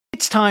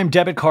It's time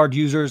debit card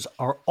users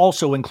are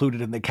also included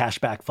in the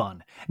cashback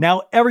fun.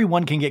 Now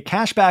everyone can get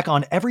cashback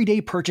on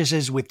everyday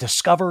purchases with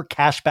Discover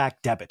Cashback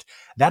Debit.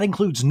 That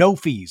includes no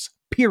fees,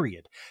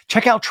 period.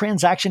 Check out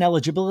transaction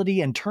eligibility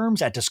and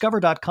terms at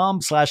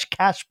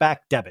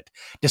discover.com/cashbackdebit.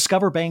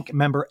 Discover Bank,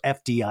 member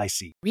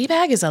FDIC.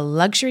 Rebag is a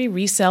luxury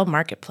resale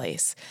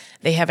marketplace.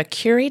 They have a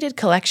curated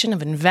collection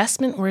of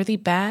investment-worthy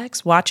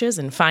bags, watches,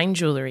 and fine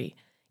jewelry.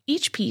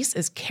 Each piece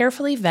is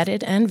carefully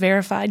vetted and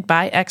verified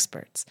by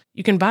experts.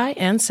 You can buy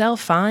and sell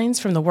finds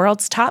from the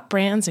world's top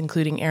brands,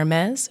 including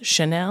Hermes,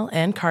 Chanel,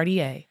 and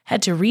Cartier.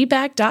 Head to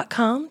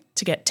Rebag.com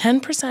to get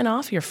 10%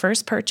 off your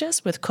first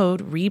purchase with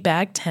code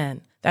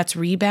REBAG10. That's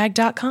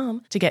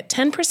Rebag.com to get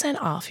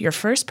 10% off your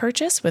first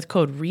purchase with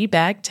code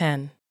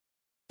REBAG10.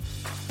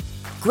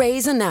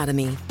 Grey's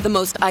Anatomy, the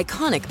most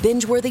iconic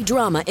binge-worthy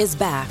drama, is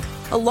back,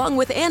 along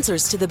with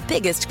answers to the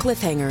biggest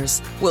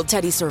cliffhangers. Will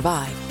Teddy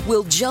survive?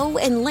 Will Joe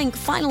and Link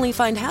finally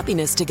find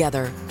happiness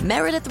together?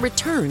 Meredith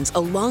returns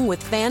along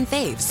with fan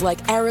faves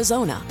like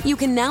Arizona. You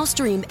can now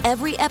stream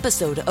every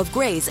episode of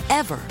Grey's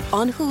ever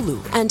on Hulu,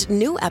 and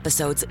new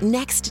episodes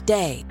next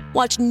day.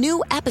 Watch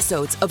new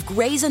episodes of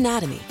Grey's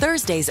Anatomy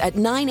Thursdays at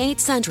 9/8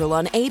 Central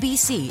on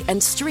ABC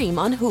and stream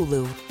on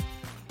Hulu.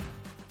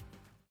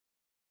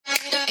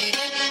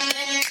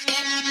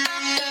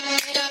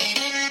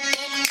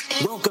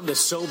 Welcome to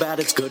So Bad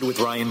It's Good with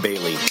Ryan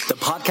Bailey, the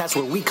podcast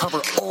where we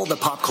cover all the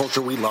pop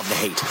culture we love to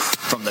hate,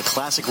 from the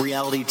classic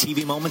reality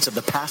TV moments of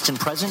the past and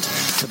present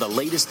to the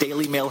latest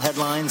Daily Mail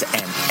headlines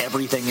and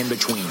everything in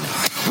between.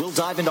 We'll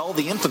dive into all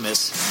the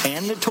infamous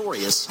and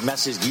notorious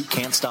messes you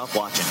can't stop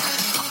watching.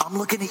 I'm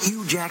looking at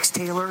you, Jax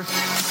Taylor.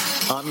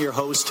 I'm your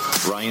host,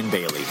 Ryan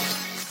Bailey.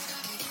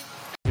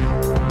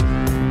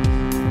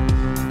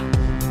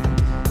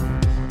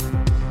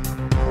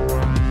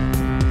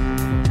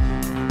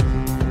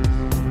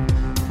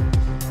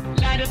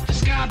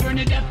 Burn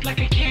it up like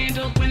a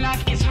candle when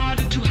life gets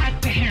harder, too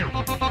hot to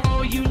handle.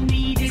 All you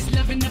need is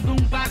love in the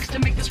boombox to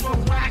make this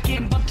world rock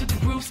and bump to the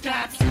groove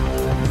stops. We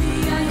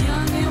are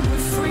young and we're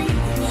free.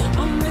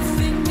 Only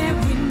thing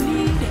that we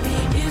need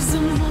is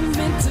a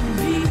moment to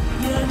be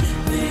a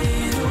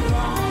little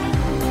wrong.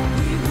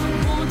 We were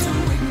born to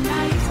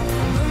ignite,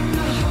 burn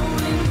a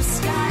hole in the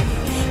sky.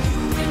 You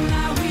and I,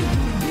 we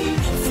will be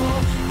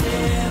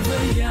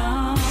forever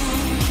young.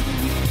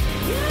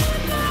 You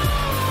know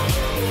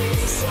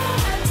it's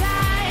our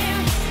time.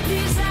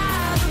 These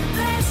are the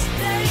best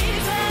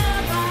days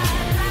of our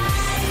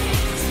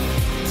lives.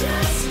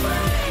 Just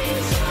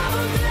raise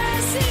your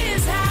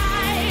glasses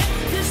high.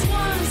 This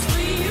one's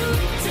for you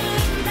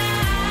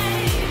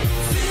tonight.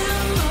 Fill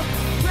 'em up,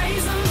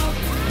 raise 'em up,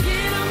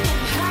 get 'em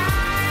up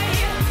high.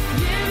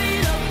 Give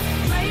it up,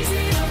 raise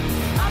it up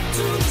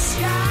to the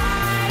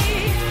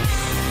sky.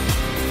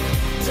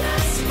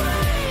 Just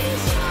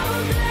raise your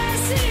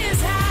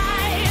glasses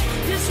high.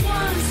 This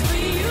one's for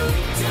you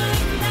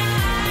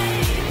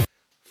tonight.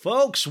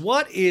 Folks,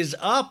 what is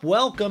up?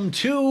 Welcome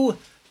to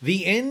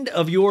the end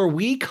of your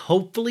week.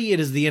 Hopefully it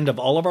is the end of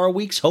all of our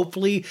weeks.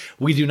 Hopefully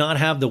we do not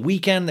have the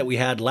weekend that we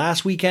had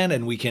last weekend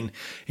and we can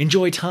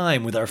enjoy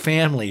time with our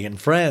family and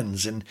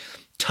friends and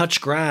touch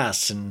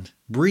grass and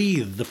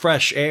breathe the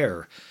fresh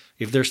air,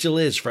 if there still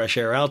is fresh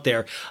air out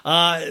there.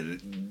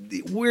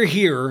 We're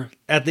here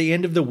at the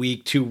end of the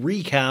week to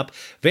recap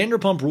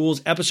Vanderpump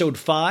Rules episode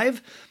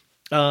 5.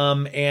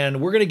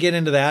 And we're going to get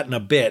into that in a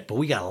bit, but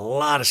we got a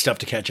lot of stuff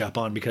to catch up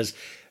on because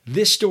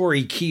this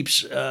story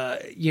keeps,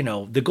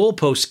 the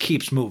goalpost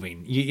keeps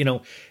moving.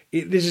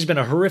 This has been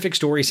a horrific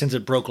story since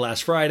it broke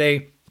last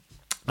Friday.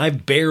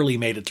 I've barely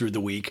made it through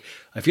the week.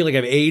 I feel like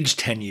I've aged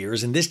 10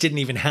 years, and this didn't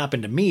even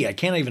happen to me. I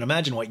can't even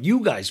imagine what you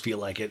guys feel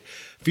like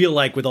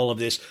with all of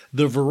this.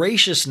 The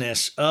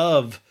voraciousness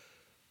of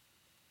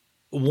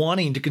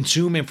wanting to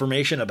consume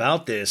information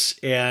about this,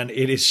 and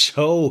it's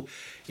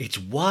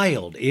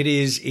wild. It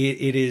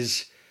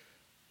is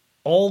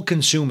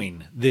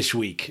all-consuming this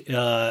week.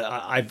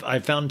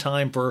 I've found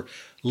time for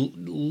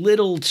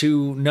little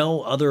to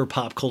no other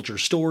pop culture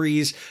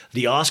stories.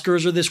 The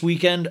Oscars are this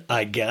weekend,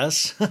 I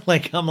guess. I'm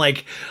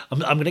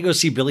going to go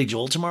see Billy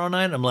Joel tomorrow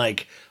night. I'm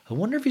like, I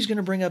wonder if he's going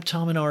to bring up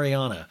Tom and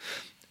Ariana.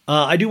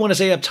 I do want to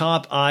say up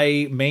top,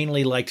 I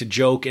mainly like to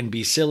joke and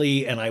be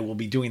silly, and I will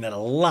be doing that a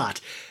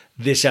lot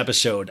this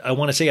episode. I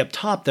want to say up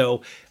top,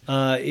 though,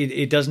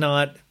 it does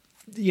not...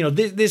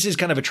 this is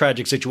kind of a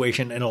tragic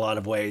situation in a lot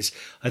of ways.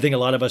 I think a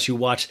lot of us who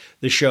watch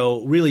the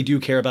show really do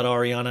care about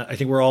Ariana. I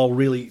think we're all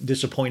really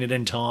disappointed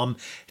in Tom.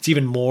 It's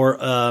even more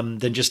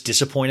than just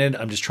disappointed.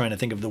 I'm just trying to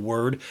think of the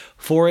word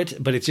for it,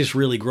 but it's just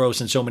really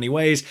gross in so many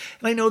ways.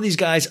 And I know these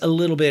guys a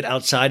little bit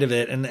outside of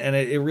it, and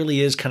it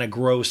really is kind of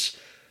gross.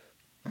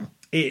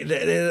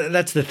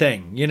 That's the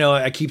thing.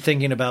 I keep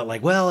thinking about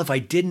if I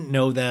didn't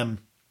know them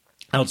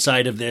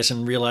outside of this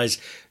and realize,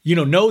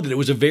 know that it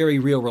was a very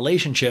real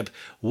relationship,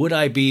 would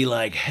I be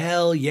like,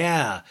 hell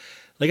yeah.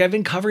 I've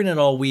been covering it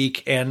all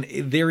week and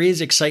there is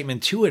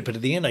excitement to it, but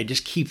at the end, I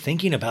just keep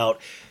thinking about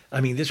I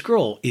mean, this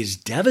girl is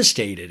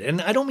devastated.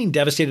 And I don't mean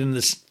devastated in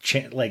this,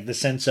 like the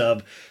sense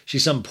of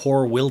she's some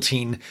poor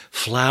wilting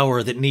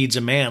flower that needs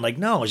a man. Like,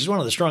 no, she's one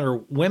of the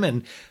stronger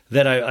women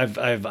that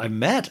I've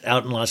met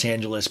out in Los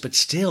Angeles. But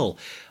still,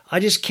 I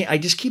just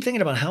keep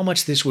thinking about how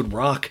much this would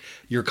rock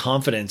your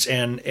confidence.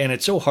 And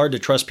it's so hard to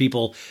trust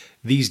people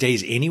these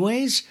days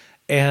anyways.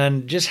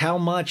 And just how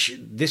much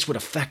this would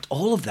affect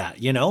all of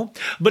that, you know?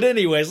 But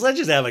anyways, let's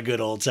just have a good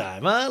old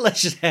time, huh?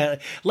 Let's just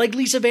have, like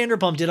Lisa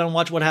Vanderpump did on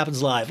Watch What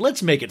Happens Live.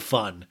 Let's make it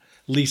fun.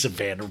 Lisa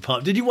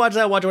Vanderpump. Did you watch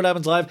that? Watch What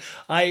Happens Live?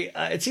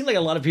 It seemed like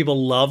a lot of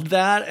people loved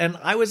that. And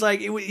I was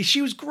like,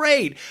 she was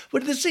great.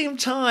 But at the same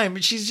time,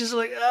 she's just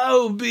like,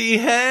 oh,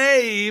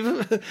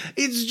 behave.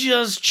 It's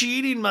just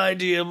cheating, my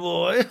dear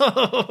boy.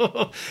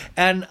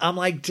 And I'm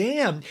like,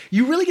 damn,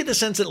 you really get the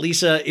sense that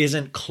Lisa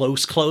isn't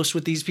close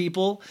with these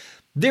people.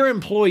 They're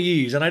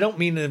employees, and I don't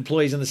mean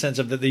employees in the sense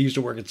of that they used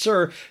to work at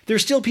SUR. They're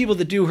still people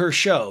that do her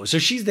show, so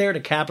she's there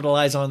to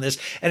capitalize on this.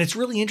 And it's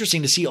really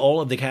interesting to see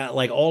all of the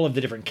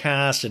different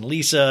cast and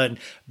Lisa and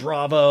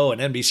Bravo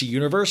and NBC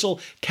Universal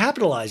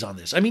capitalize on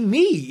this. I mean,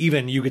 me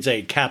even you could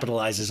say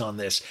capitalizes on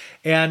this,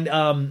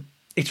 and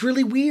it's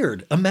really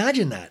weird.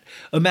 Imagine that.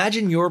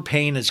 Imagine your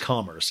pain as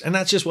commerce. And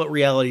that's just what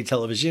reality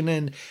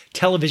television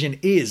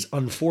is,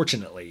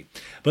 unfortunately.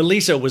 But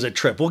Lisa was a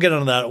trip. We'll get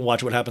on that and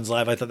watch What Happens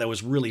Live. I thought that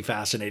was really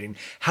fascinating.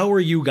 How are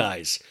you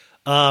guys?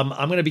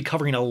 I'm going to be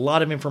covering a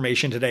lot of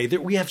information today.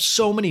 We have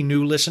so many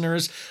new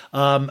listeners.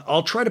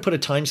 I'll try to put a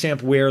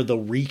timestamp where the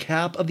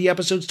recap of the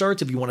episode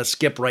starts if you want to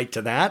skip right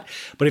to that.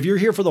 But if you're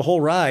here for the whole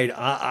ride,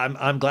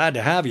 I'm glad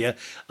to have you.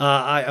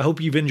 I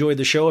hope you've enjoyed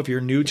the show. If you're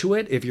new to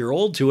it, if you're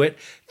old to it,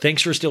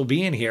 thanks for still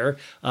being here.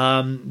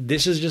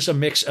 This is just a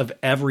mix of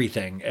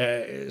everything,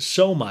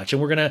 so much.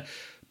 And we're going to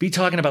be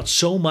talking about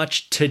so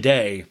much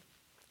today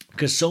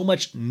because so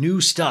much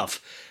new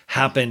stuff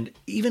happened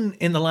even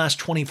in the last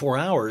 24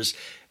 hours.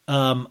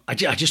 I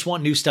just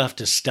want new stuff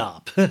to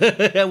stop.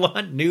 I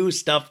want new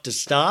stuff to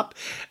stop,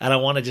 and I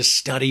want to just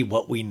study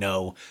what we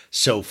know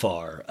so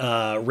far.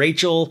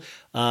 Rachel,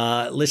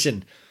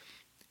 listen,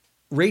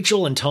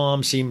 Rachel and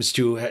Tom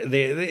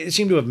they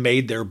seem to have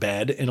made their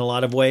bed in a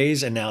lot of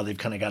ways, and now they've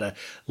kind of got to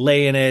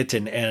lay in it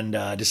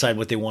and decide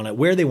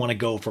where they want to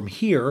go from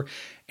here.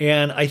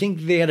 And I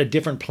think they had a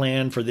different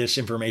plan for this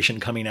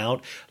information coming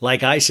out.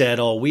 Like I said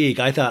all week,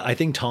 I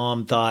think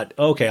Tom thought,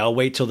 okay, I'll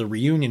wait till the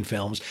reunion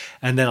films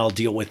and then I'll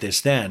deal with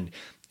this then.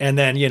 And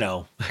then,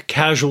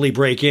 casually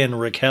break in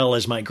Raquel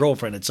as my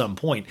girlfriend at some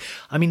point.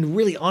 I mean,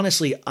 really,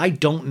 honestly, I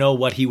don't know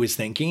what he was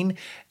thinking.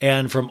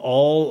 And from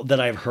all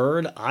that I've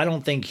heard, I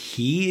don't think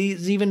he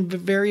is even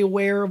very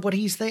aware of what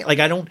he's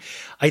thinking.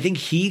 I think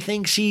he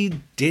thinks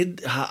he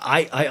did.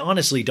 I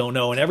honestly don't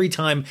know. And every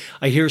time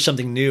I hear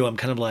something new, I'm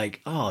kind of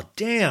like, oh,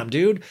 damn,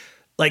 dude.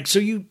 Like, so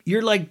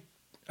you're like,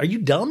 are you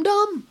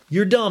dumb?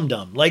 You're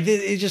dumb. Like,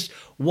 it's just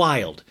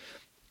wild.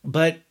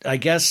 But I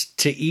guess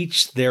to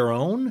each their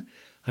own.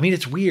 I mean,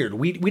 it's weird.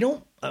 We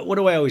don't, what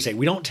do I always say?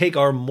 We don't take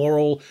our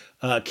moral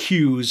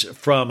cues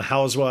from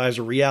housewives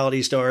or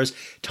reality stars.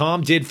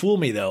 Tom did fool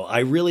me, though.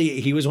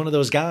 He was one of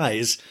those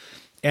guys.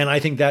 And I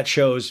think that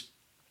shows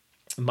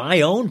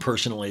my own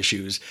personal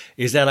issues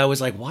is that I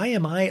was like,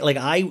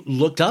 I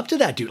looked up to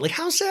that dude. Like,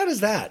 how sad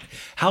is that?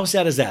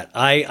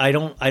 I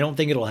don't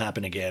think it'll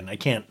happen again. I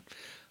can't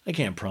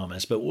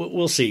promise, but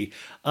we'll see.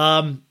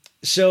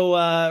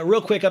 So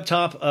real quick up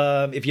top,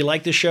 if you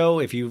like the show,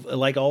 if you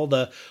like all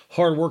the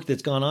hard work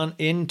that's gone on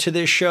into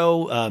this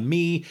show,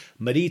 me,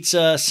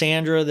 Maritza,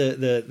 Sandra,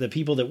 the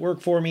people that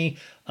work for me,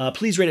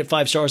 please rate it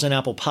 5 stars on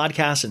Apple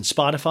Podcasts and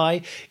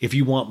Spotify. If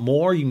you want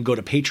more, you can go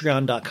to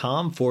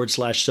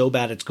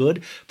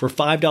patreon.com/SoBadIt'sGood. For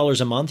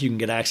 $5 a month, you can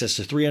get access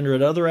to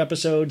 300 other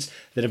episodes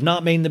that have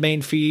not made the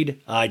main feed.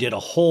 I did a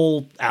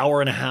whole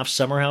hour-and-a-half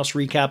Summer House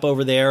recap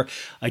over there.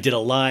 I did a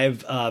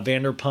live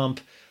Vanderpump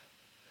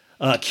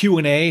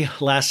Q&A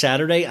last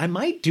Saturday. I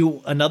might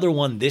do another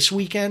one this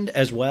weekend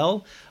as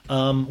well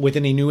with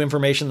any new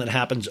information that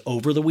happens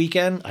over the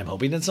weekend. I'm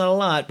hoping it's not a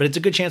lot, but it's a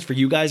good chance for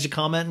you guys to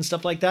comment and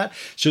stuff like that.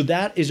 So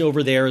that is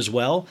over there as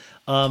well.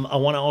 I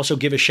want to also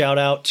give a shout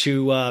out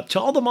to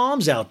all the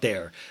moms out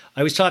there.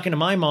 I was talking to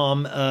my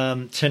mom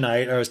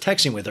tonight, or I was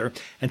texting with her,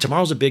 and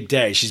tomorrow's a big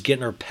day. She's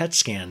getting her PET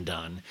scan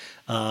done.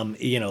 For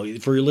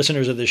your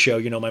listeners of this show,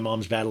 my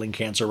mom's battling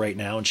cancer right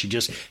now, and she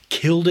just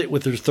killed it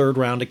with her 3rd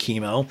round of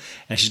chemo,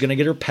 and she's going to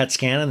get her PET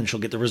scan, and then she'll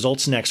get the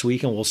results next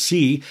week, and we'll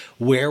see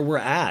where we're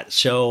at.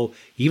 So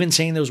even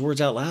saying those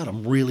words out loud,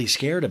 I'm really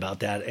scared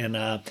about that. And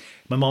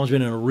my mom's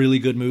been in a really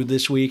good mood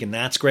this week, and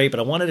that's great. But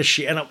I wanted to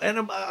share,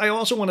 and I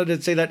also wanted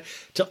to say that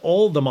to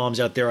all the moms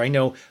out there. I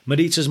know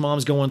Maritza's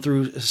mom's going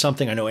through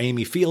something. I know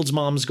Amy Field's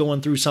mom's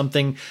going through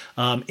something.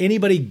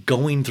 Anybody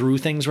going through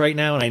things right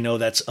now, and I know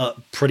that's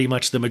pretty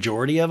much the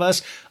majority of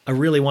us, I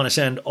really want to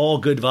send all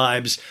good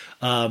vibes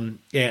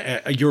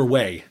your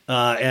way.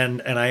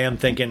 And I am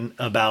thinking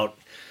about,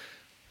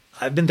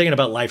 I've been thinking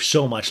about life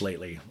so much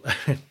lately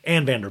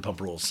and Vanderpump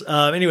Rules.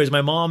 Anyways,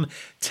 my mom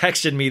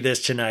texted me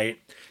this tonight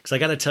because I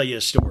got to tell you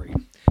a story.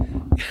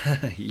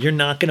 You're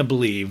not going to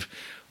believe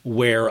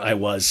where I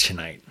was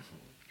tonight.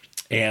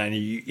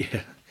 And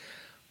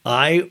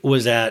I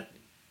was at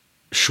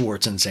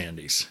Schwartz and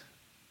Sandy's.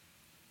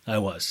 I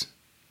was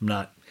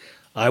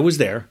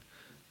there,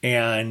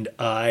 and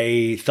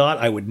I thought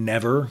I would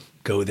never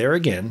go there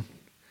again.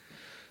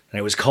 And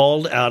I was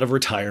called out of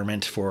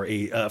retirement for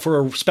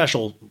a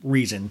special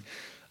reason,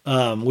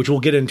 which we'll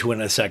get into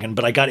in a second.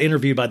 But I got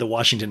interviewed by the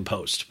Washington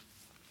Post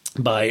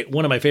by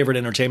one of my favorite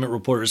entertainment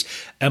reporters,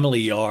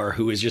 Emily Yar,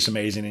 who is just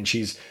amazing. And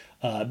she's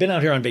been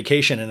out here on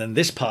vacation, and then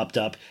this popped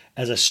up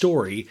as a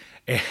story.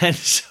 And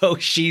so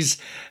she's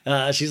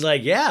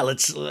like, yeah,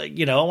 let's, I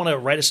want to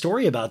write a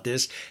story about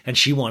this. And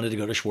she wanted to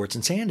go to Schwartz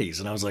and Sandy's.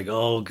 And I was like,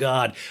 oh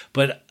God,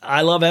 but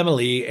I love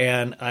Emily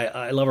and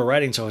I love her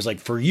writing. So I was like,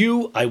 for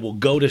you, I will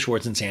go to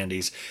Schwartz and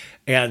Sandy's.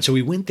 And so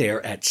we went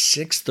there at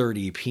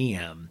 6:30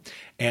 PM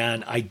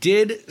and I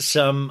did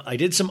some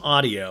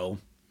audio.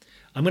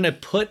 I'm going to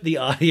put the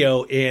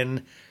audio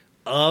in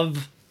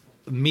of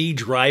me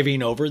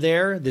driving over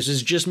there. This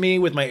is just me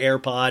with my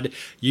AirPod.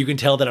 You can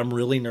tell that I'm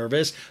really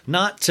nervous,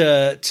 not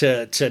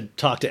to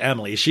talk to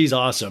Emily. She's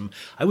awesome.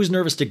 I was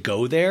nervous to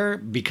go there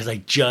because I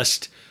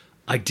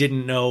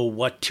didn't know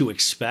what to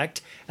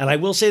expect. And I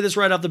will say this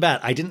right off the bat.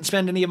 I didn't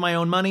spend any of my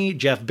own money.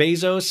 Jeff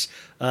Bezos,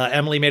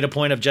 Emily made a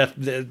point of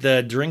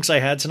the drinks I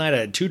had tonight. I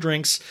had 2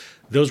 drinks.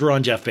 Those were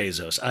on Jeff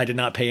Bezos. I did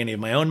not pay any of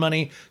my own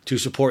money to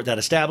support that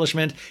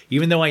establishment,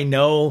 even though I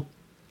know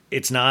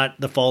it's not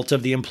the fault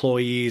of the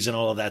employees and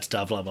all of that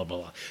stuff, blah, blah, blah,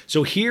 blah.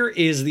 So here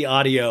is the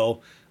audio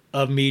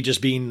of me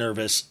just being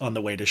nervous on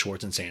the way to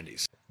Schwartz and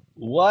Sandy's.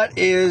 What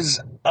is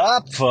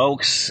up,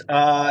 folks?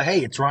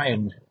 Hey, it's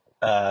Ryan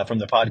from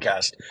the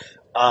podcast.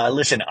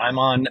 Listen, I'm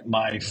on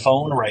my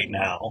phone right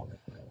now,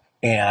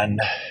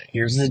 and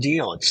here's the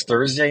deal. It's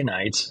Thursday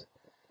night,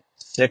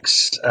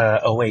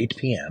 6:08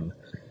 p.m.,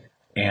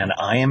 and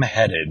I am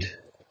headed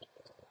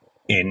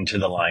into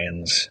the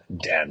Lion's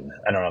Den.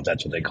 I don't know if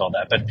that's what they call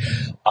that, but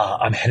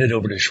I'm headed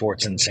over to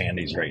Schwartz and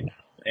Sandy's right now.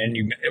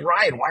 And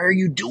Ryan, why are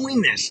you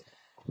doing this?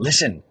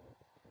 Listen,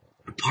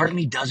 part of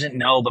me doesn't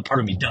know, but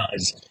part of me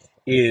does,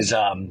 is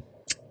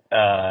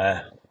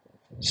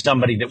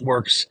somebody that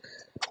works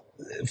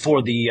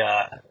for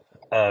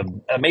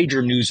a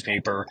major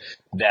newspaper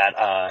that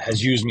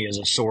has used me as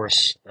a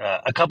source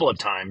a couple of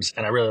times,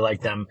 and I really like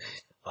them.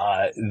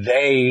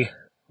 They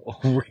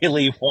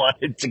really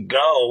wanted to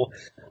go.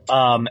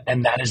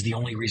 And that is the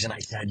only reason I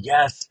said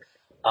yes.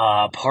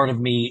 Part of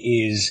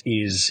me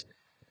is,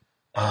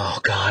 oh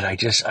God,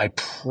 I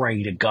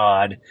pray to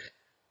God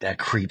that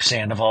creep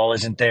Sandoval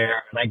isn't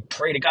there. And I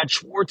pray to God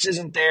Schwartz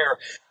isn't there.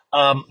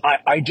 At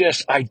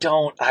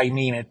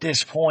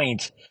this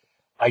point,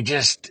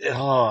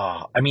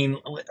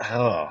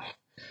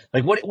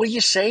 like, what do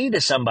you say to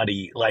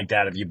somebody like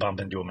that if you bump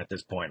into him at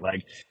this point?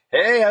 Like,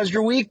 hey, how's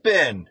your week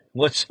been?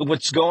 What's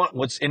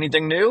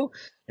anything new?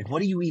 Like,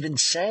 what do you even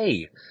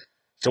say?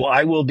 So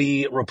I will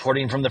be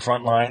reporting from the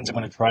front lines. I'm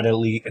going to try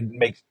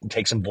to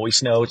take some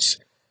voice notes.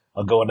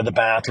 I'll go into the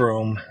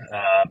bathroom,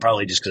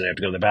 probably just because I have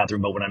to go to the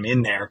bathroom. But when I'm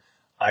in there,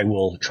 I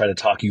will try to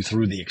talk you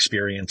through the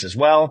experience as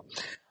well.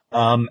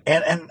 I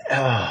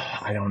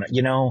don't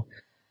know,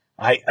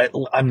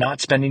 I'm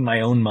not spending my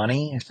own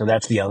money. So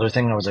that's the other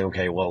thing. I was like,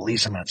 okay, well, at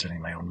least I'm not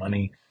spending my own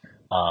money.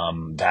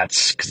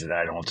 That's because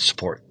I don't have to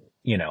support,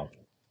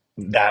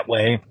 that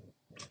way.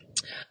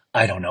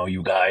 I don't know,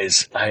 you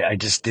guys.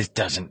 This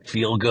doesn't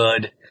feel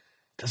good.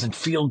 Doesn't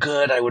feel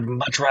good. I would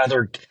much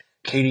rather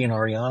Katie and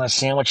Ariana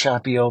sandwich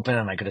shop be open,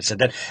 and I could have said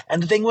that.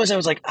 And the thing was, I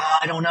was like,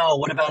 I don't know.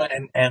 What about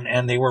it?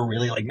 And they were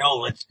really like,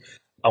 no,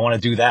 I want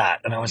to do that.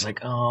 And I was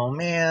like, oh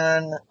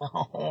man.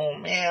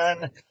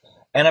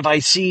 And if I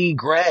see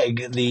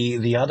Greg,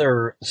 the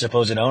other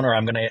supposed owner,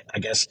 I'm going to, I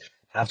guess,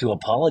 have to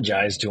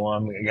apologize to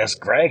him. I guess,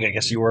 Greg,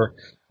 you were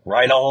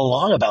right all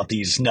along about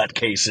these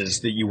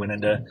nutcases that you went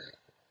into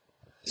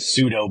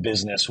pseudo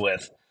business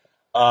with.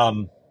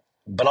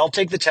 But I'll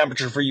take the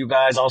temperature for you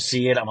guys. I'll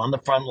see it. I'm on the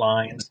front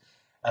lines.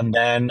 And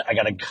then I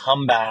got to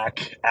come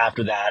back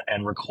after that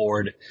and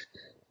record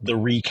the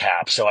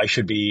recap. So I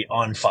should be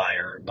on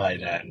fire by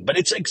then. But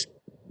it's like,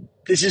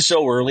 this is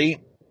so early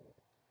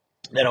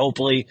that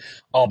hopefully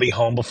I'll be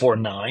home before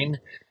 9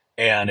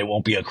 and it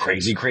won't be a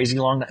crazy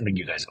long. I think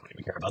you guys don't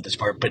even care about this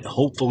part, but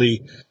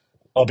hopefully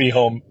I'll be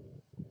home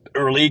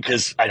early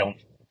because I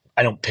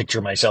don't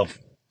picture myself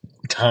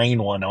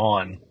tying one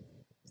on.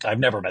 I've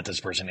never met this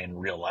person in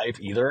real life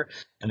either,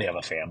 and they have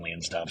a family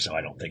and stuff, so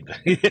I don't think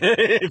that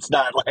it's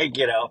not like,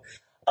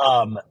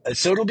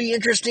 so it'll be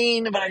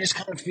interesting, but I just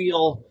kind of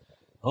feel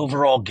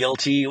overall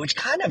guilty, which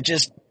kind of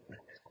just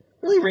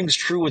really rings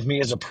true with me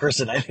as a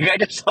person. I think I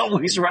just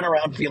always run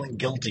around feeling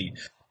guilty.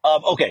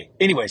 Okay,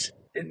 anyways,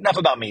 enough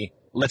about me.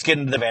 Let's get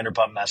into the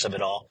Vanderpump mess of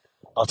it all.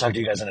 I'll talk to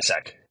you guys in a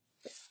sec.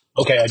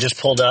 Okay, I just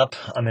pulled up.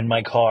 I'm in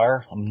my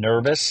car. I'm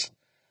nervous.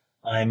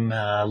 I'm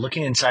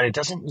looking inside. It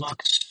doesn't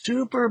look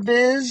super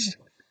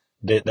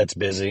that's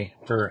busy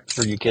for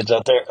you kids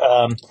out there.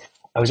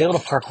 I was able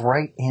to park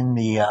right in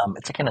the,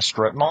 it's like in a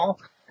strip mall,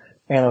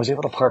 and I was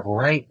able to park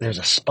right, there's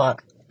a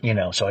spot, so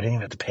I didn't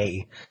even have to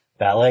pay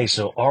valet.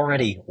 So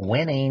already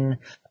winning.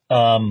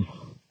 I'm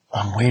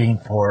waiting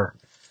for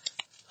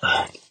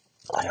I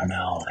don't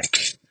know. Like,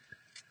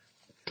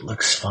 it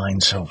looks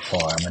fine so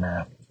far.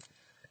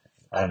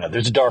 I don't know.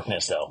 There's a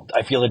darkness, though.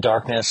 I feel a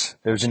darkness.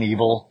 There's an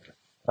evil,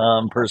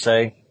 per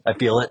se. I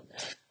feel it.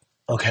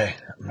 Okay,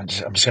 I'm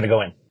just gonna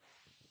go in.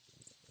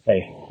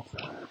 Hey,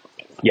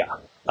 yeah.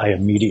 I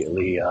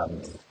immediately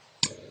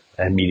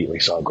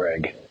saw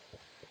Greg.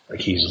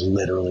 Like, he's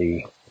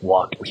literally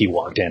he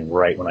walked in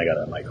right when I got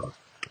out of my car.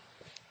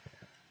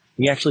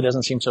 He actually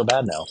doesn't seem so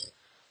bad now.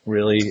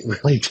 Really,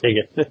 really dig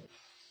it.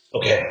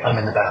 Okay, I'm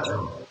in the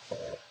bathroom.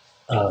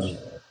 I'm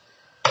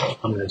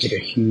gonna take a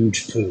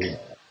huge poo.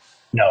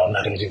 No, I'm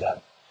not gonna do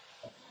that.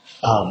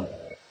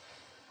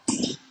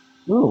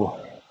 Ooh,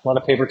 a lot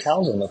of paper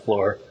towels on the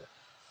floor.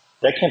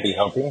 That can't be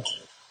healthy.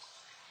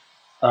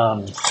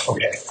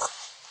 Okay.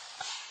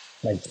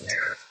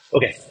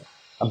 Okay,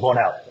 I'm going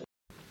out.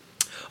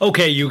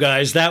 Okay, you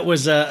guys, that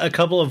was a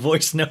couple of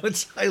voice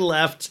notes I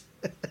left.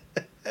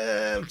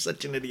 I'm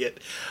such an idiot.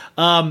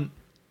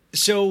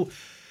 So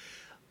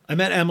I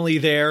met Emily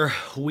there.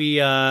 We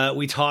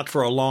talked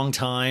for a long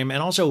time.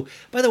 And also,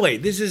 by the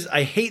way,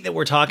 I hate that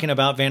we're talking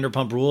about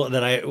Vanderpump Rule,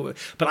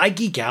 but I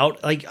geek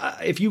out. Like,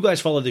 if you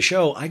guys follow the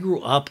show, I grew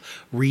up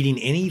reading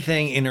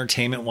anything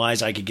entertainment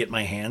wise I could get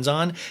my hands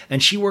on.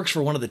 And she works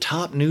for one of the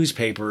top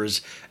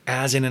newspapers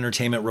as an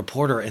entertainment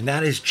reporter. And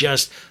that is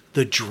just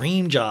the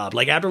dream job.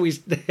 Like,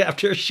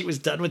 after she was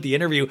done with the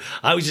interview,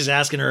 I was just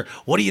asking her,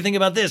 what do you think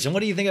about this? And what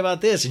do you think about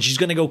this? And she's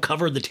going to go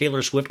cover the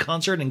Taylor Swift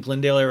concert in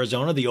Glendale,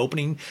 Arizona, the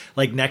opening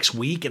like next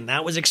week. And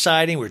that was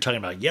exciting. We were talking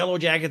about Yellow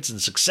Jackets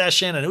and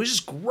Succession, and it was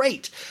just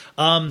great.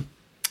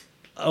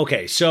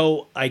 Okay,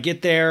 so I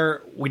get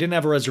there. We didn't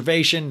have a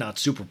reservation, not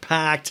super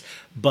packed,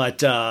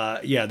 but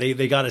yeah,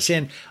 they got us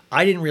in.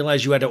 I didn't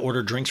realize you had to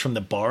order drinks from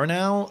the bar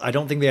now. I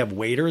don't think they have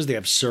waiters, they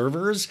have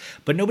servers,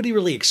 but nobody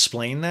really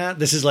explained that.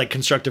 This is like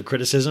constructive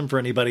criticism for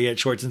anybody at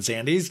Shorts and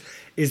Sandy's,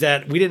 is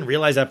that we didn't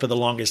realize that for the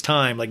longest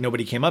time. Like,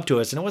 nobody came up to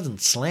us and it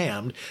wasn't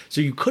slammed.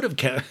 So you could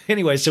have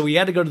anyway, so we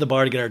had to go to the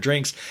bar to get our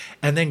drinks.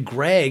 And then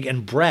Greg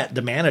and Brett,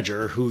 the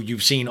manager, who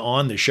you've seen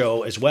on the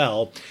show as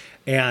well,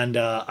 and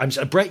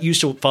Brett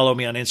used to follow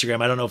me on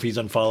Instagram. I don't know if he's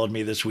unfollowed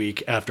me this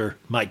week after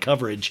my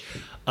coverage.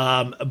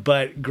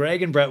 But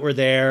Greg and Brett were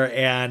there,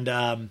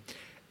 and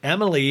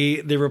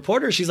Emily, the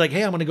reporter, she's like,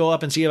 hey, I'm going to go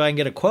up and see if I can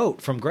get a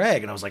quote from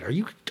Greg. And I was like, are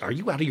you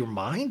out of your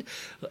mind?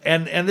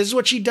 And this is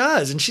what she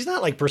does. And she's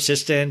not like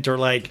persistent or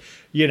like,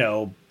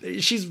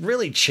 she's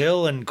really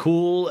chill and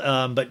cool.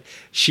 But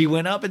she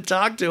went up and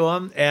talked to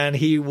him, and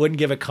he wouldn't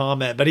give a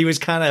comment, but he was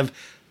kind of,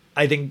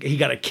 I think he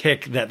got a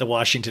kick that the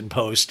Washington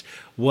Post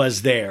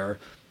was there.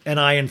 And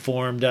I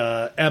informed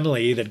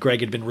Emily that Greg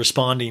had been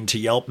responding to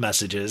Yelp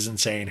messages and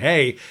saying,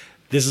 hey,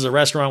 this is a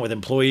restaurant with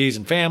employees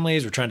and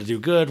families. We're trying to do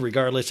good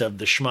regardless of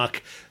the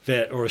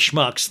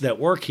schmucks that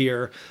work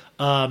here.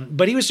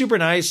 But he was super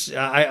nice.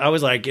 I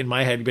was like, in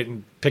my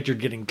head, pictured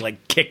getting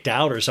like kicked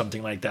out or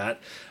something like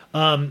that.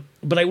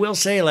 But I will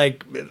say,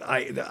 like,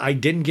 I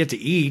didn't get to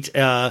eat.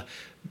 I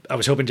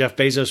was hoping Jeff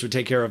Bezos would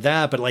take care of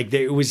that, but like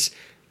they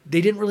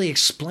didn't really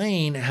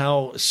explain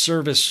how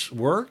service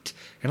worked.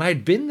 And I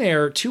had been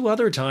there 2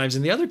 other times,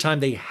 and the other time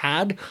they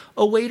had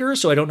a waiter.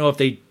 So I don't know if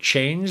they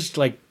changed,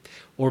 like,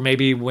 or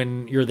maybe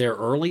when you're there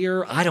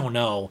earlier, I don't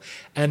know.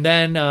 And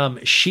then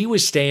she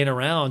was staying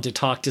around to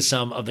talk to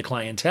some of the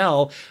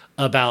clientele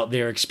about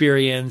their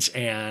experience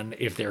and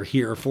if they're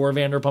here for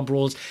Vanderpump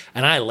Rules.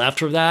 And I left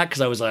for that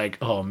because I was like,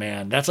 oh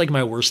man, that's like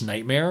my worst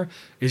nightmare,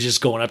 is just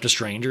going up to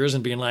strangers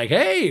and being like,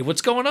 hey,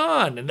 what's going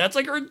on? And that's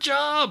like her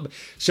job.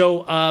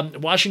 So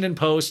Washington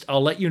Post,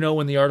 I'll let you know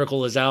when the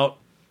article is out.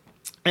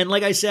 And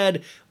like I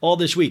said, all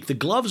this week, the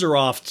gloves are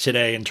off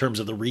today in terms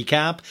of the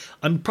recap.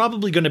 I'm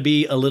probably going to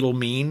be a little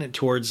mean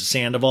towards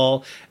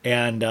Sandoval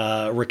and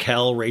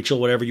Rachel,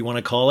 whatever you want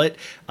to call it.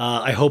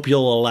 I hope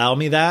you'll allow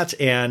me that,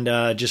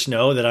 and just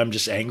know that I'm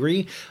just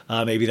angry.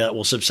 Maybe that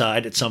will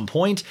subside at some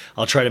point.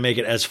 I'll try to make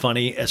it as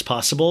funny as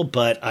possible,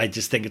 but I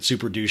just think it's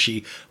super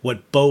douchey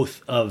what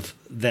both of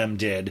them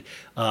did.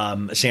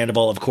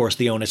 Sandoval, of course,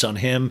 the onus on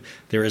him.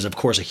 There is, of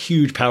course, a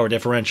huge power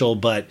differential,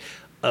 but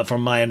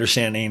from my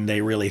understanding, they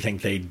really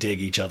think they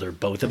dig each other,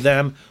 both of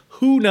them.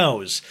 Who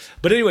knows?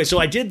 But anyway, so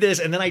I did this,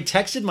 and then I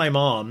texted my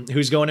mom,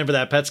 who's going in for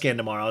that PET scan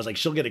tomorrow. I was like,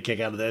 she'll get a kick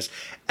out of this.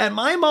 And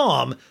my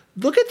mom,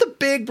 look at the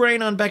big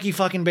brain on Becky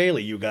fucking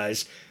Bailey, you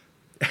guys.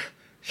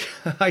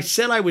 I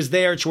said I was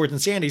there at Schwartz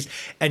and Sandy's,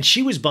 and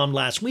she was bummed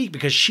last week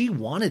because she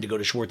wanted to go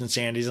to Schwartz and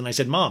Sandy's, and I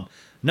said, Mom,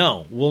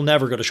 no, we'll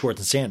never go to Schwartz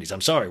and Sandy's.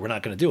 I'm sorry, we're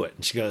not going to do it.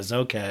 And she goes,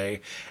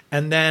 okay.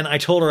 And then I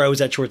told her I was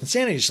at Schwartz and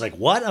Sandy's. She's like,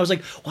 what? I was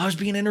like, well, I was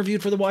being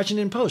interviewed for the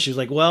Washington Post. She was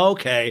like, well,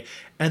 okay.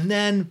 And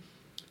then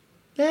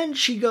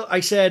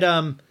I said,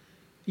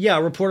 yeah,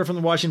 a reporter from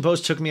the Washington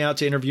Post took me out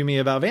to interview me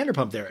about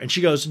Vanderpump there. And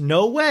she goes,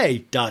 no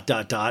way, ...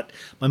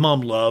 My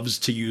mom loves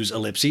to use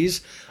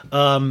ellipses,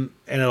 and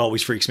it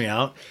always freaks me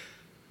out,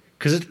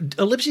 because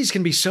ellipses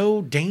can be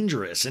so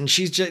dangerous. And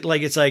she's just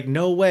like, it's like,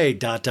 no way, ...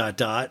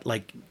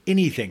 Like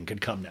anything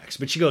could come next.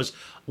 But she goes,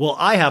 well,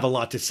 I have a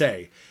lot to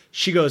say.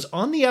 She goes,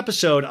 on the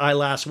episode I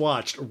last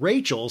watched,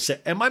 Rachel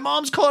said, and my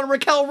mom's calling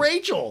Raquel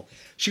Rachel.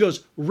 She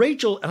goes,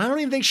 Rachel, and I don't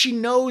even think she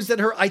knows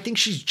that I think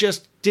she's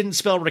just didn't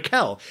spell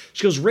Raquel.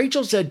 She goes,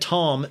 Rachel said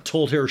Tom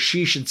told her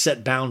she should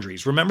set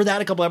boundaries. Remember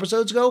that a couple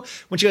episodes ago?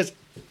 When she goes,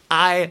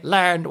 I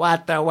learned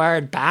what the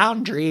word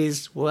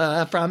boundaries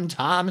were from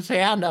Tom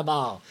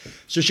Sandoval.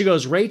 So she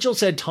goes, Rachel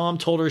said Tom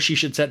told her she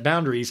should set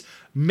boundaries.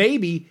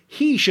 Maybe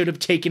he should have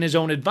taken his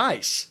own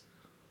advice.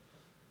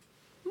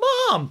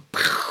 Mom!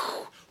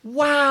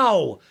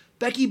 Wow.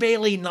 Becky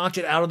Bailey knocked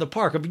it out of the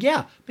park.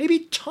 Yeah,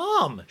 maybe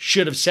Tom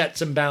should have set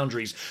some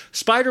boundaries.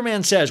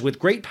 Spider-Man says, with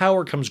great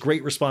power comes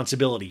great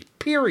responsibility.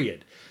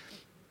 Period.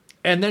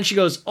 And then she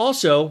goes,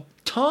 also,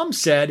 Tom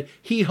said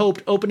he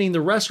hoped opening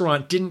the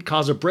restaurant didn't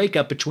cause a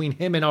breakup between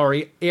him and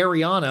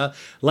Ariana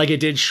like it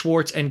did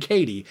Schwartz and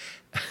Katie.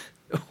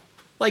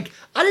 Like,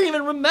 I didn't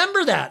even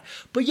remember that.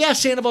 But yeah,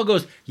 Sandoval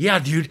goes, yeah,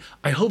 dude,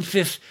 I hope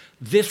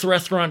this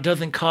restaurant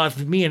doesn't cause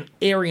me and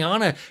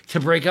Ariana to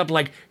break up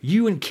like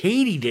you and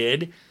Katie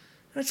did.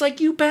 And it's like,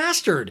 you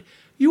bastard.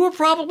 You were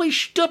probably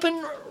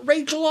stuffing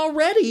Rachel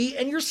already,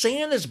 and you're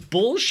saying this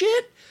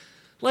bullshit?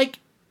 Like,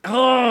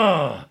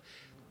 oh.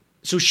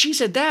 So she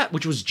said that,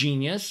 which was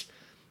genius.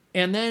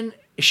 And then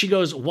she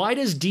goes, why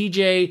does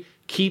DJ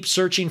keep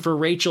searching for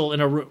Rachel in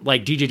a room,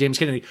 like DJ James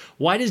Kennedy?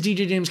 Why does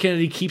DJ James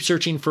Kennedy keep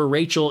searching for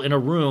Rachel in a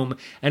room,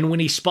 and when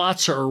he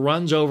spots her,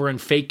 runs over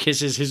and fake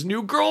kisses his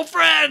new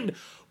girlfriend?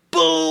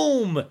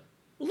 Boom!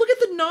 Look at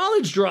the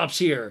knowledge drops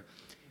here.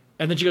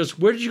 And then she goes,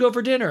 where did you go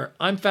for dinner?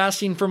 I'm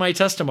fasting for my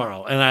test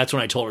tomorrow. And that's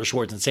when I told her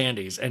Schwartz and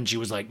Sandy's. And she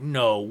was like,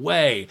 no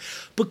way.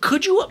 But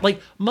could you,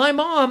 like, my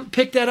mom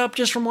picked that up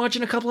just from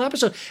watching a couple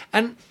episodes.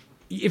 And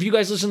if you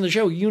guys listen to the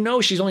show, you know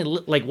she's only,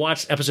 like,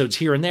 watched episodes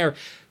here and there.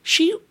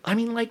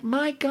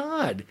 My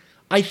God.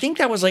 I think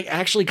that was, like,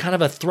 actually kind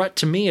of a threat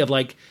to me of,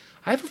 like,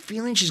 I have a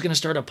feeling she's going to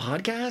start a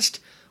podcast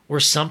or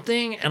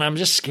something. And I'm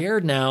just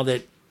scared now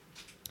that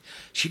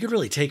she could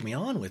really take me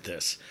on with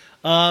this.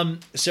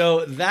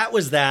 So that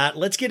was that.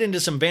 Let's get into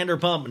some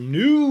Vanderpump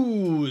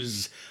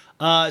news.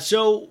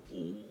 So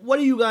what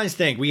do you guys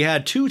think? We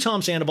had 2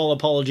 Tom Sandoval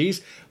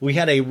apologies. We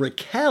had a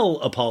Raquel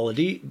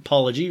apology,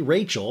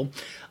 Rachel.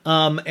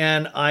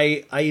 And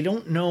I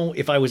don't know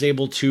if I was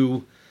able to,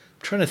 I'm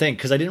trying to think,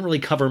 because I didn't really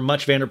cover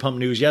much Vanderpump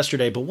news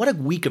yesterday, but what a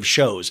week of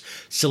shows.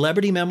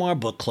 Celebrity Memoir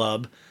Book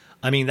Club.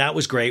 I mean, that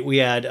was great. We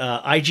had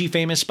IG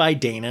Famous by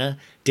Dana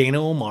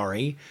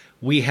Omari.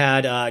 We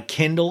had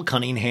Kendall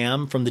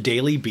Cunningham from the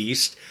Daily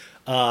Beast.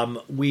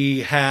 We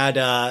had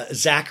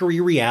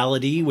Zachary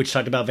Reality, which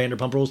talked about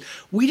Vanderpump Rules.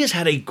 We just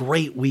had a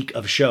great week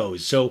of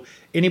shows. So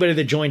anybody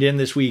that joined in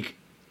this week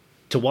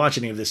to watch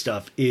any of this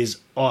stuff is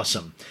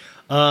awesome.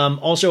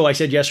 Also, I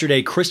said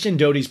yesterday, Kristen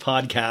Doute's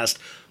podcast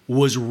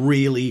was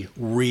really,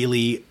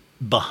 really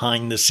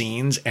behind the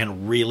scenes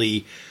and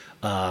really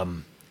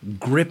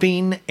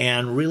gripping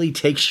and really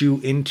takes you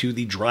into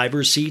the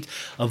driver's seat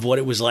of what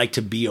it was like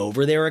to be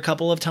over there a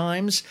couple of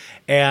times.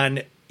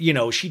 And, you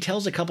know, she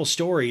tells a couple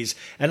stories.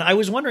 And I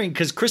was wondering,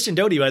 because Kristen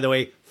Doute, by the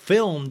way,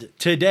 filmed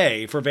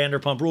today for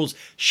Vanderpump Rules.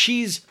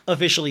 She's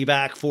officially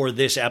back for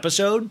this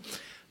episode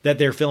that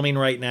they're filming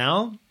right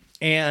now.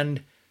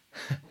 And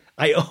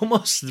I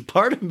almost,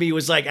 part of me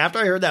was like, after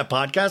I heard that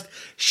podcast,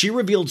 she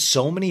revealed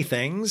so many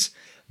things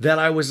that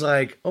I was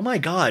like, oh my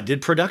God,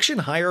 did production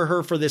hire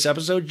her for this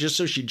episode just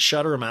so she'd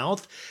shut her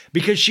mouth?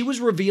 Because she was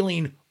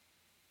revealing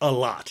a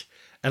lot.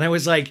 And I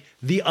was like,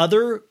 the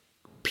other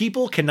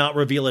people cannot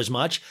reveal as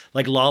much.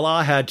 Like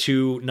Lala had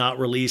to not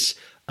release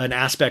an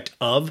aspect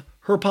of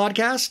her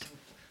podcast.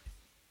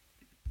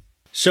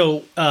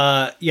 So,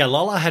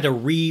 Lala had to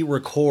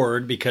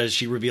re-record because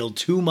she revealed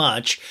too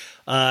much.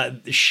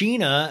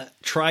 Scheana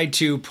tried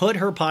to put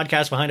her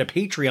podcast behind a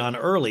Patreon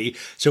early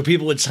so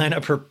people would sign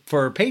up for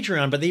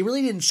Patreon, but they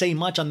really didn't say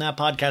much on that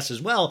podcast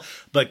as well.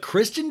 But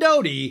Kristen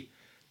Doute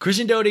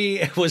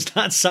was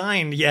not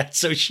signed yet,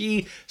 so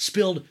she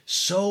spilled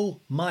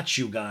so much,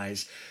 you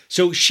guys.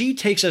 So she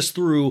takes us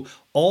through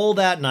all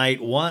that night,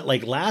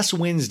 like last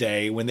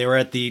Wednesday when they were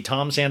at the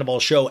Tom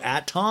Sandoval show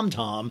at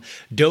TomTom.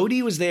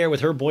 Doute was there with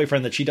her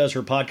boyfriend that she does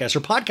her podcast.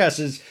 Her podcast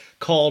is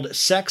called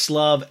Sex,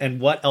 Love, and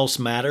What Else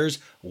Matters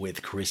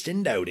with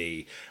Kristen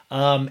Doute.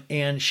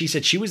 And she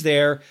said she was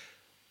there.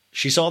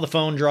 She saw the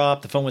phone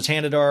drop. The phone was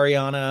handed to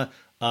Ariana.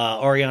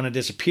 Ariana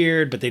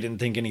disappeared, but they didn't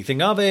think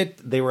anything of it.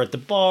 They were at the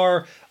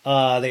bar.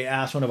 They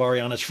asked one of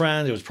Ariana's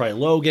friends, it was probably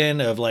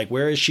Logan, of like,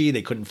 where is she?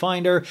 They couldn't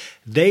find her.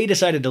 They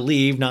decided to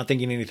leave, not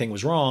thinking anything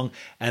was wrong,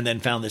 and then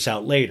found this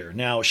out later.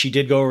 Now, she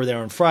did go over there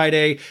on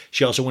Friday.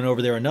 She also went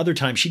over there another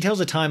time. She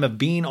tells a time of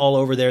being all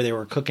over there. They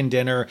were cooking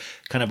dinner,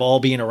 kind of all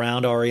being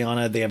around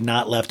Ariana. They have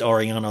not left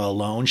Ariana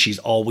alone. She's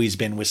always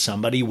been with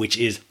somebody, which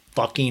is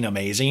fucking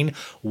amazing.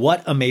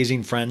 What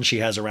amazing friends she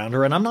has around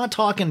her. And I'm not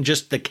talking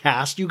just the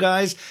cast, you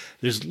guys.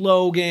 There's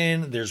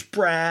Logan, there's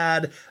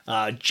Brad,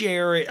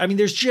 Jared. I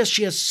mean, she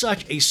has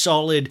such a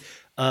solid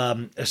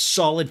a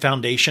solid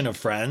foundation of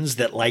friends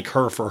that like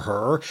her for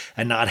her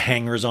and not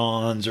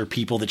hangers-ons or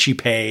people that she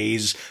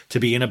pays to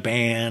be in a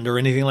band or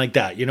anything like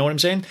that. You know what I'm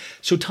saying?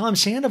 So Tom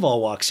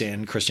Sandoval walks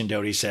in, Kristen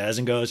Doute says,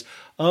 and goes,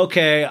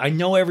 okay, I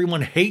know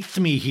everyone hates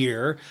me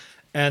here.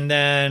 And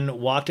then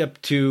walked up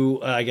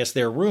to, I guess,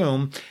 their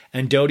room,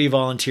 and Doute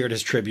volunteered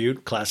his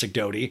tribute, classic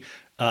Doute,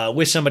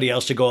 with somebody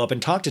else to go up and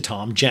talk to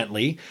Tom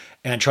gently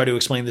and try to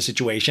explain the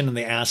situation. And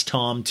they asked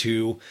Tom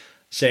to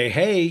say,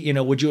 hey, you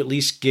know, would you at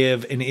least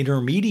give an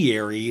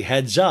intermediary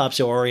heads up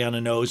so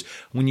Ariana knows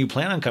when you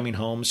plan on coming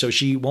home so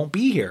she won't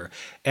be here?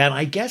 And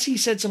I guess he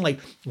said something like,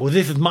 well,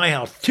 this is my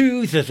house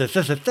too.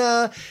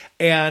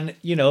 And,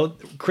 you know,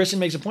 Kristen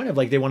makes a point of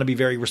like, they want to be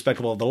very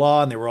respectful of the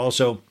law. And they were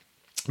also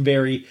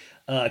very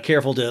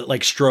careful to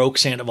like stroke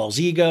Sandoval's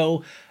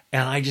ego.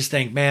 And I just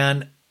think,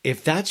 man,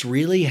 if that's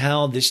really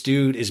how this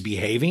dude is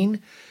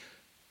behaving,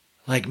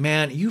 like,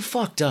 man, you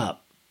fucked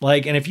up.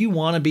 Like, and if you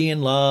want to be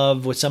in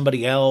love with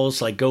somebody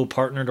else, like go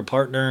partner to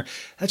partner,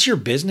 that's your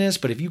business.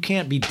 But if you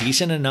can't be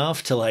decent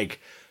enough to like,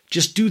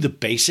 just do the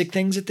basic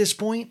things at this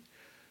point,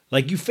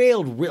 like you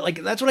failed.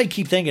 Like, that's what I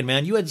keep thinking,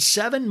 man. You had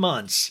 7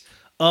 months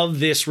of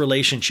this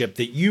relationship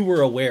that you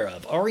were aware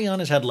of.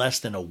 Ariana's had less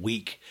than a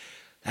week.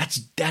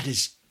 That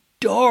is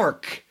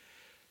dark.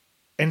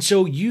 And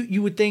so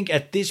you would think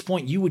at this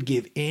point you would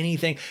give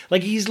anything.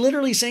 Like, he's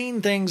literally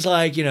saying things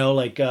like, you know,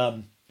 like,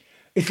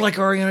 it's like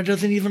Ariana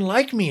doesn't even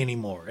like me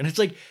anymore. And it's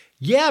like,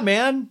 yeah,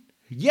 man.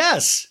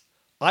 Yes.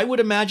 I would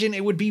imagine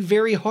it would be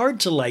very hard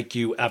to like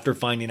you after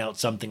finding out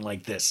something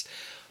like this.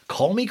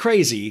 Call me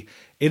crazy.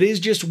 It is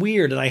just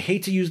weird. And I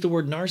hate to use the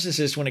word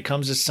narcissist when it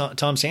comes to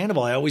Tom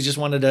Sandoval. I always just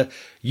wanted to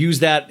use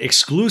that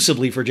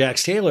exclusively for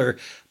Jax Taylor.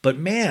 But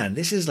man,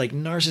 this is like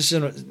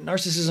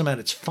narcissism at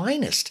its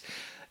finest.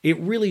 It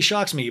really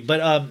shocks me.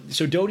 But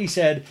so Doute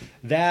said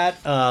that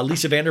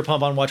Lisa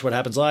Vanderpump on Watch What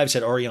Happens Live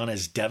said Ariana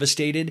is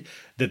devastated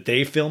that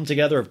they filmed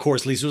together. Of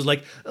course, Lisa was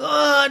like,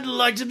 oh, I'd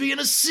like to be in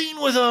a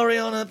scene with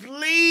Ariana,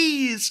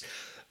 please.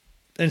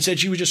 And said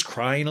she was just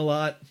crying a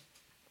lot.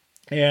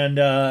 And,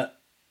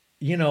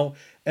 you know,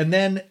 and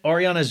then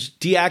Ariana's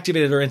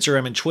deactivated her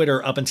Instagram and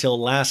Twitter up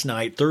until last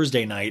night,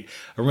 Thursday night,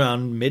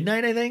 around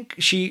midnight, I think.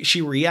 She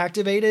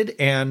reactivated,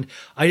 and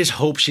I just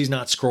hope she's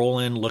not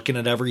scrolling, looking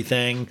at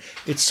everything.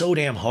 It's so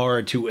damn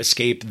hard to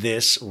escape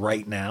this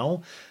right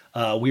now.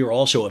 We are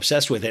also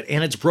obsessed with it,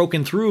 and it's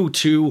broken through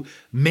to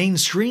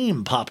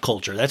mainstream pop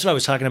culture. That's what I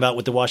was talking about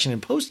with the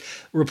Washington Post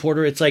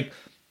reporter. It's like,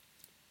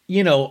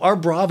 you know, our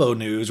Bravo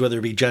news, whether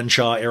it be Jen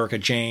Shaw, Erica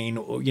Jane,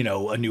 you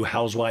know, a new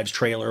Housewives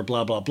trailer,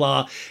 blah, blah,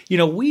 blah. You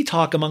know, we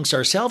talk amongst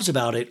ourselves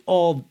about it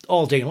all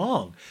day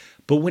long.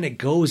 But when it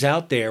goes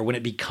out there, when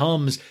it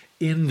becomes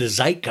in the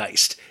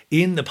zeitgeist,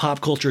 in the pop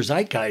culture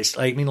zeitgeist,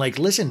 I mean, like,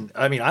 listen,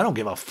 I mean, I don't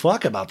give a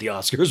fuck about the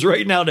Oscars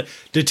right now,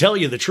 to tell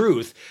you the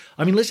truth.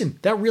 I mean, listen,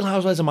 that Real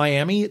Housewives of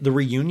Miami, the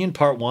reunion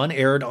part 1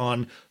 aired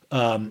on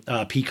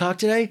Peacock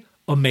today.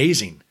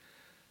 Amazing.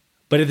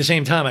 But at the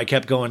same time, I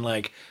kept going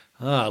like,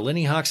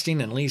 Lenny Hochstein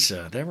and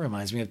Lisa. That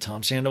reminds me of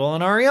Tom Sandoval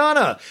and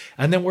Ariana.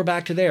 And then we're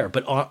back to there.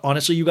 But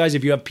honestly, you guys,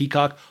 if you have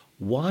Peacock,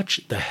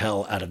 watch the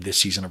hell out of this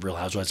season of Real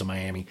Housewives of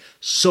Miami.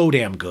 So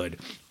damn good.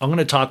 I'm going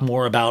to talk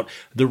more about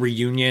the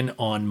reunion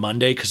on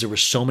Monday because there were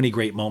so many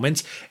great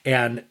moments.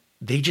 And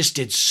they just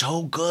did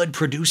so good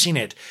producing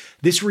it.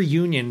 This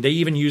reunion, they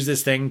even use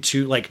this thing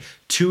to like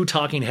 2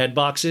 talking head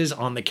boxes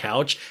on the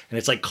couch, and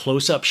it's like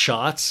close-up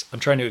shots. I'm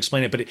trying to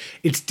explain it, but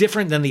it's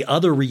different than the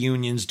other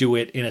reunions do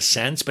it in a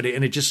sense, but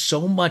it's just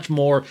so much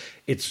more,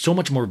 it's so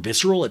much more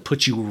visceral. It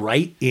puts you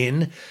right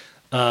in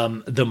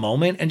the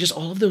moment, and just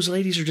all of those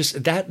ladies are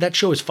just, that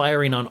show is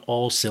firing on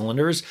all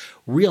cylinders.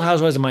 Real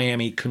Housewives of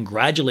Miami,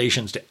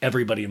 congratulations to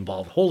everybody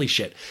involved. Holy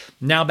shit.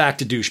 Now back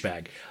to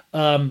douchebag.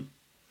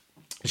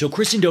 So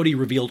Kristen Doute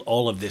revealed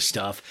all of this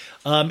stuff.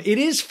 It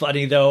is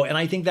funny, though, and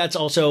I think that's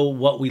also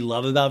what we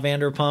love about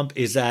Vanderpump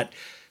is that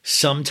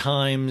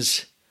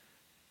sometimes,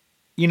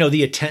 you know,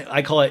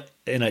 I call it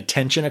an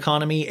attention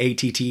economy,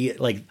 ATT,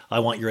 like I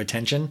want your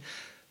attention.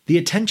 The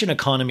attention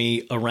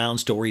economy around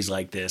stories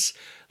like this,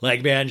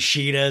 like, man,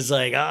 Scheana's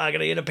like, I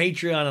gotta get a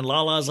Patreon, and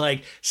Lala's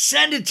like,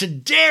 send it to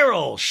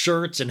Daryl.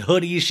 Shirts and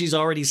hoodies she's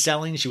already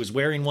selling. She was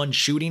wearing one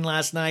shooting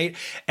last night.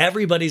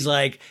 Everybody's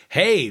like,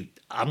 hey,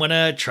 I'm going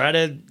to try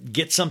to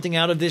get something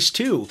out of this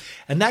too.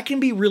 And that can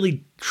be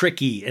really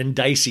tricky and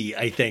dicey,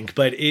 I think.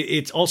 But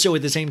it's also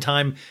at the same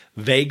time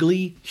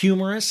vaguely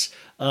humorous.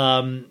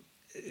 I mean,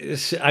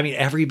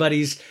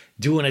 everybody's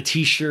doing a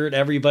t-shirt,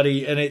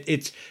 everybody. And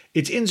it's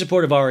in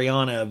support of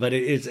Ariana, but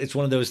it's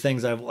one of those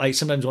things I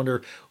sometimes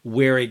wonder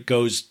where it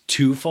goes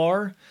too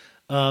far.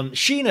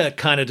 Scheana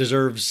kind of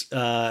deserves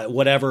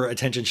whatever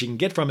attention she can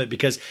get from it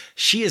because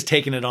she has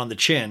taken it on the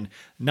chin.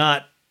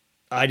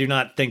 I do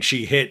not think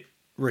she hit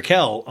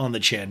Raquel on the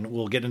chin.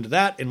 We'll get into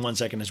that in 1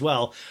 second as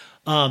well.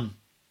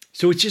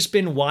 So it's just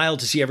been wild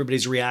to see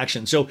everybody's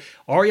reaction. So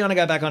Ariana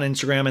got back on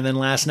Instagram, and then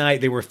last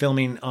night they were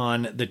filming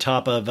on the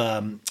top of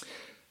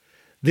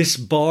this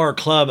bar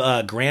club,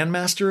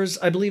 Grandmasters,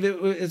 I believe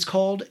it's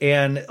called.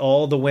 And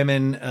all the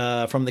women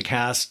from the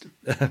cast,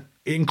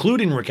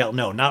 including Raquel,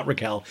 no, not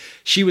Raquel.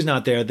 She was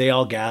not there. They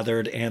all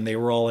gathered and they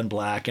were all in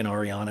black and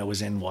Ariana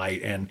was in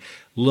white and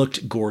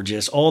looked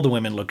gorgeous. All the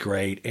women looked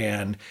great.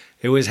 And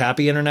it was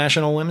Happy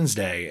International Women's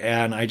Day.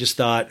 And I just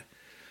thought,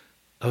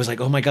 I was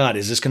like, oh my God,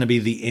 is this going to be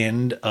the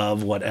end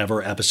of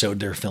whatever episode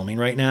they're filming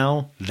right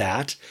now?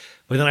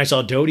 But then I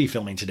saw Doute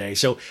filming today.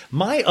 So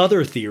my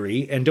other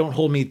theory, and don't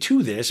hold me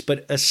to this,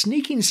 but a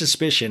sneaking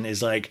suspicion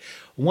is like,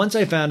 once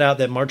I found out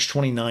that March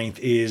 29th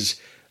is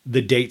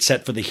the date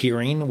set for the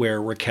hearing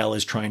where Raquel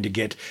is trying to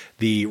get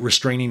the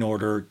restraining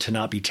order to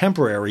not be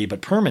temporary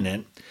but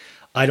permanent,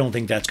 I don't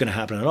think that's going to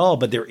happen at all.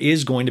 But there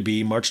is going to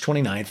be March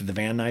 29th at the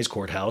Van Nuys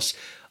Courthouse,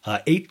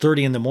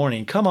 8:30 in the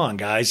morning. Come on,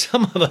 guys.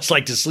 Some of us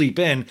like to sleep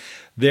in.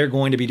 They're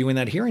going to be doing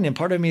that hearing. And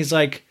part of me is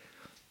like,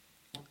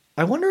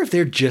 I wonder if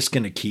they're just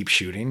going to keep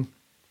shooting.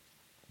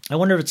 I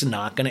wonder if it's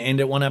not going to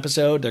end at one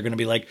episode. They're going to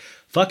be like,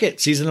 fuck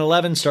it, season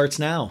 11 starts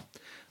now.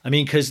 I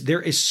mean, because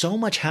there is so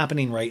much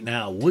happening right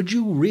now. Would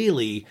you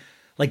really,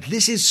 like,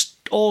 this is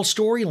all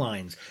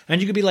storylines.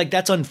 And you could be like,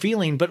 that's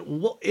unfeeling, but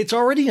it's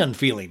already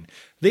unfeeling.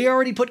 They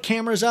already put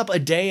cameras up a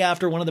day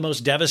after one of the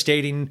most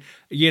devastating,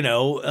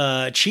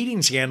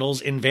 cheating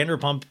scandals in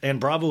Vanderpump and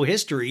Bravo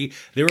history.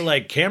 They were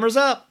like, cameras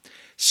up.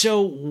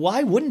 So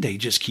why wouldn't they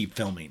just keep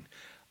filming?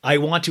 I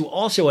want to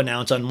also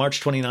announce on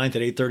March 29th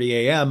at 8:30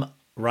 a.m.,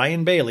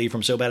 Ryan Bailey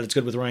from So Bad It's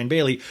Good with Ryan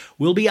Bailey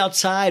will be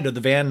outside of the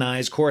Van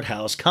Nuys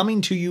Courthouse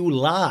coming to you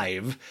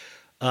live.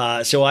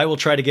 So I will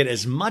try to get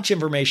as much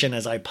information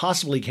as I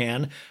possibly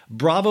can.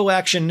 Bravo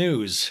Action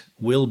News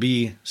will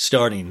be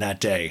starting that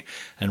day.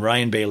 And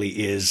Ryan Bailey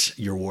is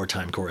your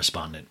wartime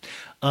correspondent.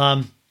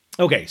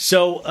 Okay,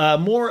 so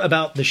more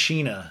about the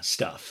Scheana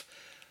stuff.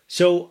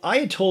 So I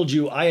had told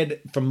you, I had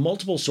from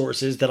multiple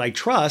sources that I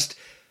trust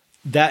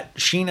that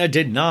Scheana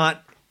did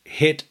not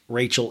hit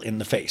Rachel in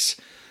the face.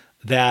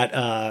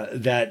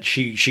 That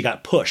she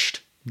got pushed.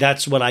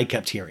 That's what I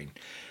kept hearing.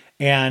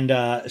 And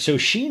so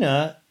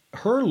Scheana,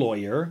 her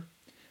lawyer,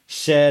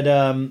 said,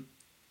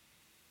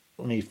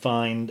 let me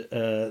find,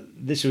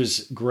 this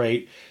was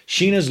great.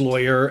 Scheana's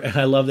lawyer, and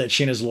I love that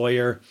Scheana's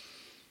lawyer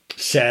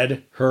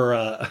said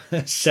her,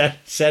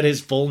 said his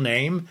full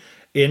name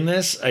in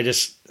this.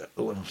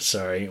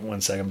 Sorry,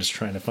 one second, I'm just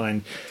trying to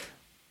find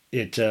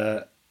it.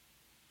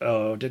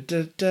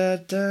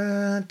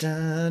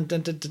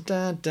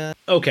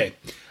 Okay.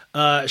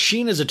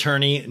 Scheana's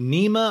attorney,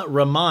 Nima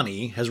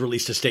Rahmani, has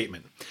released a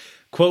statement.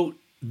 Quote,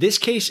 "This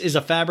case is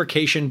a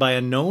fabrication by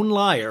a known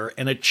liar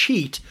and a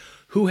cheat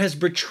who has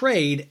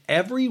betrayed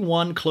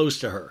everyone close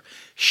to her.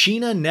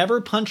 Scheana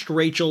never punched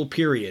Rachel,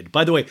 period."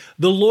 By the way,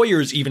 the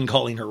lawyer's even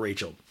calling her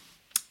Rachel.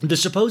 The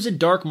supposed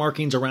dark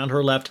markings around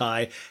her left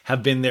eye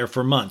have been there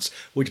for months,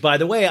 which, by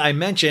the way, I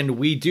mentioned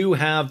we do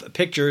have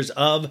pictures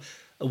of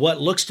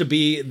what looks to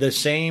be the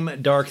same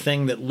dark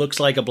thing that looks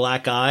like a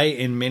black eye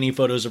in many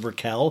photos of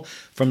Raquel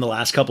from the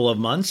last couple of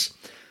months.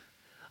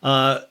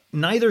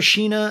 Neither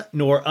Scheana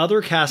nor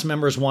other cast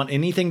members want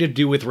anything to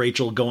do with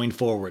Rachel going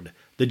forward.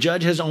 The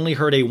judge has only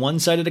heard a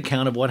one-sided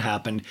account of what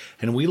happened,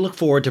 and we look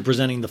forward to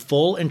presenting the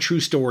full and true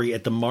story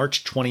at the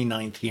March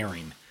 29th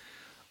hearing.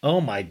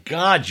 Oh my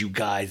God, you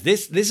guys.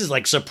 This is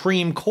like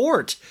Supreme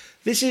Court.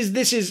 This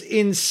is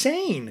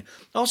insane.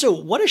 Also,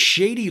 what a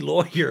shady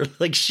lawyer.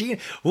 Like,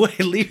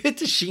 leave it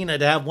to Scheana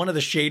to have one of the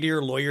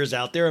shadier lawyers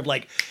out there of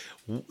like,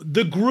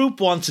 the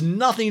group wants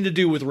nothing to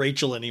do with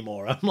Rachel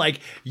anymore. I'm like,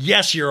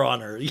 yes, Your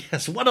Honor.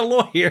 Yes, what a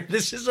lawyer.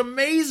 This is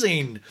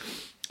amazing.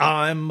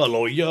 I'm a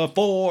lawyer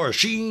for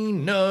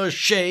Scheana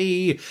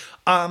Shay.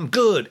 I'm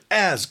good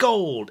as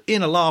gold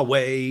in a law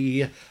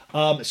way.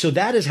 So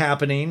that is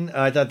happening.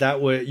 I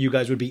thought you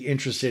guys would be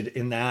interested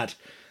in that.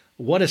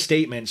 What a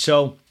statement.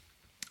 So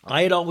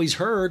I had always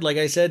heard, like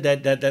I said,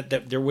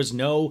 that there was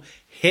no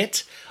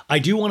hit. I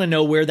do want to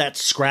know where that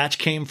scratch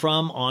came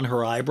from on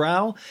her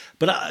eyebrow.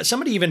 But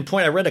somebody even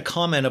I read a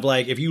comment of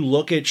like, if you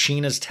look at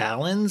Scheana's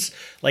talons,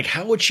 like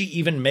how would she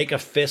even make a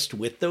fist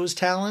with those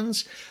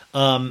talons?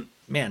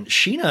 Man,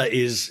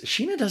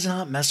 Scheana does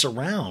not mess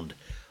around.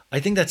 I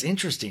think that's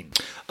interesting.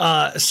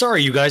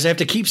 Sorry, you guys, I have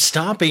to keep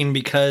stopping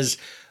because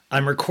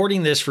I'm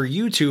recording this for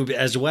YouTube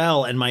as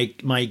well, and my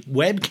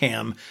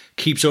webcam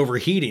keeps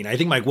overheating. I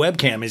think my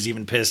webcam is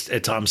even pissed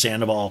at Tom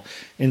Sandoval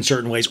in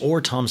certain ways,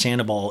 or Tom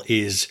Sandoval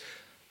is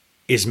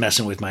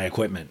messing with my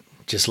equipment,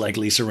 just like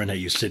Lisa Rinna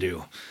used to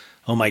do.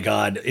 Oh my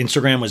God,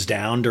 Instagram was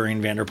down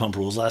during Vanderpump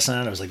Rules last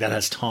night. I was like, that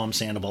has Tom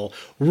Sandoval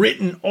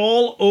written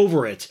all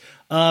over it.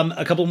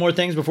 A couple more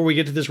things before we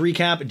get to this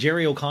recap.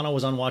 Jerry O'Connell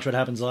was on Watch What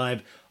Happens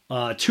Live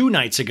 2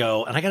 nights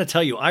ago. And I got to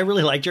tell you, I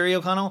really like Jerry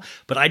O'Connell,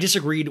 but I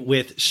disagreed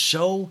with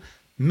so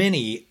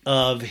many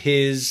of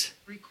his...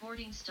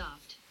 Recording stopped.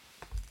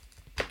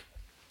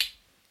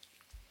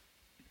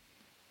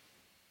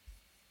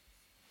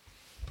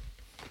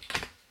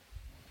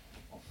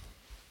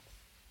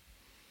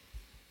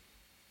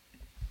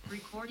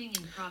 Recording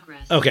in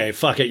progress. Okay,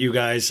 fuck it, you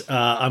guys.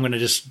 I'm going to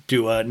just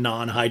do a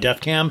non-high def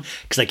cam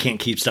because I can't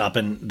keep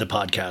stopping the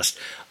podcast.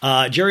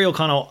 Jerry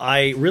O'Connell,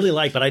 I really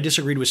like, but I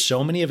disagreed with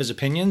so many of his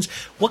opinions.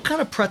 What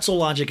kind of pretzel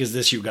logic is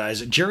this, you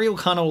guys? Jerry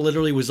O'Connell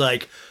literally was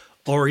like,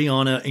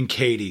 Ariana and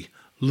Katie,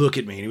 look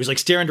at me. And he was like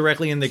staring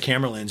directly in the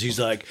camera lens. He's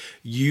like,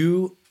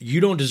 you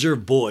don't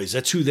deserve boys.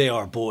 That's who they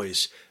are,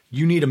 boys.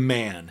 You need a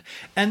man.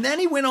 And then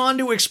he went on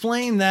to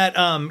explain that,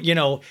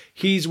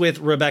 he's with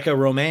Rebecca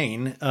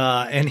Romaine.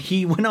 And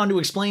he went on to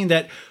explain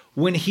that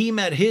when he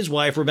met his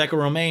wife, Rebecca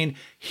Romaine,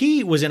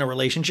 he was in a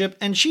relationship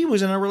and she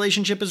was in a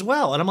relationship as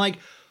well. And I'm like,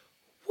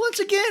 once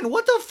again,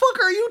 what the fuck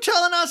are you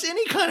telling us?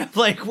 Any kind of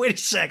like, wait a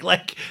sec,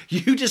 like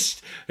you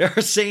just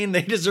are saying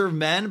they deserve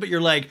men, but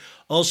you're like,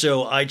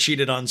 also, I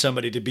cheated on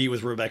somebody to be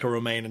with Rebecca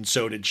Romaine and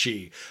so did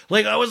she.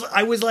 Like, I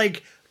was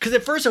like, because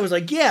at first I was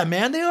like, yeah,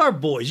 man, they are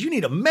boys. You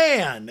need a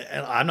man.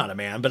 And I'm not a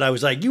man, but I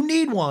was like, you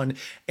need one.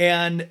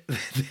 And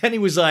then he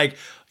was like,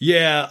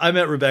 yeah, I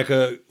met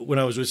Rebecca when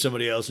I was with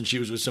somebody else and she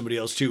was with somebody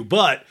else too.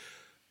 But,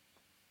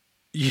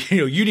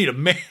 you need a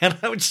man.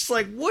 I was just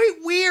like, wait,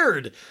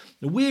 weird.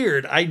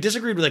 I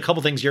disagreed with a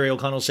couple things Jerry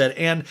O'Connell said.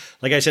 And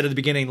like I said at the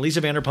beginning, Lisa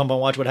Vanderpump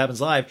on Watch What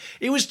Happens Live,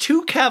 it was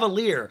too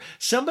cavalier.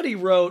 Somebody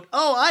wrote,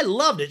 oh, I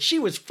loved it. She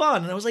was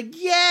fun. And I was like,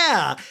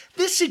 yeah,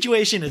 this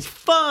situation is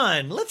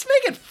fun. Let's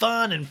make it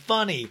fun and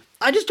funny.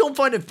 I just don't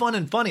find it fun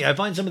and funny. I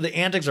find some of the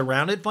antics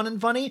around it fun and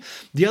funny.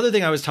 The other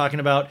thing I was talking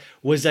about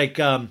was like,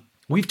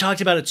 we've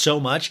talked about it so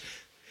much.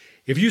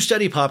 If you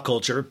study pop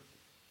culture,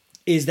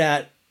 is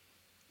that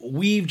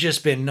we've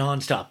just been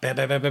nonstop. Bam,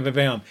 bam, bam, bam, bam,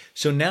 bam.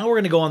 So now we're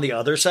going to go on the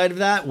other side of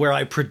that, where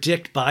I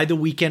predict by the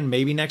weekend,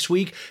 maybe next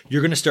week,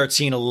 you're going to start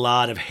seeing a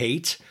lot of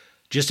hate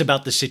just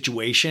about the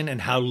situation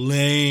and how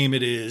lame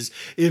it is.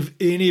 If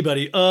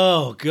anybody,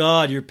 oh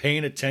God, you're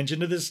paying attention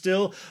to this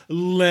still?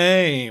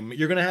 Lame.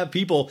 You're going to have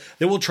people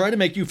that will try to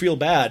make you feel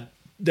bad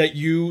that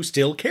you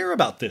still care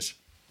about this.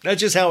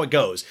 That's just how it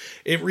goes.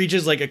 It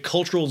reaches like a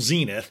cultural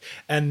zenith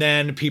and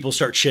then people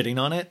start shitting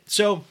on it.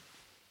 So,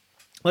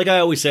 like I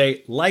always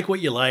say, like what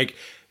you like,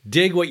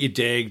 dig what you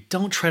dig.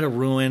 Don't try to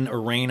ruin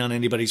or rain on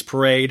anybody's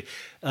parade.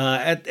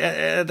 At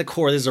the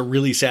core, this is a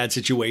really sad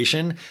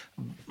situation.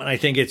 And I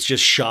think it's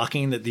just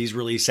shocking that these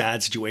really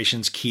sad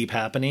situations keep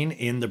happening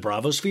in the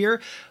Bravo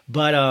sphere.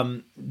 But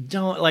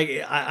don't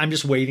like, I'm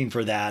just waiting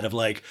for that of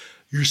like,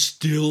 you're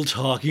still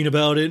talking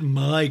about it?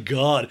 My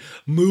God,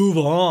 move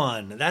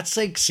on. That's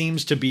like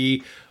seems to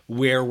be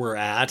where we're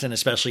at, and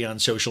especially on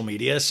social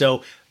media.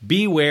 So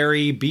be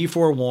wary, be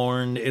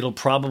forewarned. It'll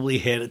probably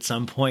hit at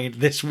some point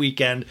this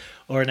weekend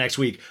or next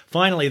week.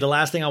 Finally, the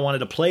last thing I wanted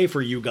to play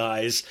for you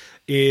guys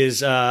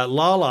is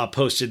Lala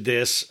posted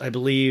this, I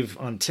believe,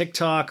 on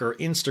TikTok or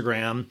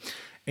Instagram.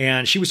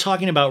 And she was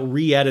talking about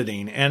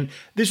re-editing. And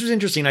this was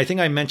interesting. I think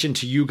I mentioned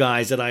to you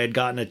guys that I had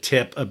gotten a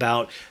tip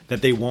about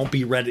that they won't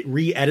be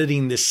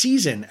re-editing this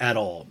season at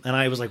all. And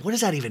I was like, what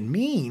does that even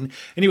mean?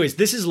 Anyways,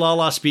 this is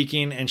Lala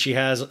speaking, and she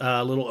has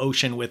a little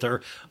Ocean with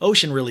her.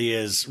 Ocean really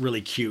is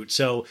really cute.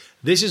 So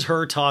this is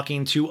her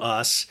talking to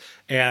us,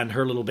 and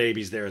her little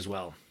baby's there as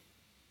well.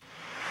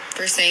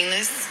 For saying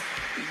this,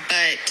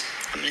 but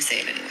I'm going to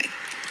say it anyway.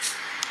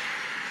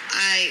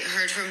 I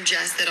heard from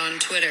Jess that on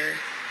Twitter,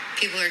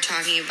 people are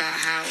talking about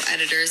how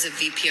editors of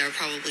VPR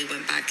probably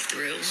went back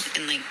through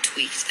and like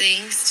tweaked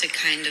things to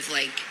kind of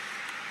like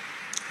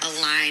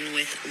align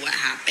with what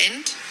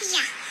happened.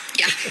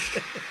 Yeah.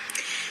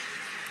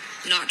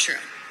 Not true.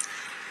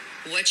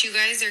 What you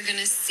guys are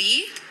gonna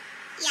see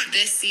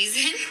this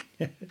season.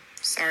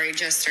 Sorry,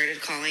 just started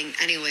calling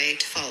anyway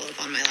to follow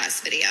up on my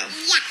last video.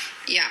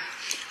 Yeah.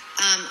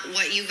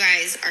 What you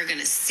guys are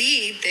gonna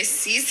see this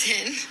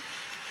season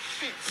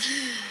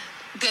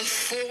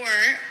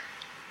before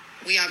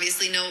we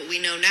obviously know what we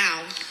know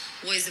now,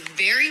 was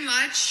very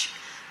much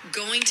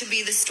going to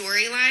be the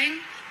storyline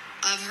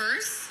of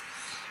hers,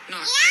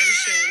 not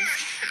Ocean,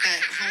 but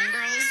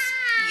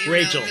Homegirls, you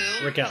Rachel, know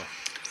who, Raquel.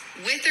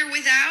 with or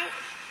without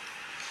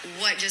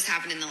what just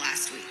happened in the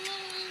last week.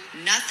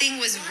 Nothing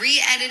was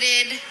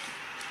re-edited.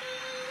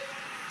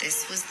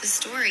 This was the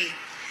story.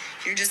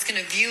 You're just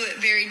going to view it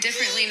very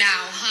differently now,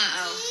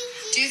 huh,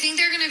 O? Do you think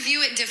they're going to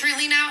view it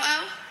differently now,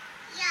 O?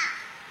 Yeah.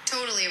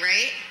 Totally,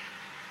 right?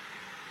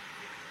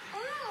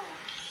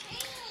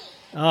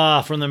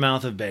 From the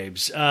mouth of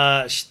babes. The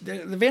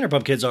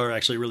Vanderpump kids are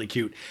actually really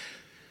cute.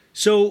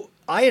 So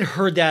I had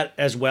heard that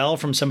as well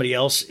from somebody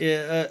else,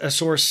 a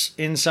source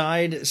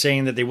inside,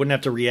 saying that they wouldn't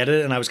have to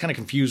re-edit it, and I was kind of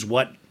confused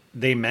what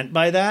they meant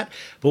by that.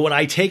 But what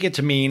I take it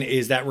to mean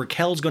is that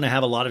Raquel's going to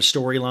have a lot of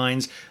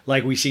storylines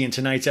like we see in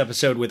tonight's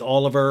episode with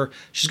Oliver.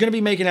 She's going to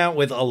be making out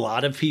with a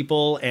lot of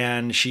people,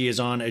 and she is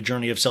on a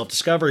journey of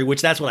self-discovery,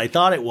 which that's what I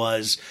thought it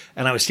was.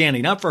 And I was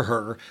standing up for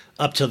her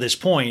up to this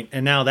point,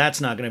 and now that's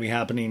not going to be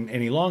happening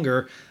any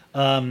longer.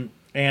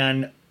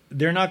 And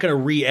they're not going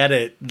to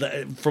re-edit.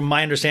 From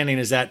my understanding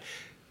is that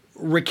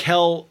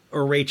Raquel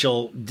or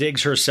Rachel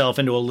digs herself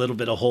into a little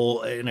bit of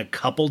hole in a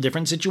couple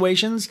different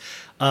situations.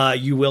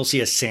 You will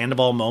see a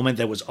Sandoval moment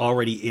that was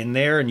already in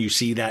there, and you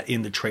see that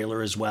in the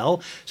trailer as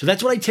well. So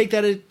that's what I take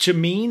that to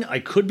mean. I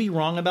could be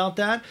wrong about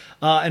that.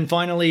 And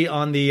finally,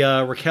 on the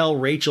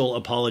Raquel-Rachel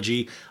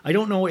apology, I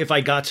don't know if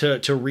I got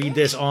to read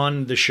this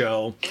on the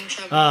show.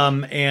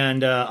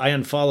 And I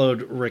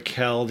unfollowed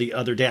Raquel the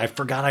other day. I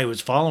forgot I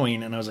was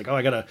following, and I was like, oh,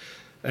 I gotta...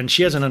 And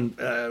she hasn't...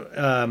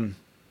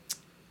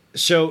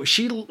 So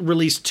she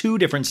released two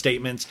different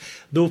statements.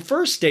 The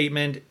first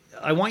statement,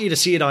 I want you to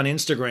see it on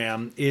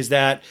Instagram, is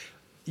that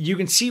you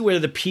can see where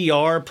the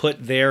PR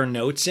put their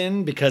notes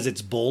in because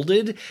it's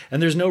bolded,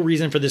 and there's no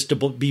reason for this to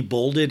be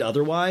bolded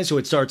otherwise. So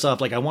it starts off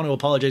like, I want to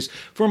apologize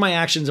for my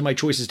actions and my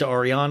choices to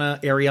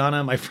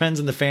Ariana, my friends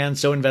and the fans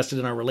so invested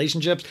in our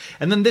relationships.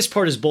 And then this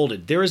part is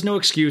bolded. There is no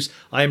excuse.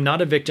 I am not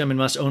a victim and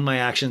must own my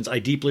actions. I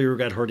deeply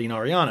regret hurting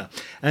Ariana.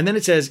 And then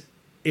it says,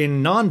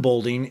 in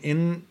non-bolding,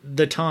 in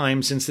the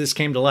time since this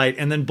came to light,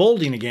 and then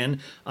bolding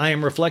again, I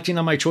am reflecting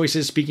on my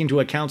choices, speaking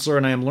to a counselor,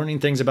 and I am learning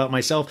things about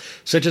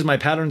myself, such as my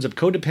patterns of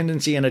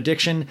codependency and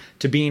addiction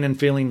to being and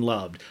feeling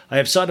loved. I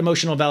have sought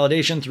emotional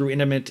validation through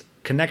intimate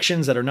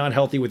connections that are not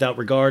healthy without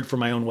regard for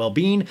my own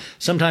well-being,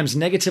 sometimes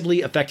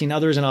negatively affecting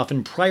others and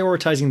often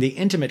prioritizing the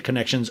intimate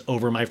connections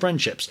over my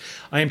friendships.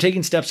 I am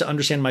taking steps to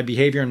understand my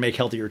behavior and make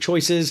healthier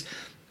choices.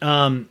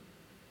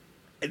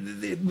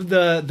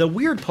 The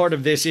weird part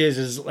of this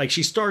is like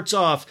she starts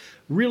off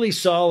really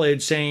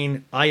solid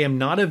saying, I am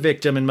not a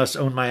victim and must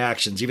own my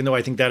actions, even though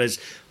I think that is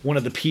one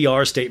of the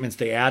PR statements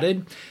they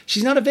added.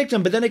 She's not a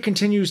victim, but then it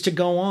continues to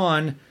go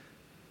on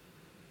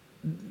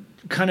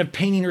kind of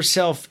painting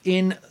herself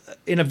in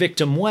a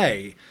victim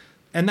way.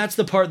 And that's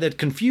the part that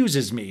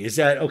confuses me, is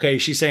that, okay,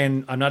 she's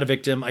saying, I'm not a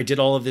victim, I did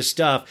all of this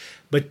stuff,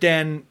 but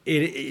then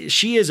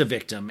she is a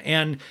victim.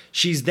 And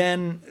she's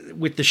then,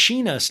 with the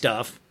Scheana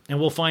stuff, and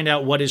we'll find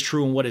out what is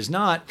true and what is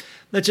not,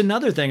 that's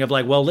another thing of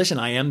like, well, listen,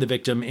 I am the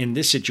victim in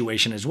this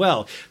situation as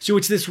well. So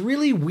it's this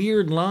really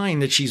weird line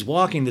that she's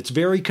walking that's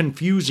very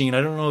confusing.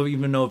 I don't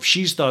even know if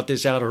she's thought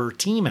this out or her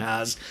team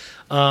has.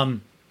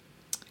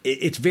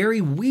 It's very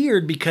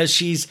weird because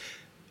she's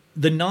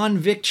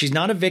she's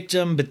not a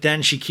victim, but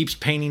then she keeps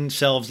painting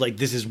themselves like,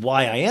 this is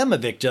why I am a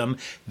victim,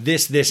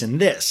 this, and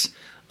this.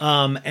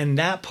 And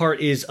that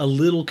part is a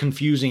little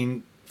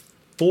confusing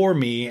for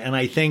me. And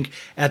I think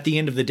at the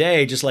end of the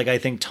day, just like I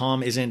think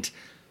Tom isn't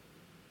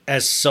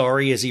as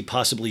sorry as he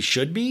possibly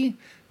should be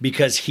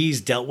because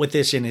he's dealt with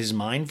this in his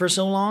mind for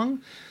so long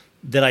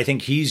that I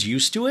think he's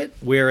used to it,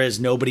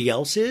 whereas nobody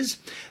else is.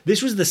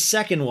 This was the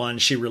second one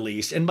she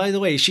released. And by the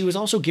way, she was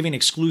also giving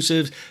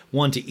exclusives,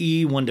 one to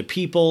E, one to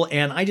People.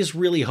 And I just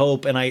really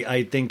hope, and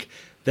I think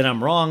that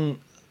I'm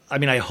wrong. I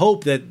mean, I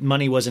hope that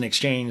money wasn't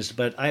exchanged,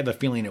 but I have a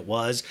feeling it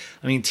was.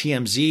 I mean,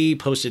 TMZ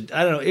posted,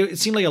 I don't know, it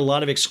seemed like a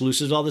lot of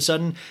exclusives all of a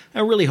sudden. I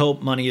really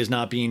hope money is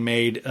not being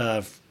made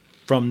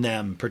from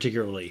them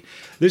particularly.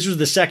 This was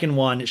the second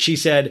one. She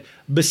said,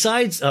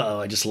 besides,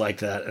 I just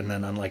liked that and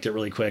then unliked it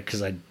really quick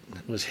because I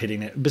was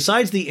hitting it.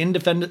 Besides the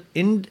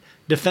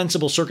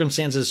indefensible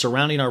circumstances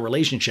surrounding our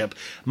relationship,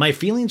 my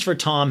feelings for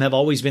Tom have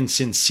always been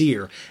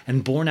sincere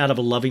and born out of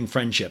a loving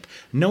friendship.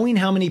 Knowing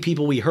how many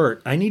people we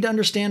hurt, I need to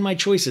understand my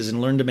choices and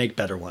learn to make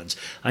better ones.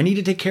 I need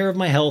to take care of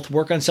my health,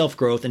 work on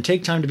self-growth, and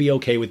take time to be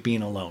okay with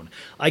being alone.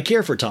 I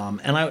care for Tom,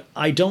 and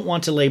I don't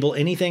want to label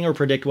anything or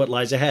predict what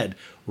lies ahead.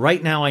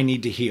 Right now, I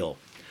need to heal.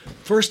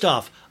 First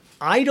off,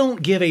 I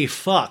don't give a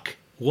fuck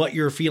what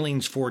your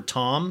feelings for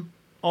Tom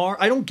are.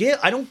 I don't care.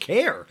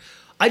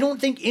 I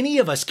don't think any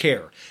of us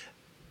care.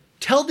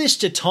 Tell this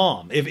to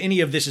Tom if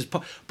any of this is...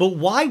 But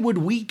why would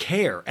we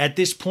care at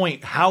this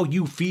point how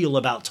you feel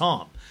about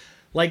Tom?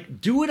 Like,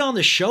 do it on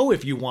the show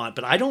if you want,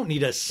 but I don't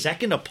need a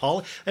second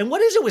apology. And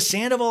what is it with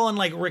Sandoval and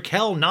like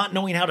Raquel not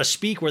knowing how to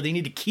speak where they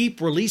need to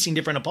keep releasing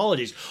different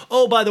apologies?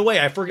 Oh, by the way,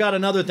 I forgot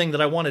another thing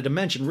that I wanted to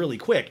mention really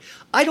quick.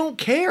 I don't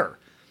care.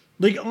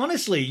 Like,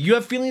 honestly, you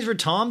have feelings for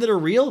Tom that are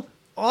real?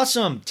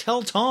 Awesome.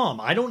 Tell Tom.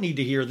 I don't need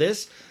to hear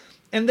this.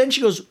 And then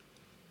she goes,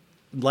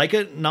 like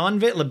a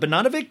non-victim, but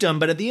not a victim.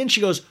 But at the end,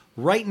 she goes,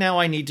 right now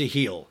I need to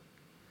heal.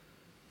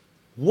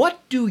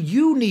 What do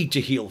you need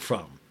to heal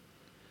from?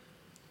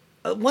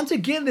 Once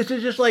again, this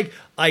is just like,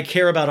 I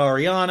care about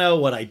Ariana,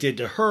 what I did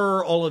to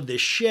her, all of this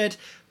shit.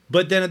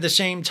 But then at the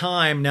same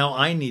time, now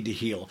I need to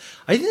heal.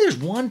 I think there's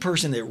one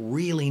person that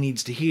really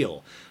needs to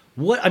heal.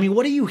 What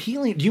are you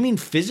healing? Do you mean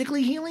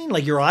physically healing?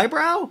 Like your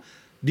eyebrow?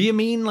 Do you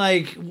mean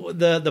like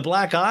the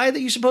black eye that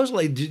you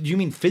supposedly, do you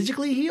mean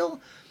physically heal?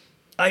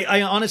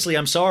 I honestly,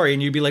 I'm sorry.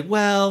 And you'd be like,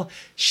 well,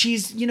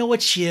 she's, you know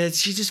what she is.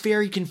 She's just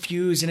very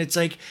confused. And it's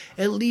like,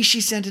 at least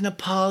she sent an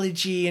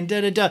apology and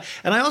da-da-da.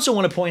 And I also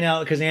want to point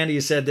out, because Andy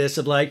has said this,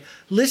 of like,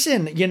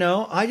 listen,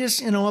 I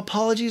just,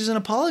 apology is an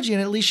apology.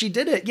 And at least she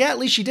did it. Yeah, at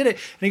least she did it.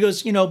 And he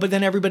goes, but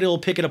then everybody will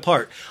pick it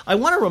apart. I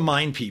want to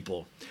remind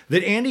people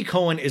that Andy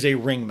Cohen is a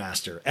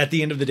ringmaster at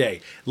the end of the day.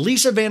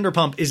 Lisa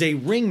Vanderpump is a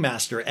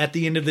ringmaster at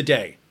the end of the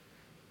day.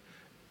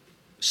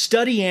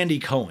 Study Andy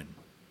Cohen.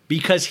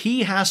 because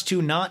he has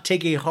to not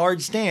take a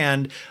hard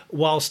stand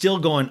while still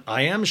going,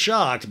 I am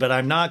shocked, but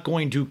I'm not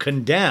going to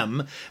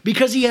condemn,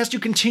 because he has to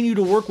continue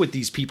to work with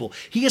these people.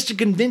 He has to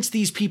convince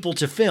these people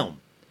to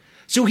film.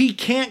 So he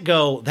can't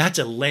go, that's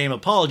a lame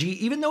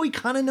apology, even though he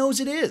kind of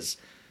knows it is.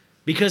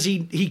 Because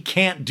he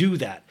can't do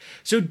that.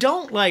 So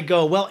don't like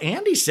go, well,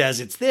 Andy says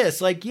it's this.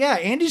 Like, yeah,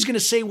 Andy's going to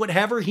say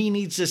whatever he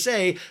needs to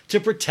say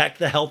to protect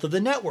the health of the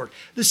network.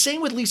 The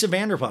same with Lisa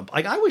Vanderpump.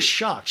 Like, I was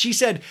shocked. She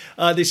said,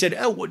 they said,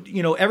 oh,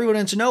 you know, everyone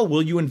wants to know,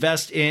 will you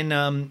invest in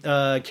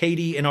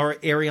Katie and our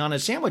Ariana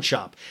sandwich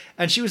shop?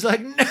 And she was like,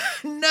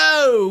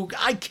 no,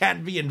 I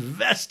can't be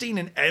investing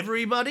in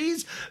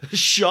everybody's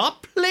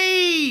shop,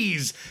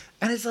 please.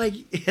 And it's like,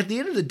 at the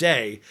end of the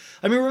day,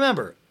 I mean,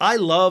 remember, I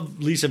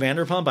love Lisa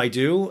Vanderpump, I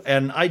do,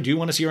 and I do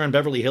want to see her on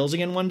Beverly Hills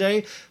again one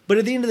day. But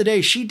at the end of the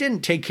day, she didn't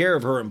take care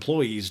of her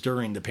employees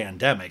during the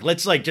pandemic.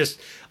 Let's like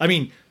just, I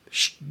mean,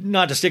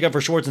 not to stick up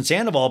for Schwartz and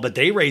Sandoval, but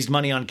they raised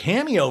money on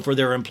Cameo for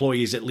their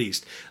employees at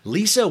least.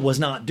 Lisa was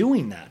not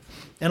doing that.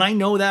 And I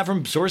know that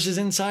from sources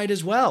inside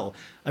as well.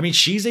 I mean,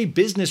 she's a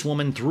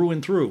businesswoman through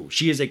and through.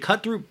 She is a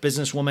cut-through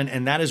businesswoman,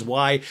 and that is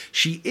why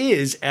she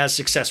is as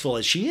successful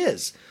as she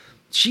is.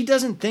 She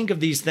doesn't think of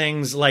these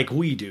things like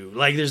we do.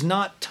 Like, there's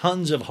not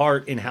tons of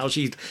heart in how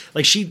she's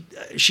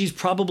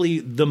probably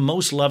the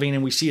most loving,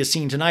 and we see a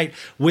scene tonight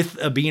with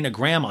being a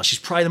grandma. She's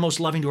probably the most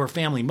loving to her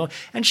family,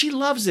 and she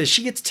loves this.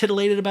 She gets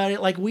titillated about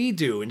it like we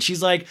do, and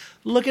she's like,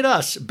 look at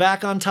us,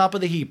 back on top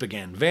of the heap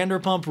again.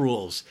 Vanderpump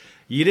Rules.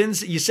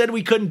 You said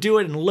we couldn't do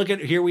it, and look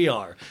at here we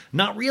are.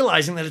 Not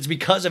realizing that it's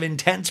because of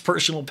intense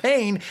personal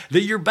pain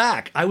that you're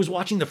back. I was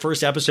watching the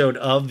first episode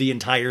of the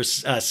entire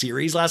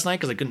series last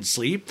night because I couldn't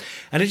sleep,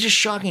 and it's just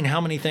shocking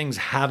how many things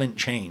haven't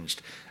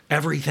changed.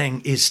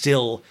 Everything is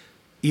still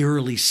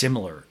eerily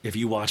similar if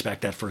you watch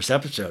back that first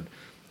episode,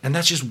 and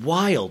that's just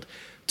wild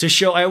to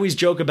show. I always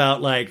joke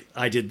about, like,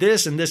 I did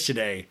this and this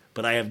today,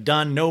 but I have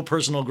done no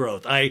personal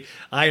growth. I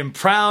am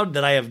proud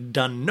that I have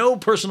done no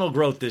personal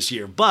growth this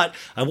year, but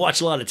I watched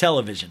a lot of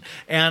television.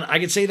 And I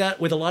could say that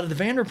with a lot of the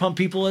Vanderpump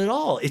people at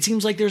all. It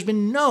seems like there's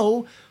been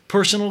no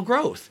personal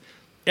growth.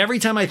 Every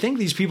time I think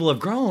these people have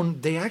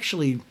grown, they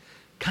actually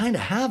kind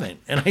of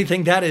haven't. And I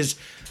think that is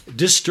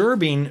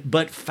disturbing,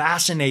 but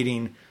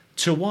fascinating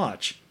to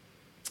watch.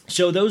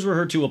 So those were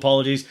her two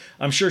apologies.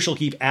 I'm sure she'll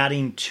keep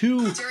adding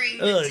to.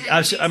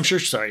 I'm sure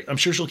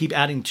she'll keep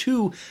adding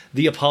to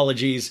the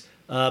apologies.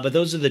 But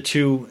those are the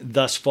two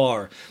thus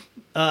far.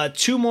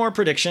 Two more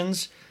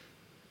predictions.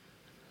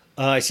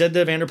 I said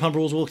the Vanderpump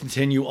Rules will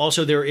continue.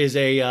 Also, there is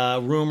a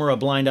rumor, a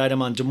blind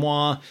item on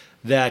Demois,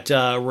 that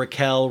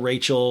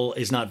Rachel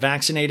is not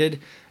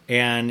vaccinated,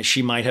 and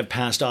she might have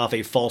passed off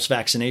a false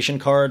vaccination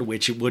card,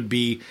 which would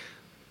be.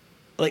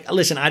 Like,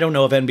 listen, I don't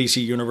know if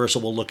NBC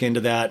Universal will look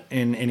into that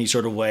in any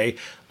sort of way.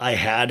 I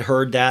had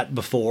heard that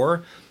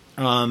before.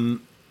 This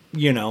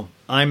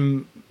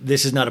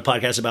is not a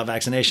podcast about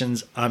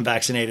vaccinations. I'm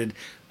vaccinated.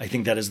 I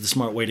think that is the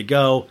smart way to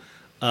go.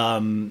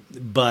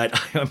 But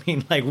I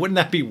mean, like, wouldn't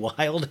that be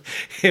wild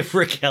if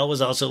Raquel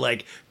was also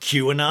like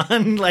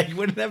QAnon? Like,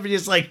 wouldn't that be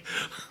just like,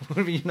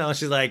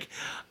 she's like,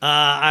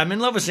 I'm in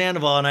love with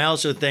Sandoval, and I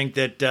also think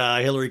that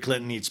Hillary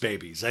Clinton eats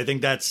babies. I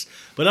think that's,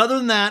 but other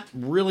than that,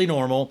 really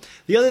normal.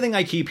 The other thing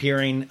I keep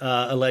hearing,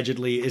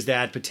 allegedly, is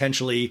that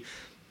potentially,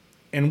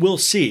 and we'll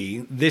see,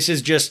 this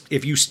is just,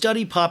 if you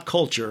study pop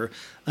culture,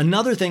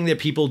 another thing that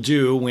people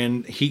do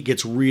when heat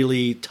gets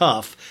really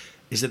tough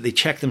is that they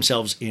check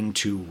themselves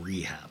into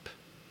rehab.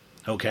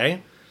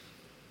 Okay?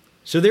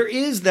 So there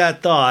is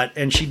that thought,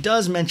 and she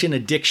does mention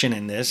addiction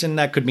in this, and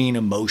that could mean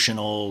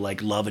emotional,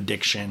 like love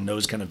addiction,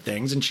 those kind of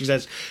things. And she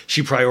says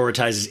she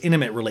prioritizes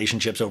intimate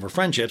relationships over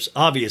friendships,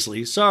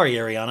 obviously. Sorry,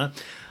 Ariana.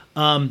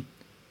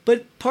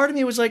 But part of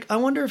me was like, I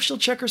wonder if she'll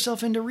check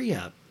herself into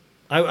rehab.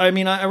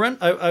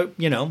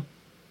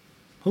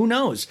 Who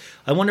knows?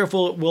 I wonder if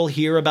we'll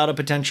hear about a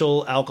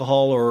potential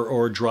alcohol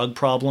or drug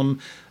problem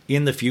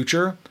in the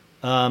future.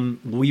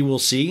 We will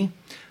see.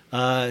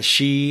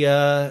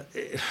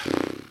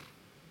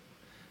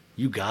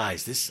 You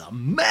guys, this is a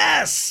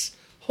mess.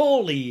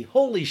 Holy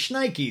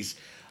shnikes.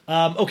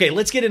 Okay,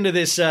 let's get into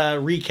this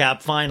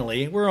recap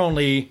finally. We're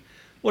only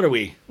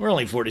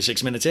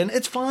 46 minutes in.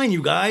 It's fine,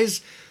 you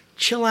guys.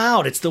 Chill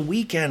out. It's the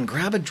weekend.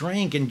 Grab a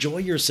drink. Enjoy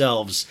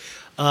yourselves.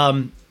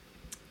 We're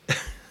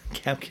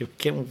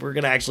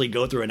going to actually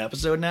go through an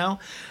episode now.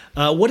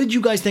 What did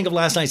you guys think of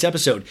last night's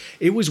episode?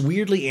 It was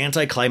weirdly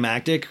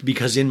anticlimactic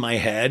because in my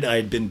head I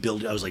had been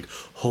building. I was like,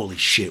 holy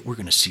shit, we're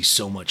going to see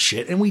so much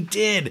shit. And we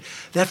did.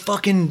 That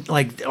fucking,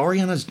 like,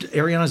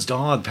 Ariana's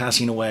dog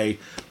passing away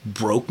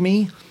broke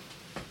me.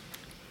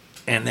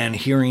 And then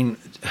hearing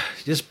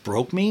just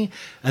broke me.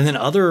 And then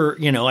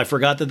I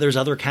forgot that there's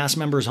other cast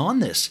members on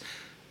this.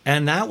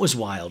 And that was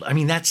wild. I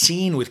mean, that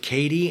scene with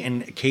Katie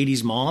and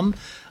Katie's mom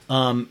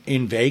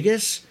in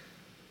Vegas.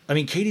 I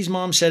mean, Katie's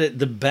mom said it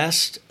the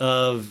best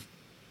of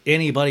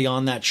anybody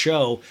on that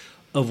show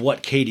of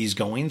what Katie's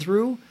going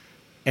through.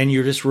 And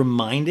you're just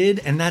reminded.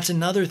 And that's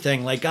another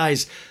thing. Like,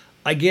 guys,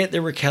 I get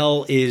that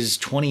Raquel is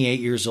 28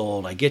 years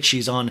old. I get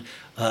she's on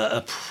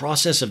a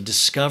process of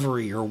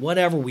discovery or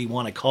whatever we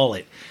want to call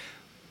it.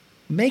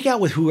 Make out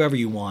with whoever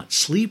you want.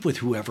 Sleep with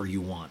whoever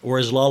you want. Or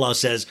as Lala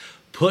says,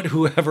 put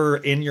whoever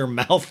in your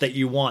mouth that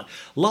you want.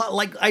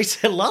 Like I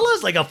said,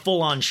 Lala's like a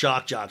full-on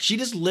shock jock. She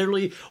just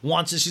literally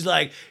wants it. She's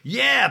like,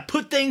 yeah,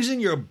 put things in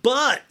your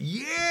butt.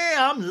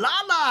 Yeah, I'm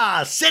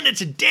Lala. Send it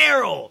to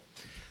Daryl.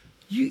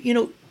 You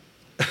know,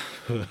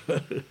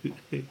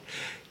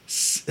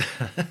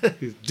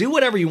 do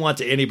whatever you want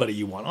to anybody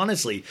you want,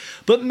 honestly.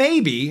 But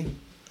maybe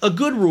a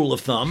good rule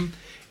of thumb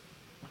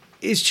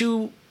is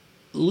to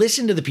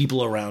listen to the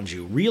people around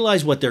you.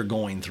 Realize what they're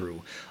going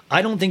through.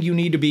 I don't think you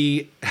need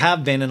to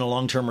have been in a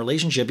long-term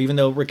relationship, even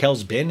though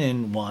Raquel's been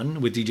in one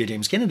with DJ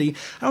James Kennedy.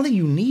 I don't think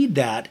you need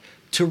that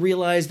to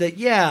realize that,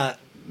 yeah,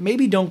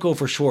 maybe don't go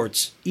for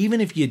shorts, even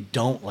if you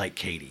don't like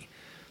Katie.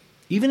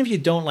 Even if you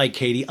don't like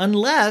Katie,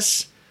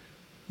 unless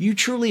you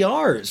truly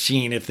are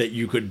seeing if that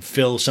you could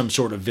fill some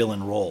sort of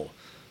villain role.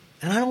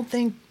 And I don't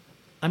think,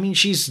 I mean,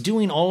 she's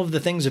doing all of the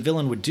things a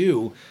villain would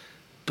do,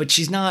 but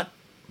she's not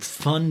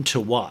fun to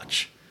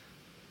watch.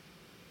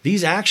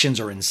 These actions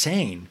are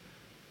insane,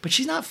 but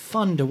she's not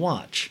fun to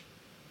watch.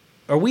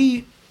 Are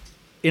we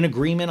in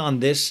agreement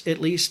on this,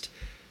 at least?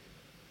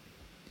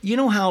 You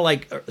know how,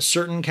 like,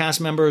 certain cast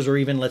members, or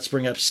even, let's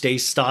bring up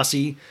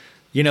Stassi,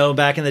 you know,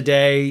 back in the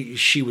day,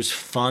 she was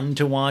fun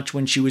to watch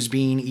when she was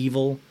being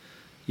evil,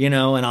 you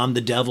know, and I'm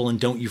the devil and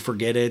don't you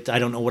forget it. I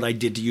don't know what I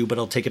did to you, but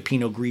I'll take a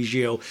Pinot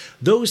Grigio.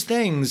 Those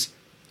things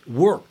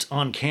worked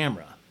on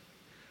camera.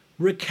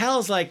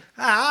 Raquel's like,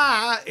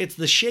 it's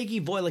the shaky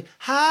voice, like,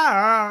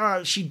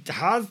 she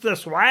has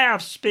this way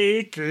of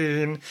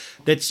speaking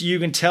that's, you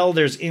can tell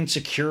there's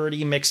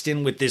insecurity mixed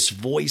in with this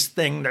voice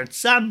thing that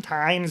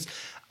sometimes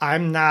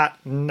I'm not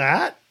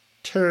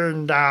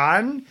turned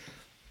on.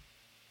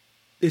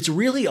 It's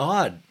really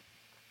odd.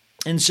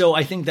 And so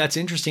I think that's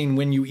interesting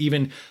when you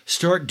even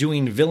start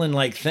doing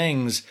villain-like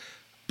things,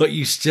 but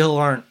you still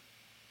aren't,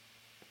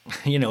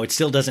 you know, it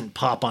still doesn't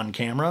pop on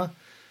camera.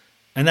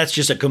 And that's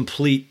just a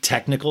complete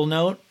technical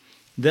note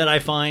that I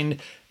find,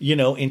 you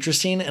know,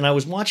 interesting. And I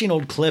was watching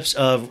old clips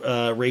of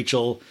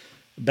Rachel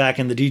back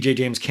in the DJ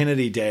James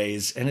Kennedy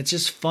days, and it's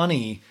just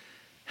funny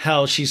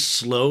how she's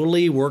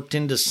slowly worked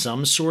into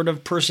some sort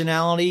of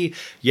personality,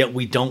 yet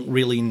we don't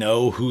really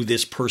know who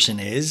this person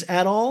is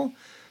at all.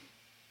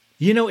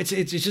 You know, it's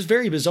just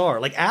very bizarre.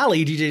 Like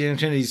Allie, DJ James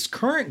Kennedy's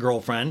current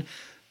girlfriend,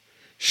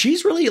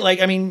 she's really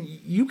like, I mean,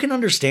 you can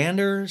understand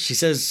her. She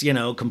says, you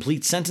know,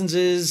 complete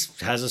sentences,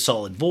 has a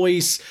solid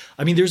voice.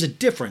 I mean, there's a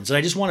difference. And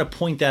I just want to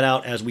point that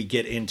out as we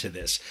get into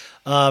this.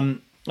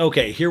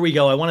 Okay, here we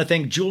go. I want to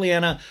thank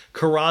Juliana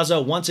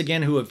Carrazza once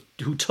again, who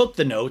took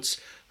the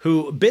notes,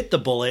 who bit the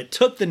bullet,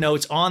 took the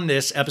notes on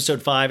this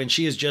episode 5, and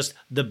she is just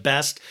the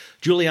best.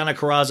 Juliana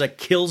Carrazza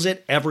kills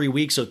it every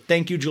week. So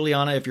thank you,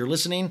 Juliana, if you're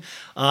listening.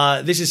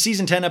 This is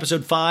season 10,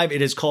 episode 5.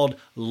 It is called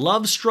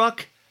Love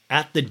Struck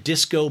at the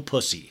Disco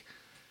Pussy.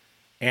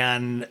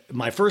 And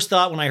my first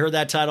thought when I heard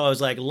that title, I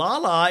was like,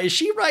 Lala, is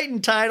she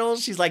writing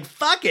titles? She's like,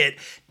 fuck it.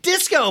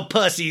 Disco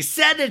Pussy,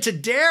 send it to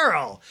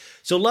Daryl.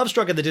 So Love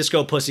Struck at the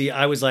Disco Pussy,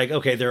 I was like,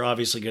 okay, they're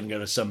obviously going to go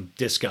to some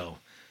disco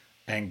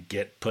and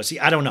get pussy.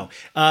 I don't know.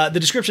 The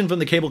description from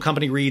the cable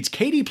company reads,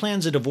 Katie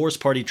plans a divorce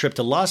party trip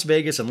to Las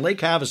Vegas and Lake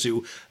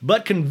Havasu,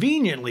 but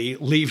conveniently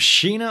leaves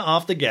Scheana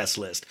off the guest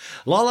list.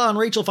 Lala and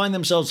Rachel find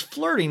themselves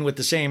flirting with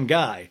the same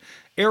guy.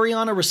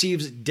 Ariana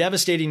receives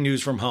devastating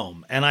news from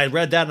home. And I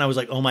read that and I was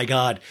like, oh my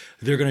God,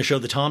 they're going to show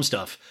the Tom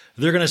stuff.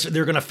 They're going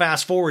to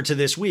fast forward to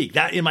this week.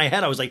 That in my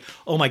head, I was like,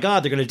 oh my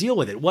God, they're going to deal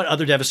with it. What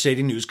other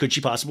devastating news could she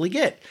possibly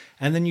get?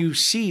 And then you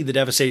see the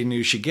devastating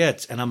news she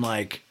gets. And I'm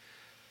like,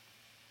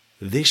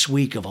 this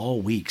week of all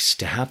weeks,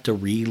 to have to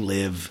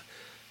relive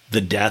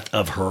the death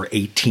of her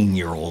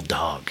 18-year-old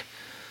dog.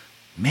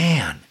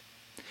 Man.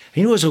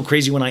 You know what was so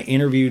crazy when I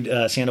interviewed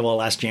Sandoval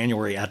last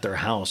January at their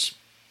house,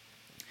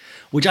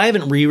 which I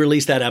haven't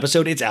re-released that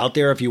episode. It's out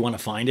there if you want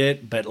to find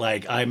it. But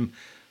like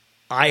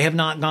I have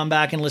not gone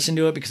back and listened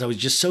to it because I was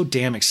just so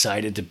damn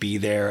excited to be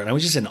there. And I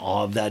was just in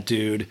awe of that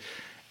dude.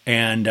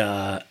 And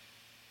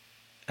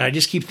I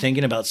just keep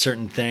thinking about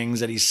certain things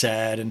that he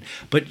said.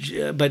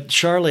 But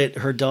Charlotte,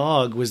 her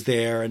dog, was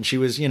there, and she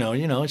was,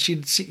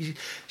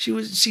 she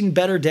was seen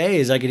better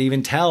days. I could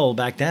even tell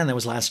back then. That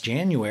was last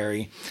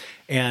January.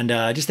 And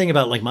just think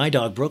about like my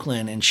dog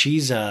Brooklyn, and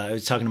she's. I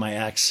was talking to my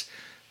ex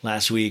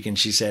last week, and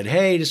she said,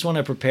 "Hey, just want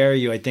to prepare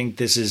you. I think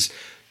this is,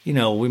 we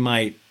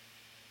might,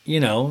 we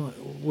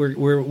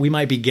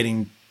might be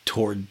getting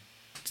toward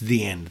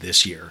the end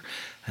this year."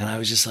 And I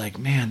was just like,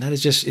 man, that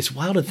is just, it's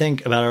wild to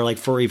think about our like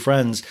furry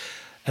friends.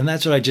 And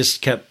that's what I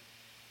just kept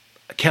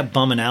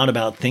bumming out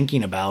about,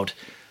 thinking about,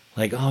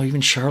 like, oh,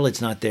 even Charlotte's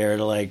not there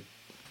to like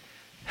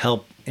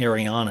help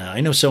Ariana.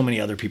 I know so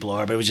many other people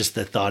are, but it was just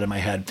the thought in my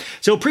head.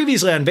 So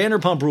previously on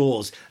Vanderpump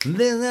Rules,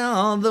 these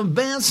are the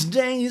best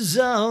days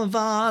of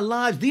our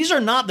lives. These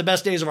are not the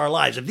best days of our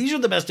lives. If these are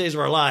the best days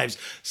of our lives,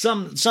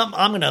 I'm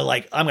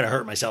gonna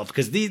hurt myself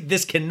because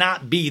this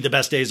cannot be the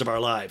best days of our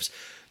lives.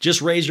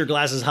 Just raise your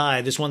glasses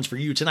high. This one's for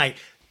you tonight.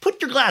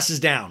 put your glasses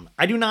down.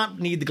 I do not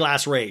need the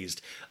glass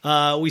raised.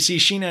 We see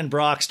Scheana and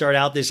Brock start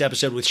out this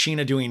episode with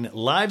Scheana doing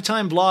live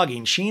time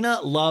vlogging.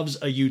 Scheana loves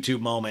a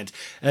YouTube moment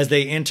as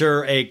they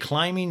enter a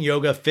climbing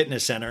yoga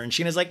fitness center. And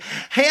Sheena's like,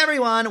 hey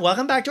everyone,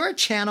 welcome back to our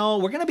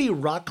channel. We're going to be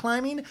rock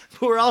climbing,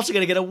 but we're also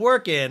going to get a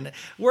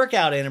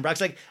workout in. And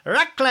Brock's like,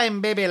 rock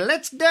climb, baby,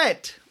 let's do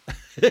it.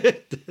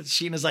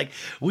 Sheena's like,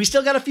 we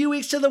still got a few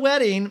weeks to the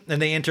wedding. And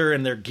they enter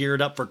and they're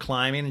geared up for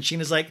climbing. And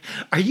Sheena's like,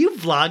 are you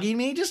vlogging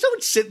me? Just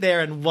don't sit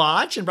there and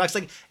watch. And Brock's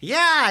like,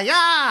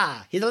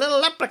 yeah, he's a little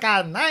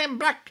leprechaun. I am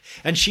Brock.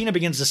 And Scheana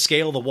begins to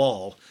scale the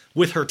wall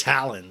with her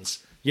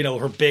talons. You know,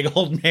 her big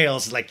old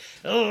nails. Like,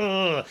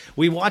 ugh.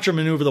 We watch her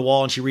maneuver the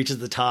wall and she reaches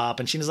the top.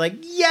 And Sheena's like,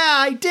 yeah,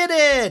 I did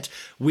it.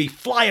 We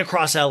fly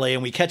across LA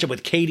and we catch up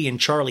with Katie and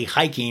Charlie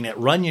hiking at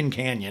Runyon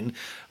Canyon.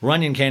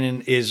 Runyon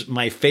Canyon is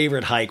my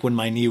favorite hike when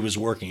my knee was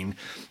working.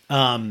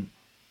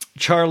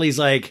 Charlie's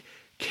like,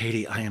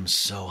 Katie, I am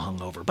so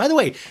hungover. By the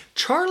way,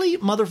 Charlie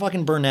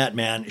motherfucking Burnett,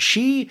 man,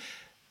 she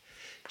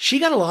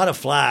got a lot of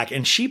flack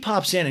and she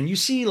pops in and you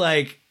see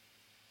like,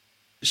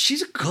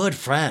 she's a good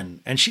friend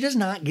and she does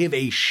not give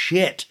a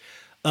shit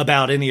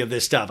about any of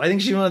this stuff. I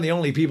think she's one of the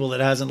only people that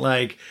hasn't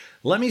like,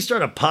 let me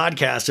start a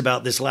podcast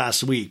about this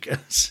last week.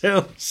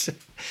 So,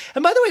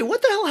 and by the way,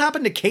 what the hell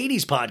happened to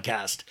Katie's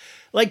podcast?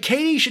 Like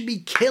Katie should be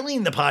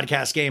killing the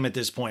podcast game at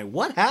this point.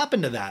 What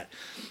happened to that?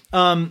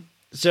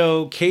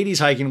 So Katie's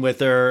hiking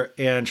with her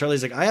and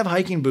Charlie's like, I have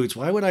hiking boots.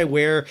 Why would I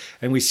wear?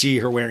 And we see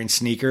her wearing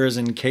sneakers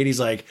and Katie's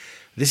like,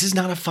 this is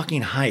not a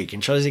fucking hike.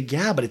 And Charlie's like,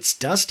 yeah, but it's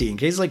dusty. And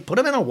Katie's like, put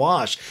them in a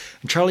wash.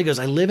 And Charlie goes,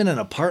 I live in an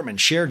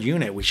apartment, shared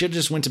unit. We should have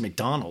just went to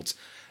McDonald's.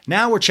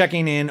 Now we're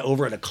checking in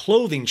over at a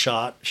clothing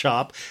shop.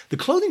 The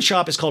clothing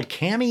shop is called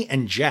Cammy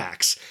and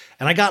Jax.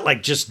 And I got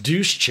like just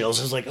douche chills.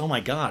 I was like, oh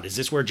my God, is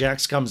this where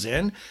Jax comes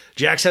in?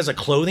 Jax has a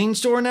clothing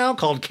store now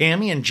called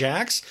Cammy and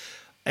Jax.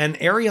 And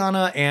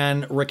Ariana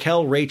and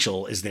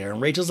Rachel is there.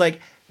 And Rachel's like,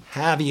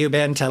 have you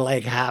been to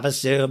Lake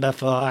Havasu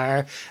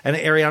before? And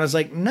Ariana's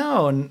like,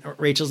 no. And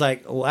Rachel's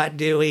like, what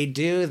do we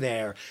do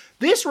there?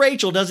 This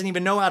Rachel doesn't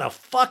even know how to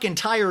fucking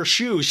tie her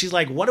shoes. She's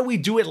like, what do we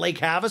do at Lake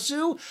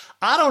Havasu?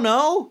 I don't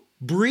know.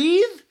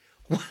 Breathe?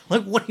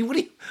 Like, what do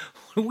you,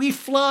 we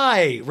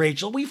fly,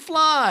 Rachel, we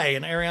fly.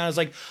 And Ariana's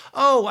like,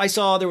 oh, I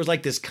saw there was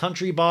like this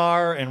country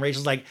bar. And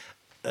Rachel's like,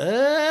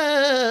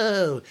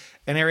 oh.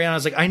 And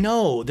Ariana's like, I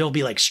know, there'll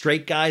be like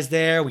straight guys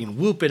there. We can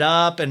whoop it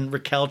up. And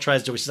Raquel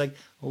tries to, she's like,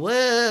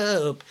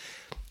 whoop.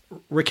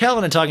 Raquel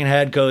in a talking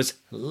head goes,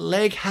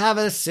 Lake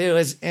Havasu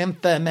is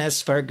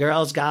infamous for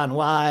girls gone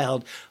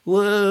wild.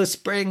 Woo,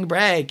 spring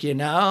break, you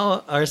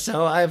know? Or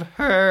so I've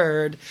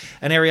heard.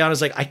 And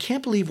Ariana's like, I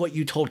can't believe what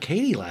you told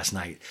Katie last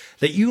night.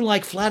 That you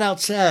like flat out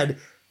said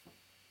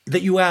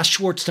that you asked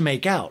Schwartz to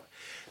make out.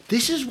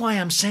 This is why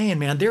I'm saying,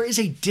 man, there is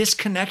a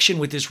disconnection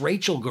with this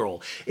Rachel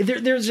girl.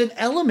 There's an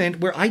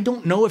element where I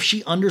don't know if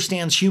she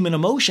understands human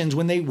emotions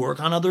when they work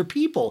on other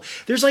people.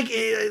 There's like,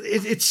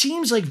 it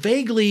seems like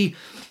vaguely,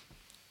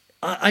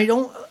 I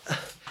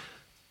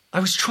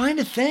was trying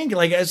to think,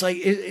 like, as like,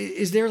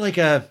 is there like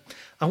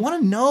I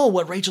want to know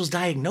what Rachel's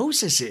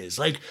diagnosis is.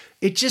 Like,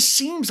 it just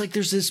seems like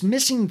there's this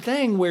missing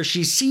thing where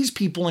she sees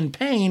people in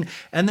pain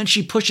and then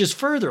she pushes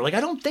further. Like,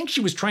 I don't think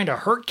she was trying to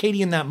hurt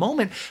Katie in that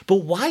moment, but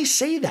why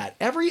say that?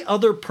 Every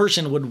other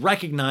person would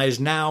recognize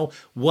now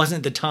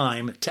wasn't the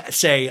time to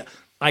say,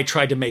 I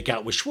tried to make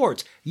out with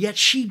Schwartz, yet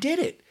she did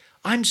it.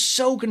 I'm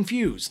so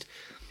confused.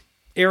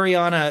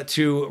 Ariana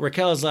to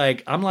Raquel is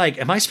like, I'm like,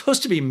 am I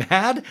supposed to be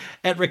mad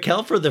at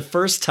Raquel for the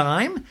first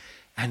time?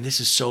 And this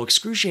is so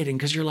excruciating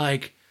because you're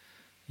like,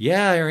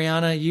 yeah,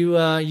 Ariana,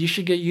 you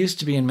should get used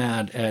to being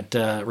mad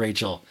at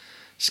Rachel.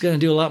 She's going to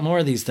do a lot more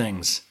of these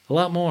things, a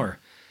lot more.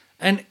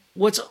 And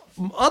what's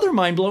other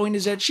mind-blowing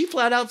is that she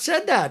flat out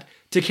said that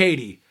to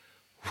Katie.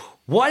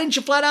 Why didn't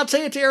you flat out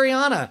say it to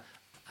Ariana?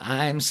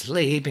 I'm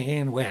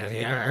sleeping with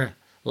your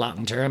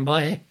long-term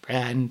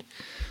boyfriend.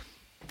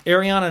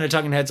 Ariana in a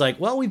talking head's like,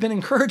 well, we've been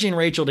encouraging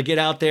Rachel to get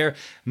out there,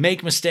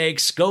 make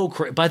mistakes, go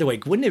By the way,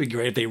 wouldn't it be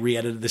great if they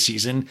re-edited the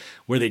season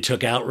where they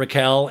took out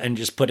Raquel and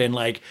just put in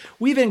like,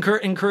 we've been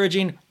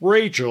encouraging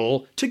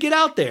Rachel to get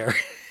out there,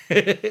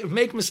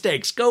 make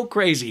mistakes, go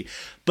crazy.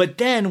 But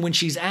then when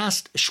she's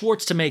asked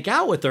Schwartz to make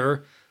out with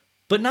her,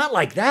 but not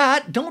like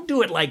that, don't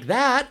do it like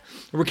that.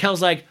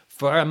 Raquel's like,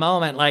 for a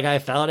moment, like I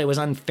felt it was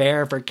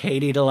unfair for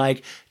Katie to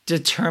like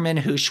determine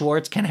who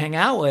Schwartz can hang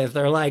out with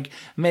or like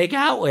make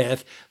out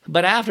with.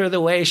 But after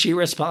the way she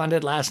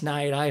responded last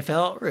night, I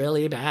felt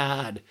really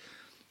bad.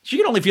 She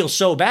can only feel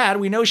so bad.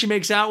 We know she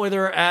makes out with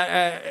her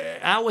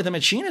out with him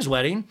at Scheana's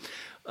wedding.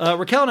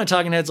 Raquel and a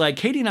talking head's like,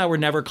 Katie and I were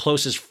never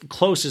closest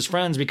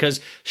friends because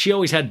she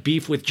always had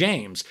beef with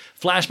James.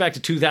 Flashback to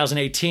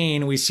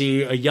 2018, we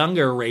see a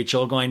younger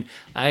Rachel going,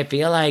 I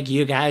feel like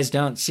you guys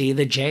don't see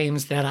the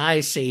James that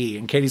I see.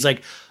 And Katie's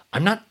like,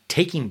 I'm not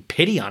taking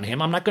pity on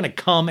him. I'm not going to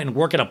come and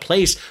work at a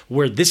place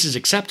where this is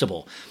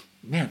acceptable.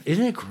 Man,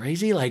 isn't it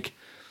crazy? Like,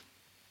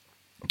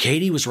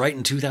 Katie was right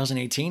in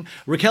 2018.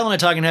 Raquel and the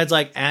Talking Heads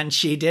like, and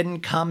she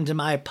didn't come to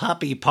my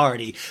puppy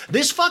party.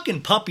 This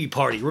fucking puppy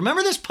party.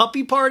 Remember this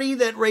puppy party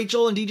that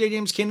Rachel and DJ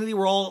James Kennedy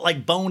were all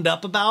like boned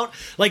up about?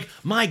 Like,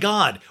 my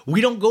God,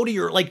 we don't go to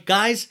your, like,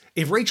 guys,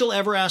 if Rachel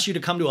ever asks you to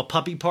come to a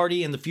puppy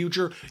party in the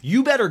future,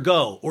 you better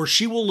go or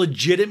she will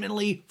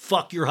legitimately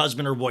fuck your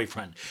husband or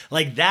boyfriend.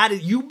 Like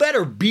that, you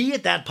better be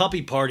at that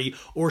puppy party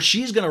or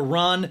she's going to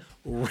run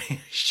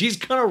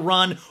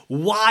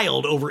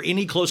wild over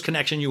any close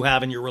connection you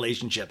have in your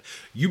relationship.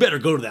 You better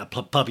go to that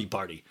puppy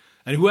party.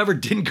 And whoever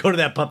didn't go to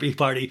that puppy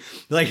party,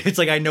 like, it's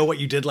like, I know what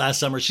you did last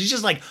summer. She's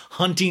just like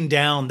hunting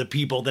down the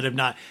people that have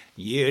not,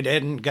 you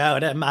didn't go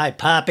to my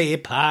puppy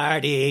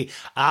party.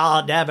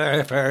 I'll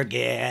never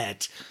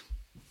forget.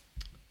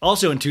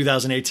 Also in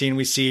 2018,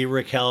 we see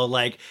Raquel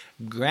like,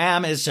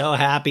 Graham is so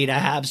happy to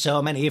have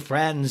so many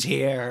friends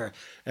here.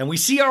 And we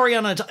see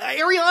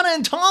Ariana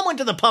and Tom went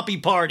to the puppy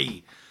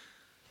party.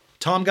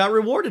 Tom got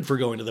rewarded for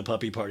going to the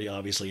puppy party,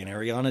 obviously, and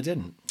Ariana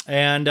didn't.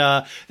 And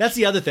that's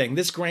the other thing.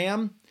 This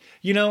Graham,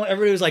 you know,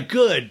 everybody was like,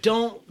 good,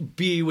 don't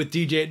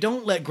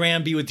let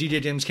Graham be with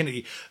DJ James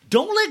Kennedy.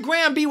 Don't let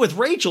Graham be with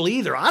Rachel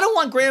either. I don't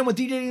want Graham with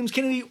DJ James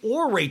Kennedy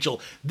or Rachel.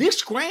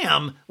 This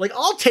Graham, like,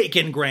 I'll take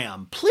in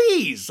Graham,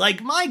 please.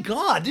 Like, my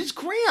God, this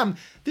Graham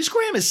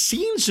has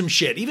seen some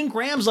shit. Even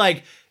Graham's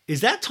like,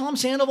 is that Tom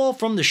Sandoval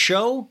from the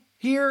show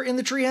here in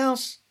the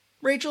treehouse,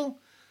 Rachel?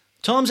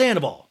 Tom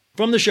Sandoval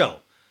from the show.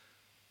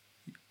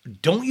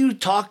 Don't you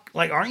talk,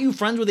 like, aren't you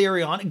friends with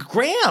Ariana?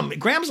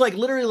 Graham's like,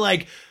 literally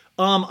like,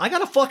 I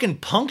got a fucking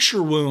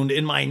puncture wound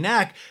in my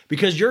neck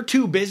because you're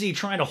too busy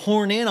trying to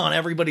horn in on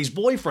everybody's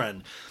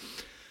boyfriend.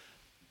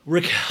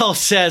 Raquel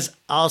says,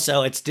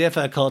 also, it's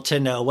difficult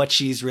to know what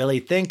she's really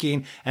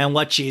thinking and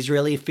what she's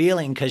really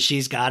feeling because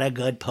she's got a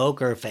good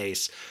poker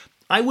face.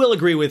 I will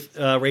agree with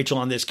Rachel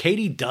on this.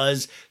 Katie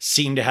does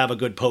seem to have a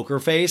good poker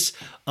face.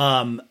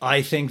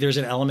 I think there's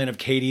an element of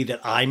Katie that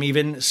I'm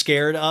even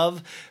scared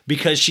of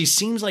because she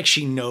seems like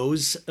she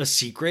knows a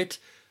secret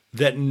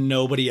that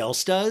nobody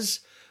else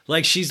does.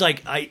 Like, she's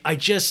like,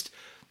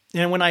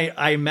 and when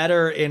I met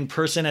her in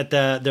person at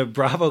the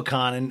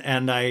BravoCon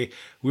and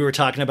we were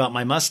talking about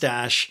my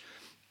mustache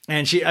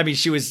and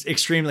she was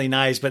extremely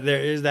nice, but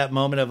there is that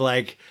moment of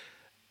like,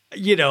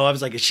 you know, I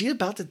was like, is she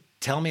about to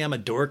tell me I'm a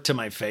dork to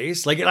my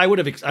face? Like, I would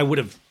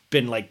have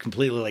been like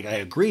completely like, I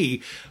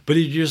agree, but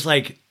you're just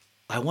like,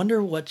 I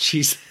wonder what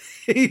she's,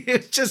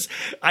 it's just,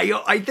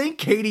 I think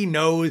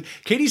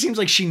Katie seems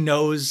like she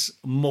knows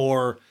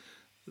more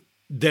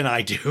than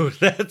I do.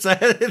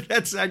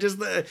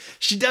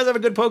 She does have a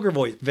good poker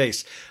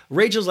face.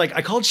 Rachel's like,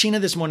 I called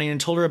Scheana this morning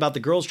and told her about the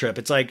girls trip.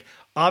 It's like,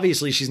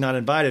 obviously she's not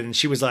invited. And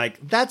she was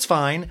like, that's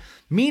fine.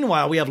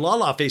 Meanwhile, we have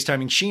Lala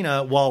FaceTiming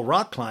Scheana while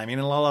rock climbing.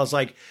 And Lala's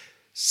like,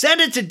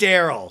 send it to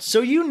Daryl.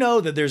 So you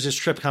know that there's this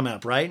trip coming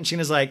up, right? And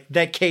Sheena's like,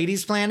 that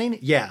Katie's planning?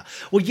 Yeah.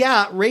 Well,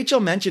 yeah, Rachel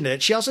mentioned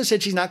it. She also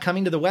said she's not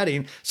coming to the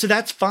wedding. So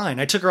that's fine.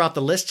 I took her off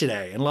the list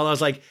today. And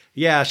Lala's like,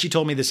 yeah, she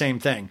told me the same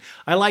thing.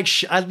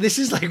 This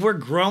is like, we're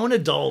grown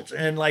adults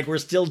and like, we're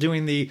still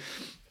doing the,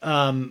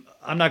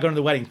 I'm not going to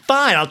the wedding.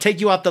 Fine, I'll take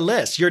you off the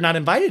list. You're not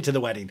invited to the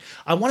wedding.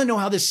 I want to know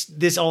how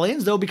this all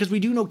ends, though, because we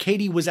do know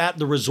Katie was at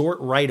the resort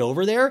right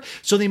over there.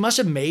 So they must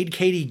have made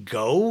Katie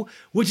go,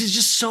 which is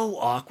just so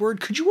awkward.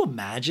 Could you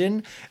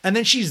imagine? And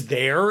then she's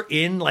there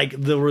in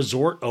like the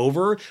resort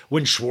over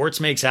when Schwartz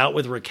makes out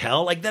with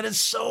Raquel. Like, that is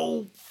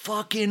so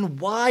fucking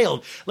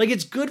wild. Like,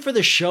 it's good for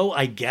the show,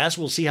 I guess.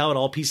 We'll see how it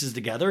all pieces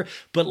together.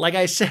 But like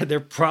I said, they're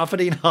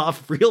profiting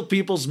off real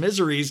people's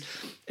miseries.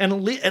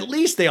 And at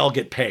least they all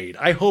get paid.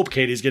 I hope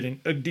Katie's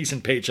getting a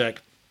decent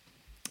paycheck.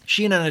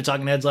 Scheana and the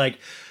Talking Heads like,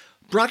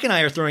 Brock and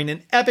I are throwing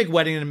an epic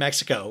wedding in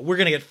Mexico. We're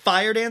going to get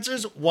fire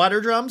dancers, water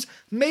drums,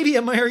 maybe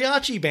a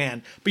mariachi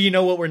band. But you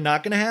know what we're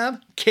not going to have?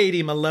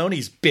 Katie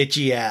Maloney's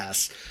bitchy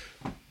ass.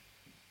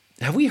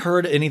 Have we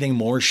heard anything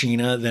more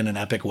Scheana than an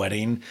epic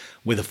wedding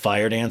with a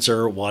fire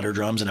dancer, water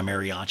drums, and a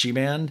mariachi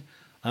band?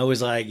 I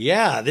was like,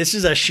 yeah, this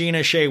is a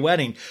Scheana Shea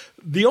wedding.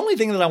 The only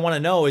thing that I want to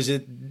know is,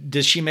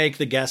 does she make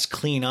the guests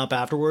clean up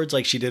afterwards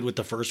like she did with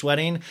the first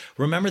wedding?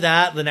 Remember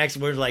that? The next,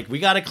 we're like, we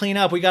got to clean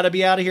up. We got to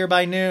be out of here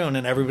by noon.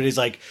 And everybody's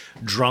like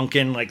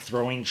drunken, like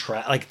throwing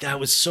trash. Like, that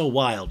was so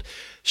wild.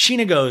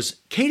 Scheana goes,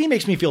 Katie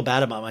makes me feel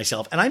bad about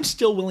myself, and I'm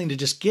still willing to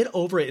just get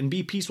over it and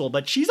be peaceful,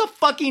 but she's a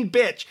fucking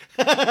bitch.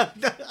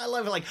 I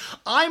love it. Like,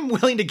 I'm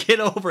willing to get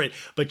over it,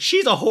 but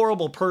she's a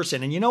horrible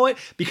person. And you know what?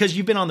 Because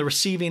you've been on the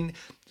receiving,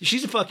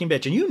 she's a fucking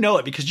bitch. And you know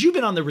it because you've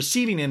been on the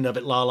receiving end of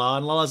it, Lala.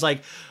 And Lala's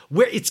like,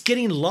 where it's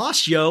getting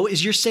lost, yo,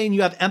 is you're saying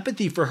you have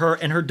empathy for her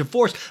and her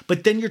divorce,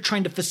 but then you're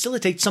trying to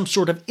facilitate some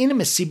sort of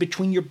intimacy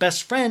between your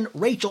best friend,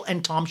 Rachel,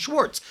 and Tom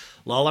Schwartz.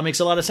 Lala makes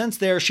a lot of sense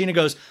there. Scheana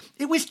goes,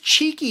 it was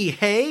cheeky,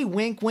 hey,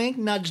 wink, wink,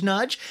 nudge,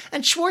 nudge.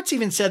 And Schwartz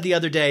even said the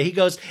other day, he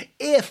goes,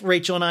 if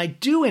Rachel and I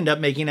do end up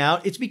making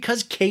out, it's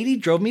because Katie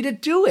drove me to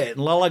do it.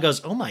 And Lala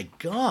goes, oh my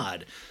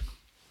God.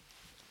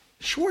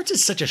 Schwartz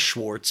is such a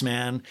Schwartz,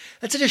 man.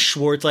 That's such a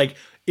Schwartz. Like,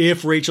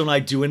 if Rachel and I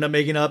do end up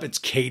making up, it's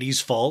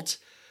Katie's fault.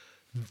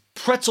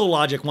 Pretzel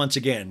logic once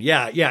again.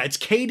 Yeah, it's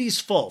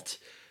Katie's fault.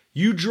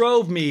 You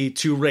drove me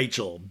to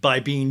Rachel by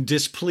being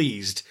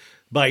displeased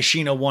by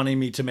Scheana wanting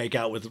me to make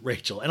out with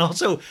Rachel. And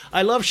also,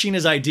 I love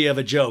Sheena's idea of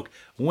a joke.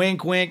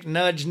 Wink, wink,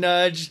 nudge,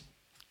 nudge.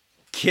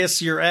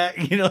 Kiss your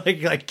ex,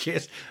 like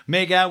kiss,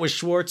 make out with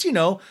Schwartz,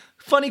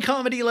 funny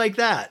comedy like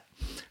that.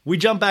 We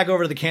jump back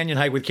over to the canyon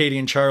hike with Katie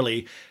and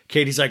Charlie.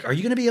 Katie's like, are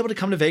you going to be able to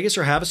come to Vegas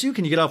or Havasu?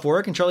 Can you get off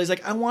work? And Charlie's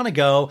like, I want to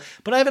go,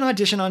 but I have an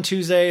audition on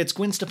Tuesday. It's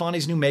Gwen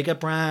Stefani's new makeup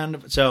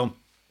brand.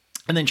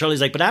 And then Charlie's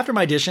like, but after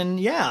my audition,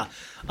 yeah.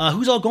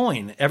 Who's all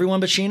going?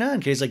 Everyone but Scheana?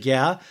 And Katie's like,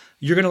 yeah.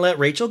 You're going to let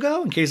Rachel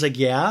go? And Katie's like,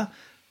 yeah.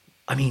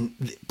 I mean,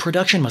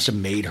 production must have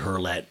made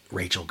her let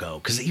Rachel go.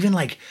 Because even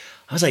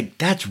I was like,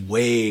 that's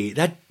way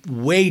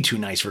too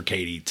nice for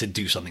Katie to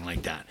do something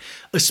like that.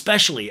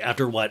 Especially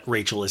after what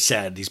Rachel has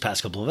said these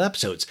past couple of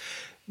episodes.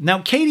 Now,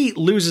 Katie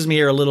loses me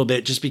here a little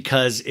bit just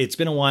because it's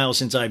been a while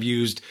since I've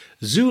used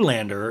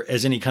Zoolander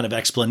as any kind of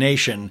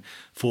explanation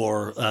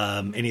for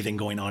anything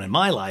going on in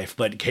my life.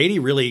 But Katie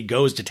really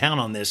goes to town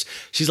on this.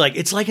 She's like,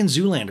 it's like in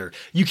Zoolander.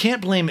 You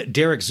can't blame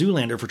Derek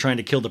Zoolander for trying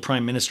to kill the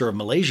Prime Minister of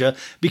Malaysia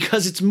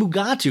because it's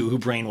Mugatu who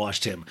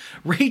brainwashed him.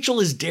 Rachel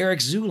is Derek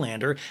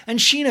Zoolander and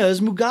Scheana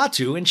is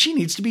Mugatu and she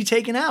needs to be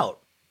taken out.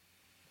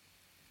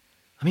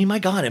 I mean, my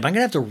God, am I going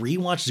to have to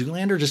rewatch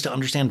Zoolander just to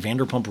understand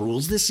Vanderpump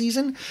Rules this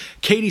season?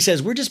 Katie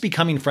says, we're just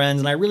becoming friends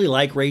and I really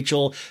like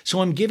Rachel, so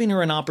I'm giving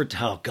her an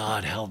opportunity. Oh,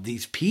 God, hell,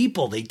 these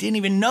people, they didn't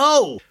even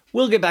know.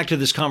 We'll get back to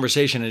this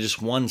conversation in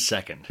just 1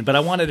 second, but I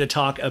wanted to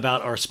talk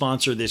about our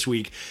sponsor this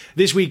week.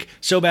 This week,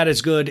 So Bad It's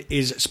Good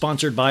is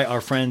sponsored by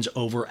our friends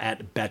over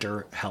at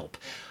BetterHelp.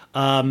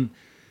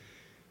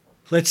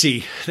 Let's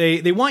see.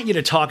 They want you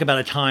to talk about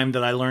a time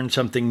that I learned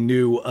something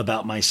new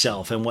about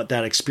myself and what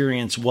that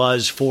experience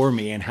was for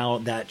me and how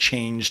that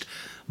changed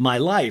my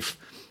life.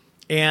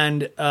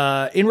 And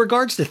in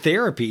regards to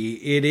therapy,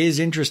 it is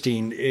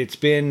interesting. It's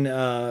been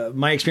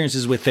my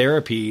experiences with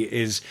therapy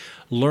is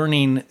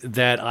learning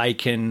that I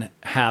can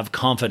have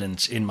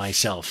confidence in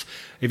myself.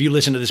 If you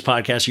listen to this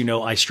podcast, you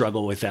know I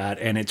struggle with that.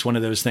 And it's one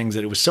of those things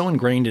that it was so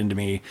ingrained into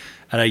me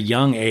at a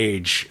young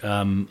age.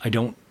 I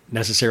don't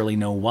necessarily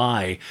know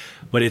why,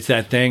 but it's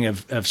that thing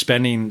of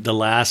spending the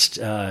last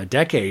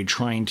decade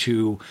trying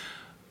to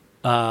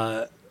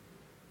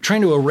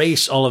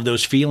erase all of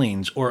those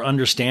feelings or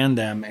understand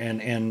them.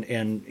 And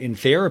in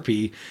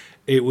therapy,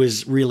 it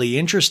was really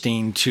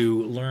interesting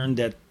to learn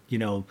that,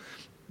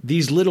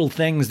 these little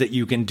things that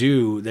you can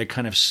do that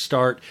kind of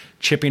start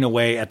chipping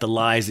away at the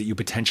lies that you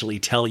potentially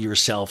tell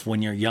yourself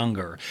when you're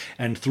younger.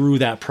 And through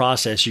that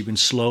process, you can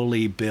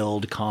slowly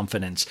build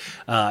confidence.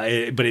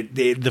 But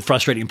the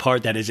frustrating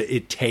part that is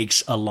it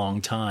takes a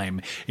long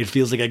time. It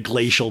feels like a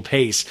glacial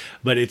pace,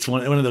 but it's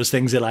one of those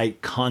things that I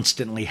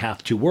constantly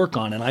have to work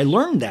on. And I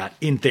learned that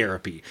in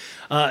therapy.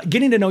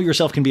 Getting to know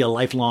yourself can be a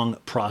lifelong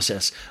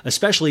process,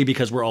 especially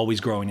because we're always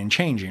growing and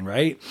changing,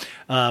 right?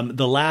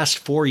 The last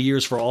 4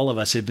 years for all of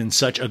us have been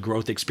such a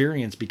growth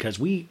experience because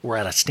we were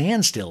at a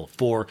standstill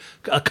for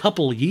a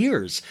couple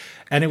years.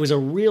 And it was a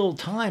real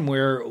time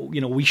where,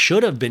 we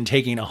should have been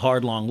taking a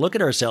hard, long look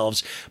at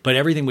ourselves, but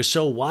everything was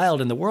so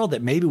wild in the world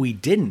that maybe we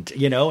didn't,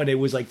 and it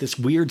was like this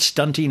weird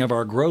stunting of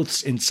our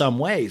growths in some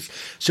ways.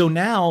 So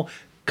now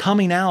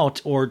coming out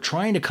or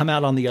trying to come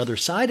out on the other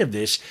side of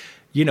this,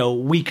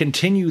 we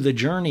continue the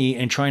journey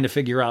and trying to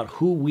figure out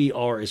who we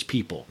are as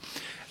people.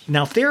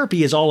 Now,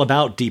 therapy is all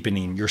about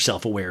deepening your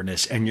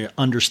self-awareness and your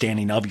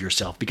understanding of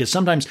yourself, because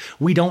sometimes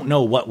we don't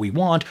know what we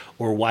want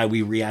or why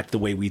we react the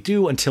way we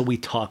do until we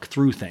talk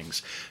through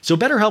things. So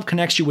BetterHelp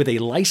connects you with a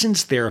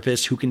licensed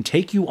therapist who can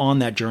take you on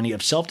that journey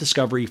of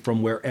self-discovery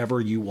from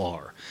wherever you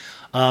are.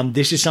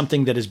 This is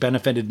something that has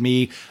benefited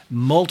me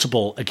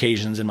multiple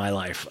occasions in my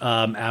life.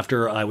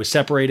 After I was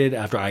separated,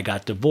 after I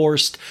got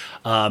divorced,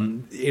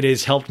 it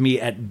has helped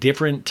me at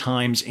different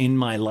times in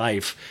my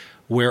life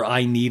where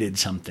I needed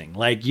something.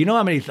 Like,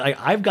 how many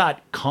I've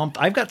got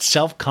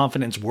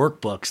self-confidence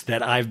workbooks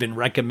that I've been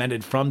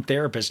recommended from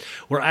therapists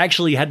where I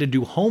actually had to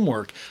do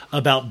homework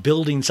about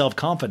building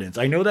self-confidence.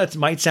 I know that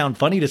might sound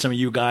funny to some of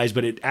you guys,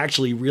 but it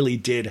actually really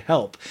did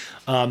help.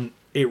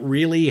 It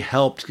really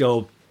helped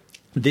go,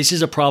 this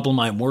is a problem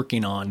I'm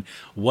working on.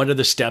 What are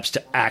the steps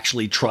to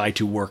actually try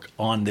to work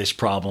on this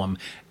problem?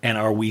 And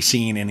are we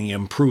seeing any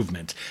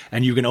improvement?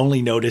 And you can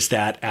only notice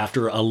that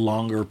after a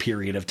longer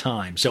period of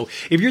time. So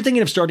if you're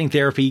thinking of starting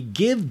therapy,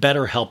 give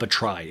BetterHelp a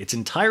try. It's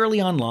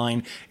entirely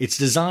online. It's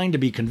designed to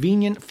be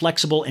convenient,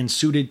 flexible, and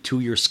suited to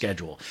your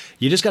schedule.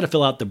 You just got to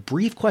fill out the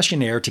brief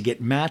questionnaire to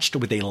get matched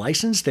with a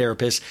licensed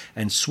therapist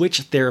and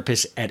switch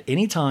therapists at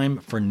any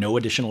time for no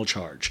additional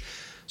charge.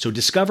 So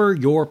discover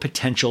your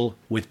potential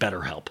with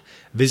BetterHelp.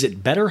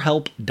 Visit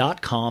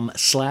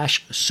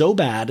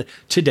betterhelp.com/sobad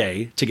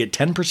today to get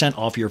 10%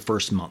 off your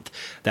first month.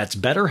 That's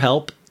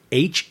BetterHelp,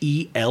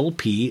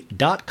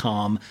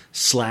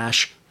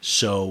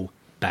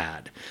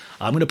 HELP.com/sobad.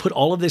 I'm going to put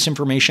all of this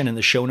information in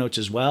the show notes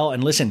as well.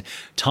 And listen,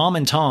 Tom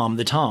and Tom,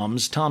 the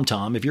Toms,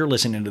 Tom, if you're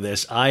listening to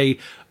this, I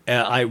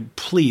I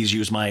please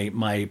use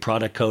my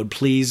product code.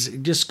 Please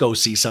just go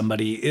see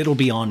somebody. It'll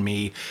be on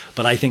me.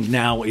 But I think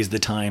now is the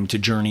time to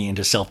journey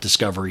into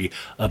self-discovery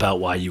about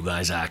why you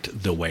guys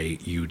act the way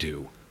you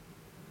do.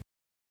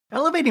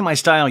 Elevating my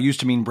style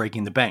used to mean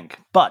breaking the bank,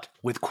 but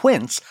with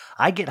Quince,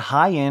 I get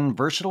high-end,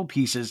 versatile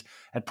pieces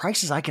at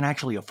prices I can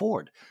actually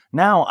afford.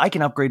 Now I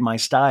can upgrade my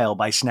style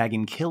by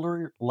snagging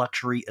killer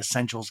luxury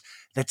essentials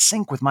that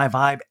sync with my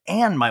vibe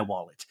and my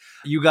wallet.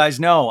 You guys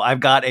know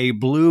I've got a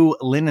blue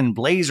linen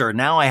blazer.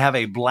 Now I have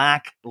a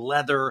black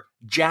leather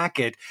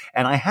jacket,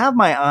 and I have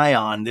my eye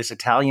on this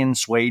Italian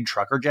suede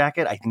trucker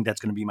jacket. I think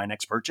that's going to be my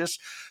next purchase.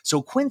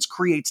 So Quince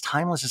creates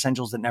timeless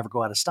essentials that never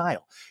go out of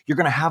style. You're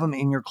going to have them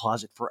in your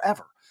closet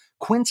forever.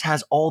 Quince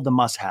has all the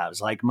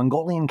must-haves, like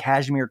Mongolian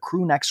cashmere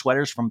crew neck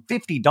sweaters from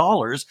 $50,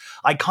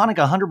 iconic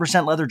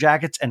 100% leather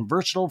jackets, and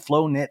versatile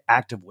flow knit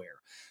activewear.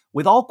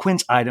 With all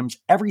Quince items,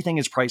 everything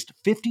is priced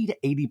 50 to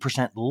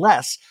 80%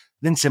 less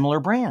than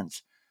similar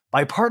brands.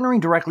 By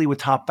partnering directly with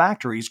top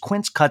factories,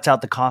 Quince cuts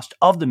out the cost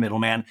of the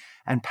middleman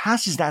and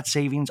passes that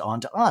savings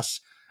on to us.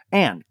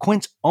 And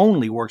Quince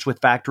only works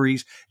with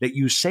factories that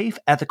use safe,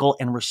 ethical,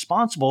 and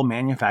responsible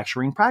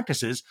manufacturing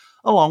practices,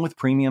 along with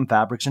premium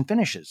fabrics and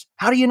finishes.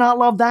 How do you not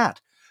love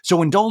that?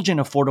 So indulge in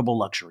affordable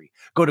luxury.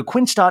 Go to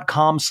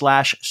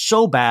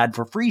quince.com/sobad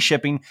for free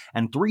shipping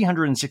and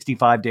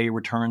 365-day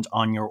returns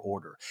on your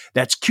order.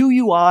 That's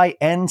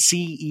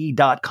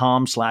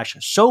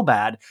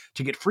QUINCE.com/sobad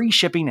to get free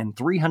shipping and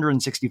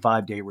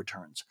 365-day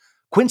returns.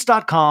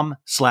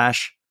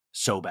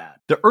 Quince.com/sobad.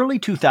 The early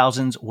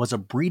 2000s was a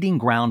breeding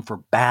ground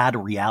for bad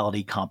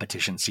reality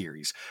competition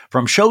series.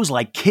 From shows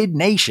like Kid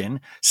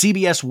Nation,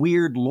 CBS'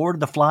 weird Lord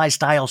of the Flies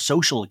style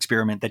social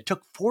experiment that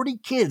took 40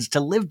 kids to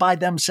live by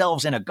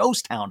themselves in a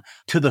ghost town,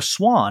 to The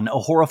Swan,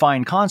 a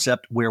horrifying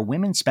concept where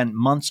women spent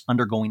months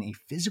undergoing a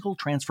physical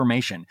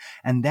transformation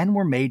and then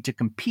were made to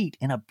compete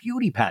in a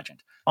beauty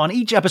pageant. On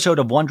each episode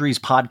of Wondery's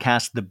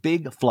podcast, The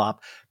Big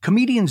Flop,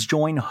 comedians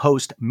join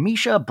host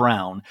Misha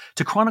Brown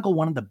to chronicle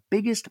one of the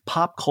biggest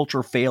pop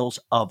culture fails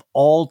of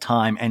all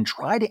time and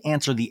try to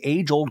answer the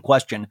age-old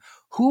question,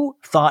 who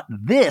thought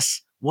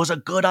this was a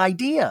good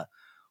idea?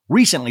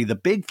 Recently, The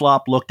Big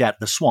Flop looked at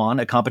The Swan,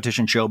 a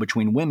competition show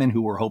between women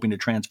who were hoping to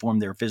transform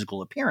their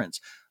physical appearance.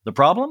 The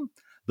problem?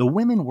 The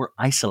women were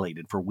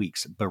isolated for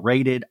weeks,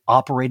 berated,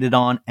 operated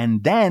on,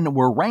 and then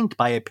were ranked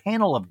by a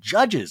panel of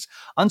judges.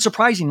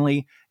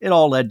 Unsurprisingly, it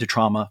all led to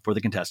trauma for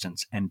the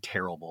contestants and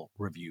terrible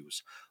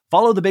reviews.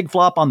 Follow The Big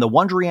Flop on the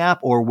Wondery app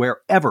or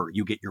wherever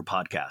you get your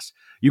podcasts.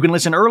 You can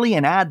listen early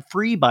and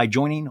ad-free by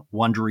joining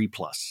Wondery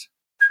Plus.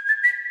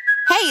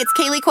 Hey, it's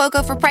Kaylee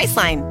Cuoco for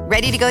Priceline.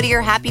 Ready to go to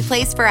your happy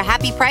place for a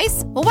happy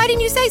price? Well, why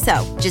didn't you say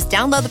so? Just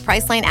download the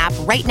Priceline app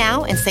right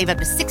now and save up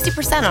to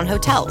 60% on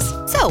hotels.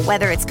 So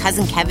whether it's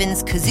Cousin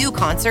Kevin's Kazoo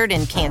Concert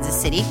in Kansas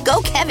City,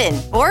 go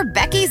Kevin, or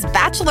Becky's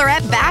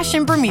Bachelorette Bash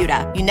in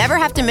Bermuda, you never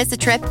have to miss a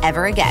trip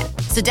ever again.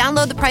 So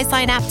download the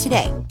Priceline app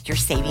today. Your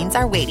savings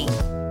are waiting.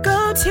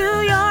 Go to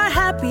your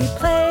happy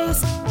place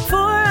for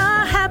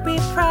a happy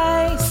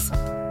price.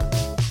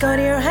 Go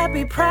to your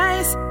happy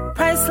price,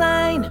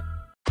 Priceline.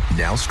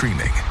 Now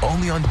streaming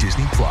only on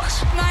Disney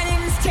Plus. My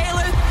name is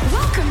Taylor.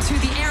 Welcome to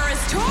the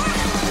Eras Tour.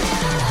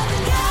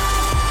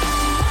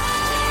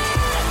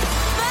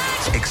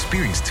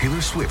 Experience Taylor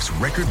Swift's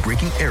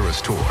record-breaking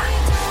Eras Tour.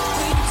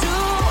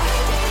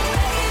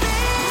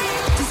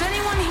 Does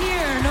anyone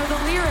here know the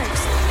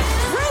lyrics?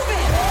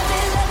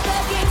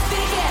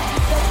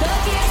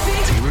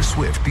 Taylor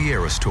Swift The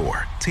Eras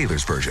Tour,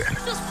 Taylor's version,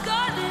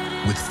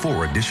 with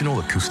 4 additional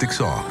acoustic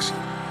songs.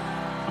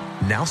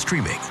 Now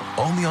streaming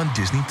only on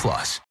Disney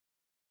Plus.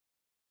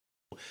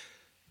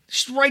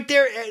 Just right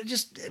there,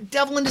 just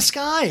devil in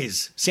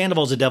disguise.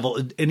 Sandoval's a devil,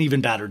 an even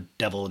badder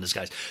devil in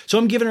disguise. So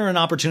I'm giving her an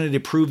opportunity to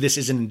prove this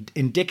isn't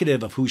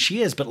indicative of who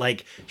she is, but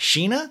like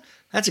Scheana,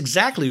 that's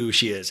exactly who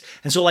she is.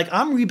 And so like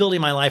I'm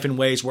rebuilding my life in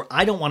ways where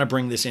I don't want to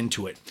bring this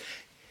into it.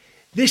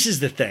 This is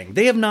the thing.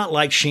 They have not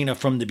liked Scheana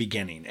from the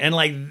beginning. And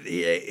like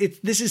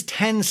this is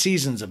 10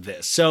 seasons of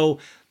this. So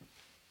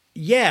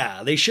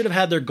yeah, they should have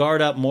had their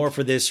guard up more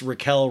for this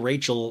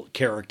Rachel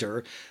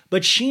character.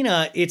 But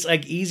Scheana, it's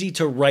like easy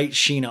to write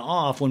Scheana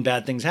off when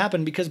bad things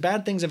happen because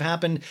bad things have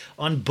happened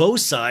on both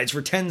sides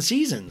for 10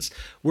 seasons.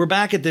 We're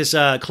back at this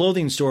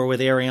clothing store with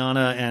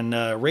Ariana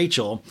and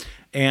Rachel,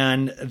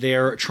 and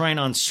they're trying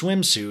on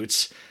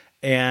swimsuits.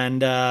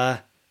 And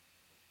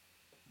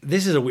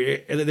this is a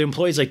weird, the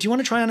employee's like, do you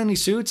want to try on any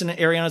suits? And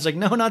Ariana's like,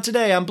 no, not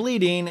today. I'm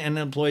bleeding. And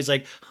the employee's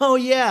like, oh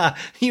yeah,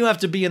 you have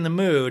to be in the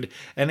mood.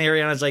 And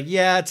Ariana's like,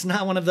 yeah, it's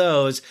not one of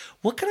those.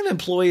 What kind of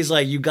employee is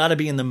like, you got to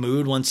be in the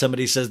mood when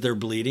somebody says they're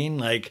bleeding?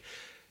 Like,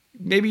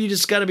 maybe you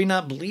just got to be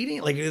not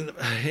bleeding. Like,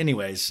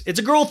 anyways, it's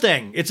a girl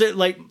thing. It's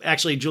like,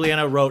 actually,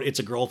 Juliana wrote, it's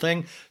a girl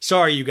thing.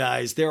 Sorry, you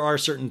guys. There are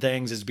certain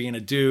things as being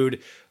a dude,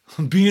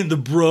 being the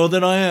bro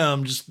that I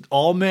am, just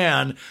all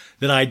man,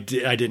 that I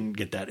didn't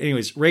get that.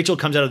 Anyways, Rachel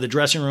comes out of the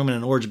dressing room in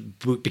an orange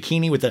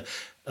bikini with a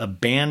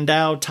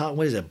bandeau top.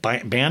 What is it?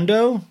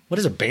 Bando? What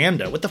is a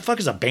bandeau? What the fuck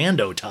is a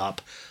bandeau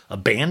top? A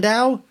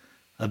bandeau?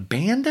 A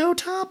bandeau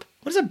top?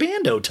 What is a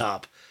bandeau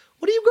top?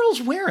 What are you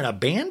girls wearing? A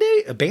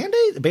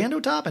bandeau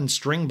top and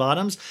string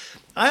bottoms?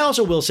 I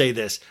also will say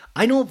this.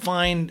 I don't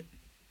find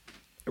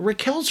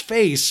Rachel's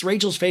face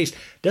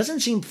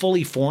doesn't seem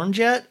fully formed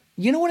yet.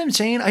 You know what I'm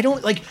saying? I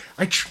don't like,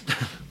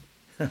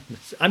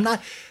 I'm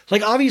not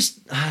like obvious.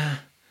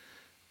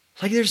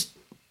 Like there's,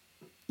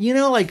 you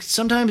know, like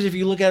sometimes if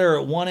you look at her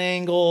at one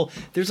angle,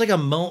 there's like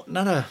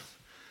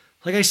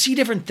like I see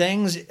different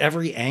things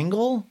every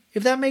angle,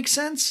 if that makes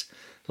sense.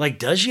 Like,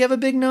 does she have a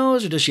big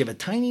nose or does she have a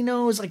tiny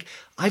nose? Like,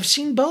 I've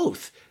seen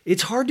both.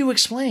 It's hard to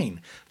explain.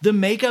 The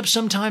makeup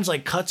sometimes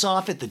like cuts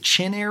off at the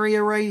chin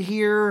area right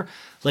here.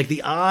 Like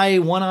the eye,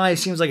 one eye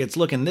seems like it's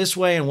looking this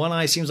way and one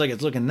eye seems like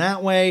it's looking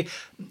that way.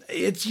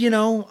 It's, you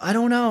know, I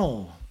don't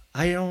know.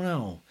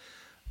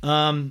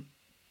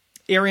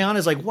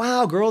 Ariana's like,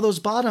 wow, girl, those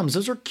bottoms,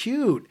 those are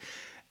cute.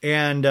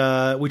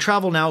 And we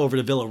travel now over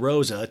to Villa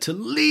Rosa to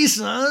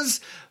Lisa's,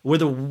 where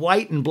the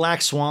white and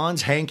black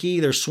swans, hanky,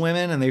 they're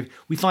swimming, and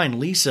we find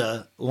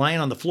Lisa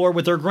lying on the floor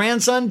with her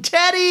grandson,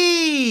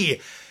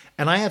 Teddy.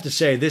 And I have to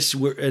say, this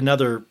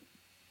another,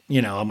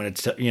 you know,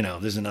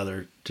 there's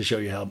another to show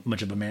you how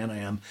much of a man I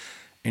am.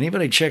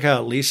 Anybody check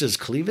out Lisa's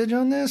cleavage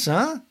on this?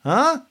 Huh?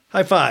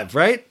 High five,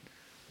 right?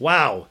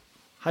 Wow.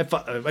 High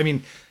five. I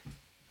mean,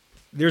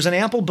 there's an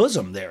ample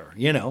bosom there,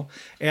 you know,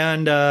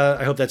 and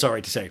I hope that's all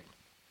right to say.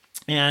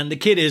 And the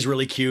kid is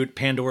really cute,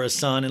 Pandora's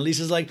son. And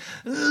Lisa's like,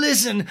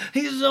 listen,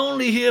 he's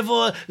only here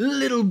for a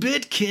little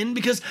bit, kin,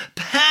 because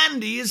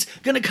Pandy is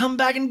going to come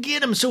back and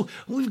get him. So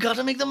we've got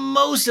to make the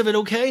most of it,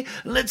 okay?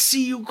 Let's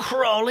see you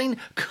crawling.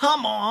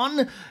 Come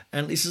on.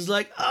 And Lisa's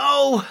like,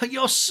 oh,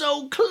 you're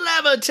so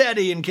clever,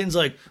 Teddy. And Ken's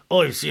like,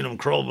 oh, I've seen him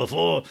crawl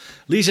before.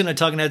 Lisa in a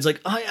talking head's like,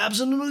 I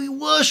absolutely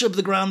worship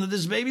the ground that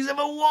this baby's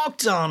ever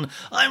walked on.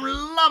 I'm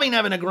loving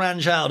having a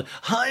grandchild.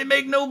 I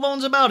make no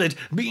bones about it,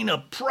 being a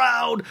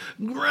proud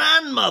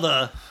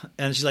grandmother.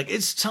 And she's like,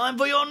 it's time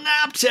for your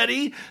nap,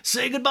 Teddy.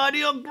 Say goodbye to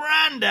your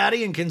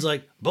granddaddy. And Ken's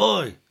like,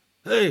 boy,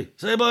 hey,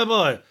 say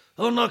bye-bye.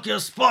 I'll knock your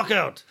spock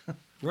out.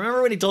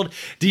 Remember when he told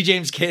DJ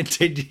James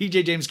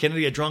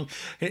Kennedy a drunk?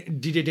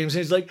 DJ James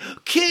Kennedy's like,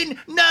 Ken,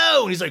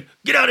 no! And he's like,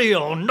 get out of here,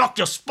 I'll knock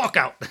your spock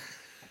out.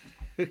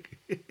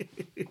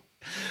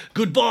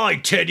 Goodbye,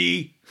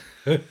 Teddy.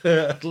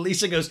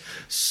 Lisa goes,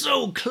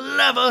 so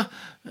clever.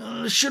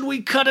 Should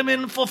we cut him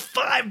in for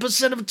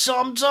 5% of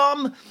Tom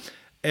Tom?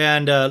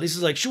 And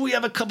Lisa's like, should we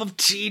have a cup of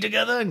tea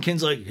together? And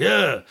Ken's like,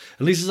 yeah.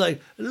 And Lisa's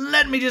like,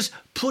 let me just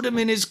put him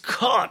in his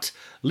cot.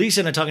 Lisa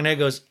in a talking head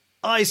goes,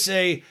 I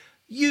say,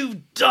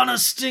 you've done a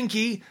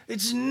stinky.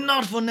 It's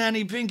not for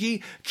Nanny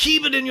Pinky.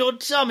 Keep it in your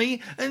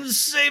tummy and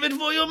save it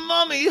for your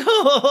mummy.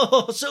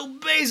 So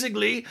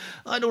basically,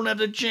 I don't have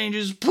to change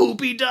his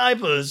poopy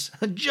diapers.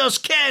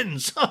 Just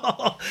Ken's.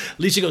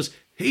 Lisa goes,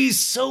 he's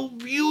so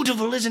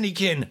beautiful, isn't he,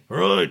 Ken?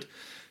 Right.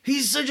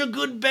 He's such a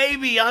good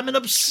baby. I'm an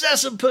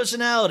obsessive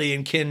personality.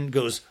 And Ken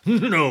goes,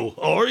 no,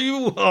 are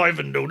you? I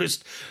haven't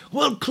noticed.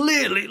 Well,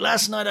 clearly,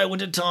 last night I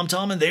went to Tom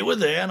Tom and they were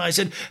there. And I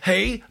said,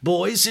 hey,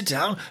 boys, sit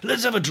down.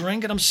 Let's have a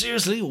drink. And I'm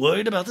seriously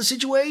worried about the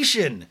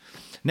situation.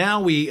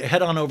 Now we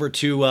head on over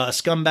to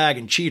Scumbag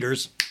and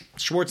Cheaters.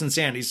 Schwartz and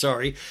Sandy,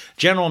 sorry.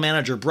 General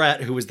Manager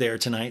Brett, who was there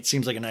tonight,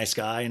 seems like a nice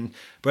guy. And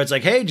Brett's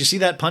like, hey, did you see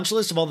that punch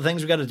list of all the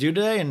things we got to do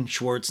today? And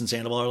Schwartz and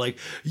Sandoval are like,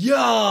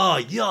 yeah,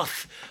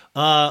 yuff.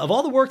 Of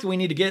all the work that we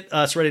need to get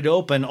us ready to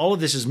open, all of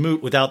this is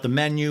moot without the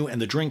menu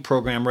and the drink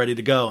program ready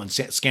to go. And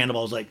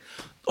Sandoval's like,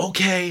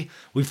 okay.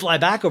 We fly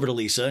back over to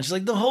Lisa, and she's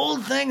like, the whole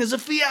thing is a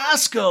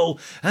fiasco,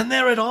 and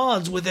they're at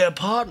odds with their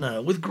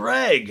partner, with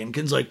Greg. And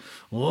Ken's like,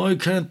 why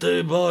can't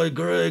they buy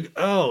Greg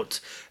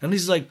out? And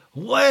Lisa's like,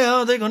 where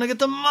are they going to get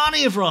the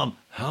money from?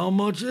 How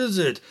much is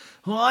it?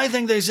 Well, I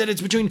think they said it's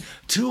between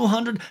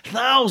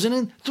 $200,000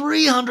 and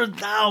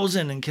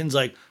 $300,000. And Ken's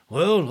like,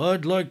 well,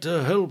 I'd like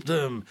to help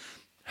them.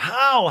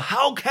 How?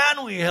 How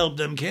can we help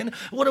them, Ken?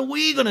 What are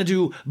we going to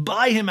do?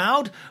 Buy him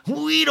out?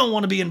 We don't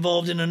want to be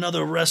involved in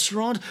another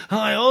restaurant.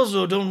 I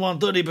also don't want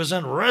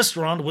 30%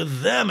 restaurant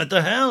with them at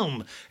the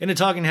helm. In a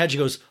talking head, she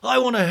goes, I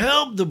want to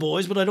help the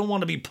boys, but I don't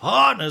want to be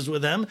partners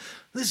with them.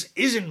 This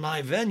isn't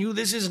my venue.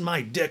 This isn't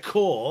my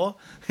decor.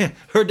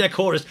 Her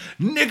decor is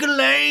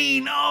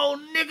Nicolene. Oh,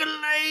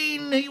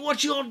 Nicolene,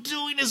 what you're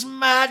doing is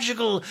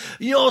magical.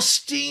 Your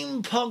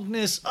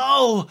steampunkness.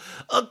 Oh,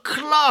 a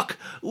clock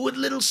with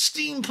little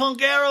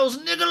steampunk arrows.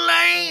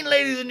 Nicolene,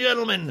 ladies and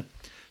gentlemen.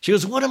 She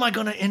goes, what am I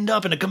going to end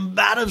up in a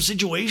combative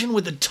situation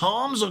with the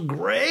Toms or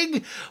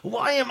Greg?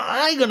 Why am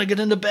I going to get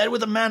into bed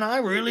with a man I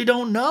really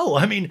don't know?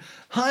 I mean,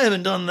 I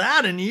haven't done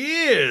that in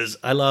years.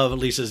 I love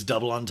Lisa's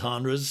double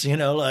entendres, you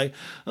know, like,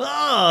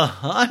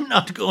 I'm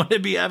not going to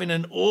be having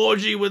an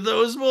orgy with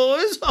those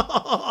boys.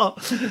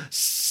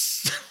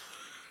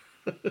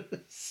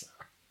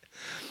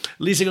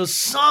 Lisa goes,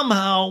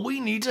 somehow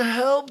we need to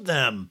help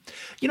them.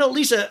 You know,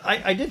 Lisa,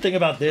 I did think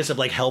about this of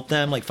like help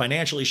them, like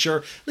financially,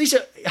 sure.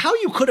 Lisa, how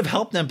you could have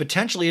helped them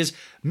potentially is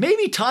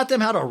maybe taught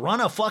them how to run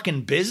a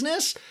fucking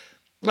business.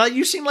 Like,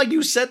 you seem like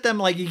you set them,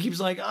 like, he keeps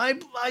like, I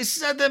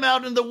set them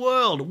out in the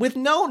world with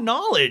no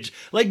knowledge.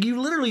 Like, you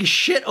literally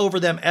shit over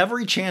them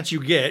every chance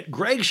you get.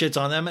 Greg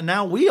shits on them, and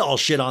now we all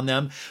shit on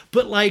them.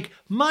 But, like,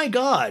 my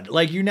God,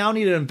 like, you now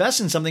need to invest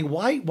in something.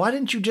 Why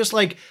didn't you just,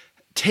 like,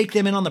 take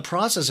them in on the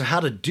process of how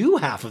to do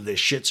half of this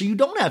shit so you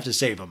don't have to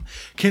save them?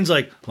 Ken's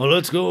like, well,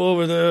 let's go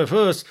over there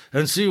first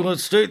and see what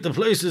state the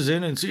place is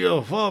in and see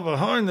how far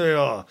behind they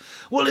are.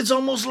 Well, it's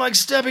almost like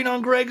stepping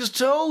on Greg's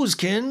toes,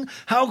 Ken.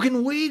 How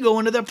can we go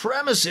into the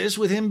premises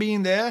with him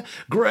being there,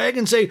 Greg,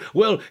 and say,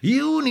 well,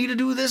 you need to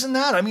do this and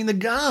that? I mean, the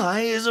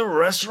guy is a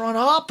restaurant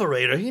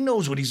operator. He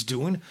knows what he's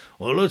doing.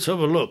 Well, let's have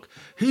a look.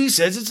 He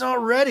says it's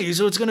not ready,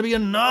 so it's going to be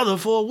another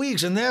 4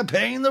 weeks, and they're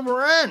paying the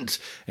rent.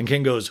 And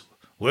Ken goes,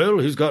 well,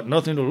 he's got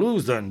nothing to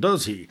lose then,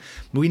 does he?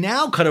 We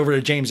now cut over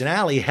to James and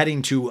Allie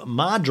heading to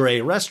Madre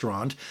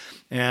Restaurant,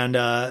 and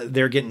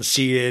they're getting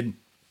seated.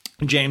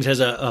 James has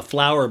a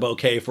flower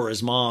bouquet for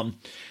his mom,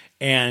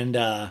 and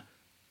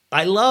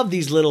I love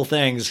these little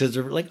things because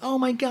they're like, oh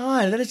my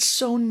God, that is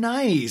so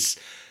nice.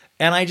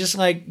 And I just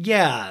like,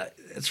 yeah,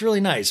 it's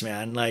really nice,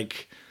 man.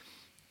 Like,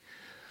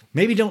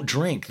 maybe don't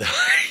drink,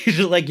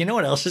 though. Like, you know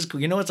what else is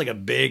cool? You know, it's like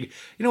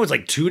it's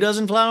like 2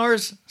 dozen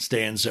flowers?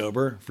 Staying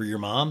sober for your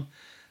mom.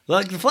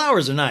 Like, the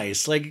flowers are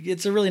nice. Like,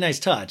 it's a really nice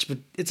touch, but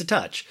it's a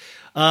touch.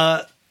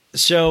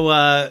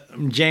 So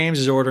James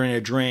is ordering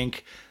a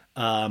drink,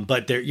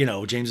 but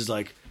James is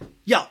like,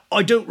 yeah,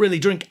 I don't really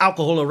drink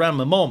alcohol around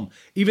my mom.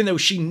 Even though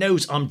she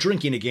knows I'm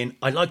drinking again,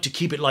 I like to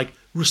keep it, like,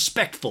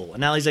 respectful.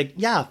 And Allie's like,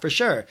 yeah, for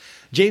sure.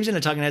 James in a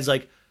talking head's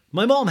like,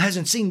 my mom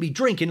hasn't seen me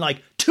drink in,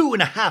 like,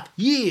 2.5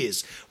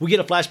 years. We get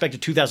a flashback to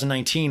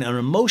 2019, an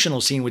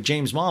emotional scene with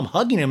James' mom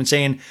hugging him and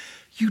saying,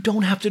 you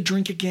don't have to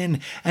drink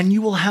again, and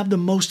you will have the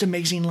most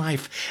amazing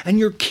life, and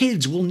your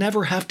kids will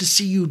never have to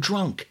see you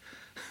drunk.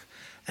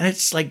 And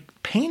it's,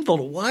 like, painful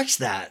to watch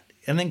that.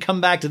 And then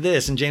come back to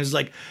this, and James is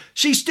like,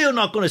 she's still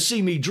not going to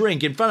see me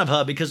drink in front of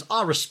her because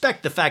I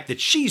respect the fact that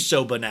she's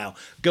sober now,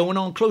 going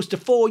on close to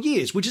 4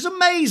 years, which is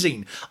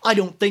amazing. I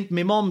don't think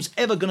my mom's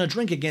ever going to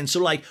drink again, so,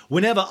 like,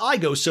 whenever I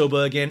go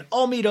sober again,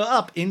 I'll meet her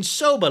up in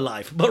sober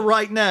life. But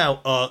right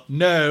now,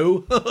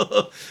 no.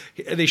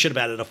 They should have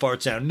added a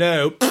fart sound.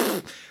 No.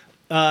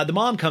 The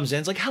mom comes in,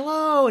 it's like,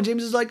 hello, and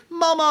James is like,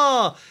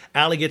 Mama!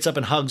 Allie gets up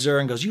and hugs her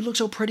and goes, you look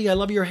so pretty, I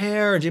love your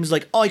hair. And James is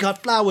like, oh, I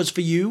got flowers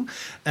for you.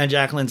 And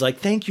Jacqueline's like,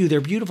 thank you, they're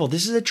beautiful.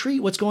 This is a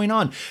treat, what's going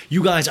on?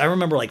 You guys, I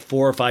remember like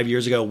 4 or 5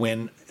 years ago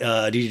when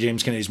DJ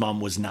James Kennedy's mom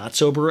was not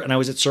sober, and I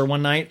was at SUR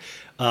one night,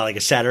 like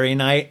a Saturday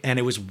night, and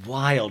it was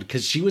wild,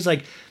 because she was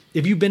like,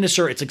 if you've been to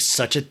SUR, it's like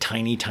such a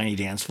tiny, tiny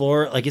dance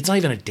floor. Like, it's not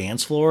even a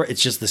dance floor,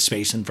 it's just the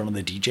space in front of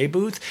the DJ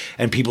booth,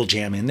 and people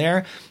jam in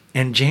there.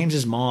 And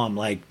James's mom,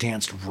 like,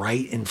 danced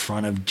right in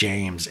front of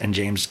James, and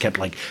James kept,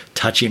 like,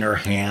 touching her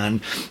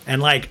hand.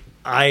 And, like,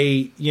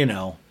 I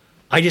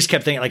just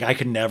kept thinking, like, I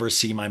could never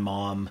see my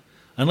mom,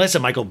 unless a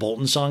Michael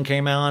Bolton song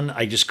came on,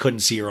 I just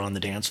couldn't see her on the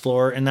dance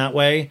floor in that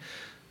way.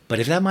 But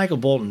if that Michael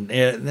Bolton,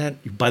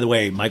 by the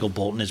way, Michael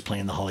Bolton is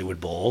playing the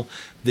Hollywood Bowl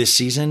this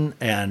season,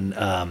 and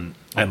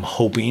I'm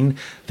hoping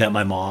that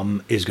my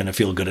mom is going to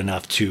feel good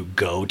enough to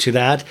go to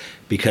that,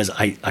 because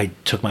I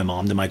took my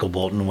mom to Michael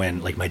Bolton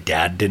when, like, my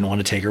dad didn't want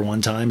to take her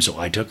one time, so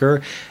I took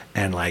her,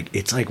 and, like,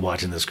 it's like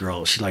watching this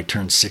girl. She, like,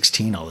 turned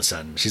 16 all of a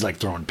sudden. She's, like,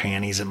 throwing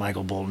panties at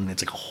Michael Bolton.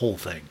 It's like a whole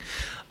thing.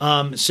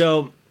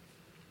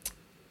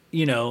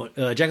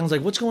 Jacqueline's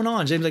like, what's going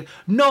on? James like,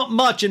 not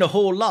much and a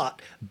whole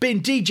lot. Been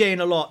DJing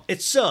a lot.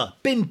 It's SUR.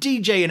 Been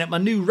DJing at my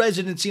new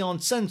residency on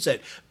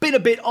Sunset. Been a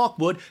bit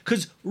awkward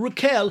because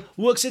Raquel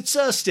works at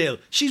SUR still.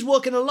 She's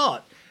working a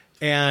lot.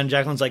 And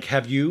Jacqueline's like,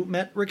 have you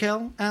met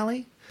Raquel,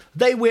 Allie?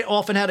 They went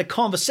off and had a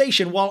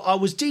conversation while I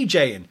was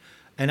DJing.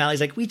 And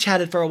Allie's like, we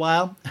chatted for a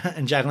while.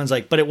 And Jacqueline's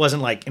like, but it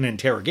wasn't like an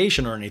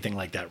interrogation or anything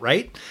like that,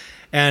 right?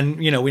 And,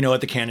 we know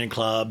at the Canyon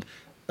Club,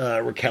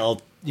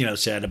 Raquel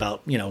said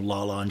about,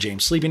 Lala and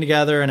James sleeping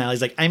together. And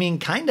Allie's like, I mean,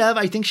 kind of.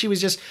 I think she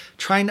was just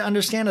trying to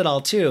understand it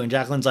all, too. And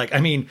Jacqueline's like, I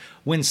mean,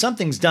 when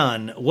something's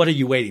done, what are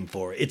you waiting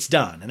for? It's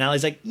done. And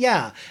Allie's like,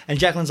 yeah. And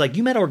Jacqueline's like,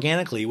 you met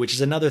organically, which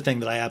is another thing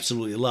that I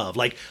absolutely love.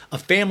 Like, a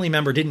family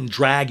member didn't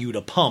drag you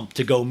to Pump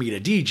to go meet a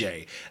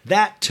DJ.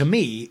 That, to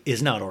me,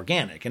 is not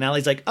organic. And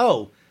Allie's like,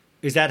 oh,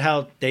 is that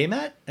how they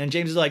met? And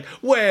James is like,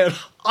 well,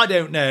 I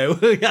don't know.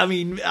 I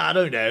mean, I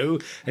don't know.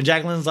 And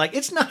Jacqueline's like,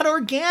 it's not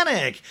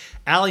organic.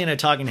 Allie in a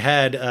talking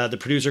head, the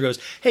producer goes,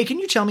 hey, can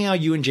you tell me how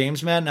you and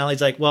James met? And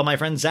Allie's like, well, my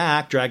friend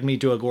Zach dragged me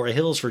to Agora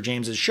Hills for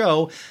James's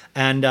show,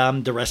 and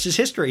the rest is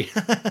history.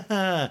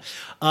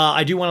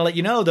 I do want to let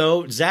you know,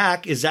 though,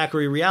 Zach is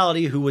Zachary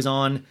Reality, who was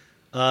on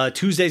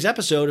Tuesday's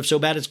episode of So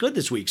Bad It's Good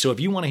this week. So if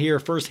you want to hear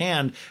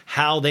firsthand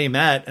how they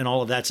met and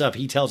all of that stuff,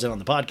 he tells it on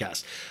the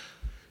podcast.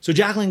 So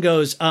Jacqueline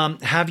goes,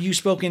 have you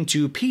spoken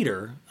to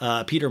Peter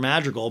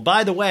Madrigal?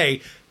 By the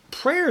way,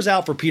 prayers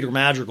out for Peter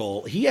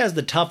Madrigal. He has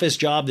the toughest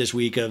job this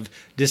week of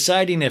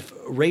deciding if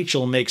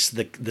Rachel makes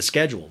the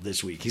schedule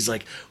this week. He's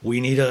like,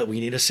 we need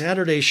a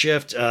Saturday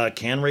shift.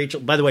 Can Rachel?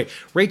 By the way,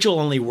 Rachel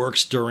only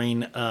works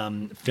during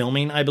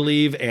filming, I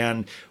believe,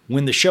 and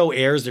when the show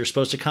airs, they're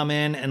supposed to come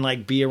in and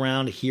like be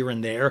around here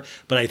and there.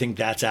 But I think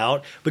that's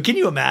out. But can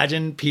you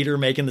imagine Peter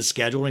making the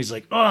schedule and he's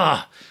like,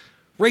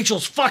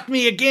 Rachel's fucked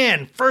me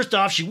again. First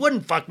off, she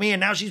wouldn't fuck me, and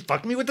now she's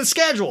fucked me with the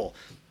schedule.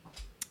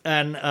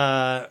 And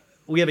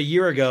we have a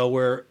year ago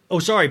where,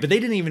 but they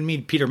didn't even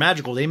meet Peter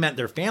Madrigal. They met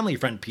their family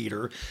friend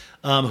Peter,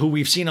 who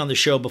we've seen on the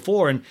show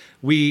before. And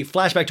we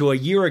flash back to a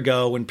year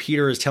ago when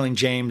Peter is telling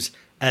James,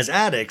 as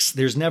addicts,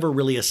 there's never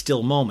really a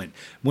still moment.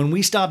 When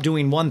we stop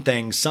doing one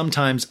thing,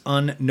 sometimes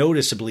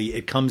unnoticeably,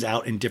 it comes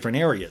out in different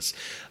areas.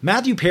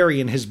 Matthew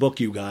Perry, in his book,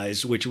 you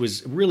guys, which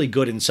was really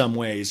good in some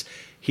ways,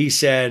 he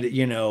said,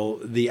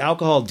 the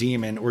alcohol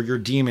demon or your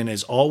demon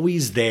is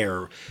always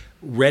there,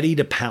 ready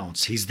to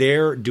pounce. He's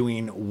there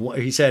doing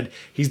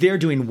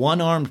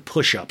one-armed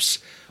push-ups,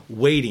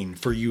 waiting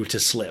for you to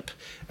slip.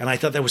 And I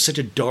thought that was such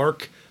a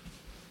dark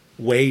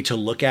way to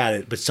look at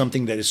it, but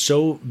something that is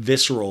so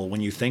visceral when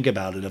you think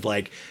about it, of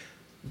like,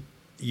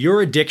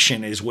 your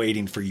addiction is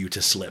waiting for you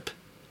to slip,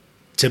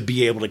 to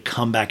be able to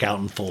come back out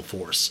in full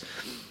force.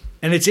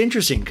 And it's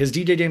interesting because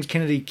DJ James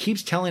Kennedy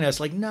keeps telling us,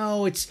 like,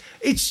 no, it's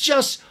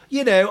just,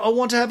 I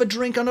want to have a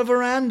drink on a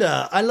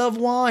veranda. I love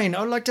wine.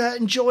 I would like to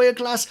enjoy a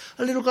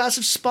little glass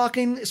of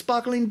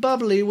sparkling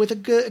bubbly with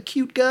a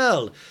cute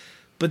girl.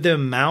 But the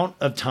amount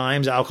of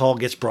times alcohol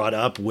gets brought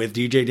up with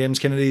DJ James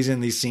Kennedy's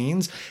in these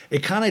scenes,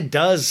 it kind of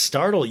does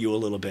startle you a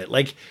little bit.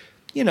 Like,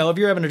 if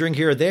you're having a drink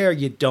here or there,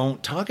 you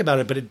don't talk about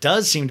it, but it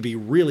does seem to be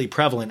really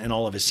prevalent in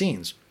all of his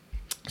scenes.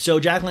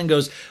 So Jacqueline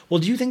goes, well,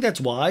 do you think that's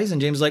wise?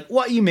 And James is like,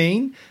 what you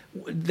mean?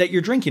 That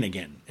you're drinking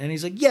again? And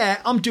he's like, yeah,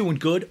 I'm doing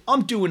good.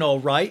 I'm doing all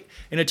right.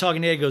 And a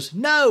talking head goes,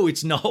 no,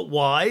 it's not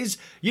wise.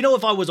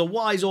 If I was a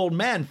wise old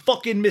man,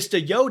 fucking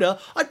Mr. Yoda,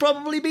 I'd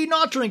probably be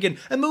not drinking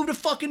and move to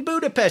fucking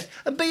Budapest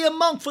and be a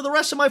monk for the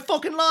rest of my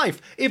fucking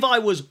life if I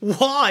was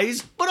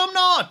wise, but I'm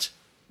not.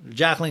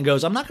 Jacqueline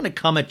goes, I'm not going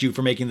to come at you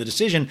for making the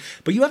decision,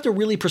 but you have to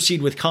really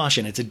proceed with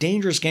caution. It's a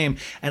dangerous game,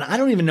 and I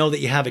don't even know that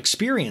you have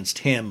experienced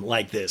him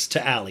like this,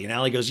 to Allie. And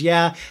Allie goes,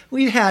 yeah,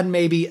 we've had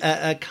maybe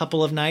a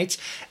couple of nights.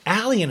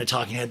 Allie in a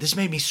talking head, this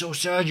made me so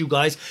sad, you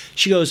guys.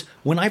 She goes,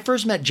 when I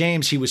first met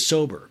James, he was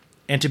sober.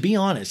 And to be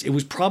honest, it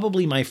was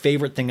probably my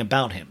favorite thing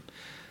about him.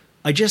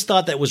 I just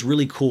thought that was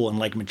really cool and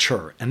like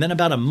mature. And then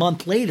about a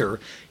month later,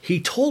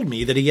 he told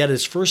me that he had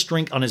his first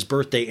drink on his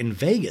birthday in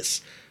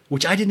Vegas,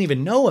 which I didn't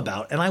even know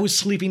about, and I was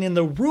sleeping in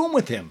the room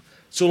with him.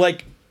 So,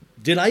 like,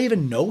 did I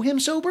even know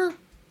him sober?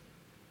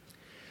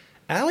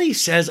 Allie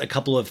says a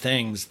couple of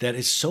things that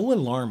is so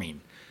alarming.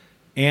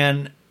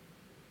 And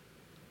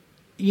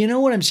you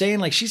know what I'm saying?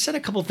 Like, she said a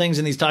couple of things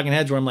in these talking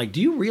heads where I'm like,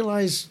 do you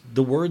realize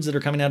the words that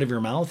are coming out of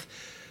your mouth?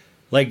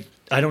 Like,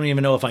 I don't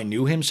even know if I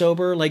knew him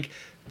sober. Like,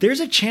 there's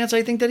a chance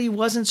I think that he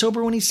wasn't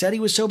sober when he said he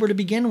was sober to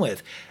begin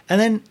with.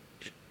 And then,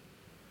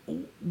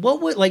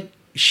 what would, like,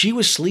 she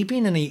was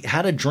sleeping and he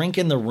had a drink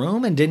in the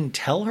room and didn't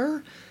tell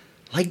her?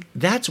 Like,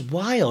 that's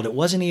wild. It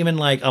wasn't even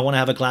like, I want to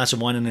have a glass of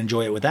wine and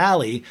enjoy it with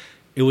Allie.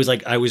 It was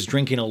like I was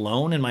drinking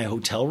alone in my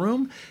hotel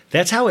room.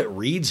 That's how it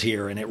reads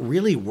here, and it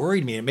really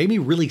worried me. It made me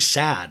really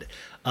sad.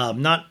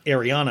 Not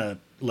Ariana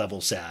level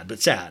sad, but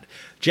sad.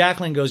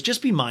 Jacqueline goes,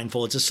 just be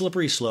mindful. It's a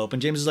slippery slope.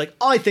 And James is like,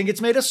 I think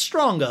it's made us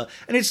stronger.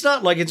 And it's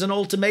not like it's an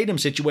ultimatum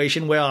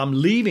situation where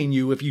I'm leaving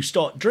you if you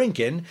start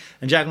drinking.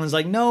 And Jacqueline's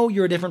like, no,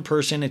 you're a different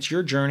person. It's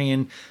your journey,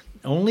 and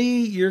only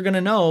you're going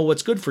to know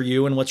what's good for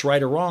you and what's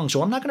right or wrong.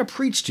 So I'm not going to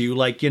preach to you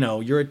like,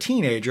 you're a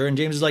teenager. And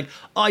James is like,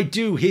 I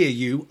do hear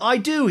you. I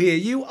do hear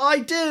you. I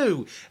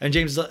do. And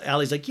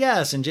Allie's like,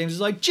 yes. And James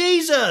is like,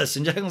 Jesus.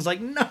 And Jacqueline's like,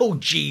 no,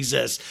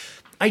 Jesus.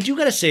 I do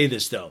got to say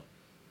this, though.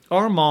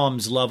 Our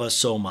moms love us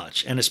so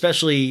much. And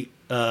especially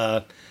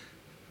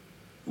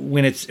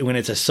when it's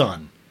a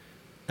son.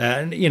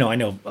 And, I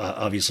know,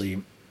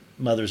 obviously,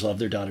 mothers love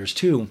their daughters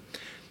too.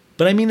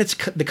 But I mean, it's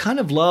the kind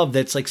of love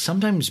that's like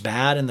sometimes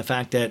bad in the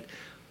fact that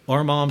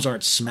our moms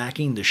aren't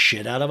smacking the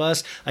shit out of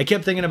us. I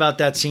kept thinking about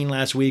that scene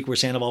last week where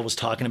Sandoval was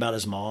talking about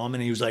his mom,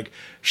 and he was like,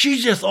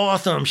 she's just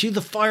awesome. She's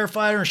the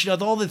firefighter, and she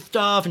does all this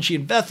stuff, and she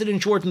invested in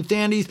Schwartz and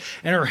Sandy's,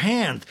 and her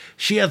hands,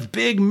 she has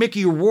big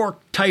Mickey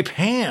Rourke type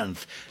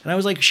hands. And I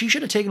was like, she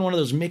should have taken one of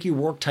those Mickey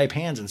Rourke type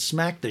hands and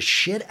smacked the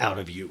shit out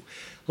of you.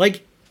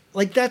 Like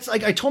that's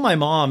like, I told my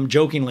mom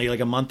jokingly like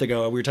a month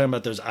ago, we were talking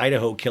about those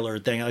Idaho killer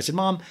thing. I said,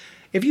 Mom,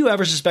 if you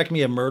ever suspect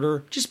me of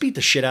murder, just beat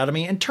the shit out of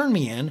me and turn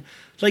me in.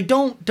 Like,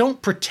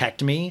 don't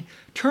protect me.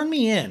 Turn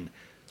me in.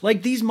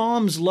 Like, these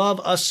moms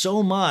love us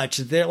so much.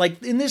 They're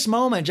like, in this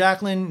moment,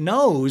 Jacqueline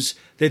knows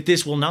that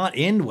this will not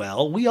end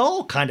well. We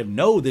all kind of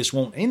know this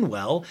won't end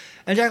well.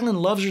 And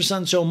Jacqueline loves her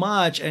son so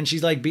much. And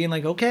she's like being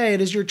like, okay,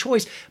 it is your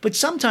choice. But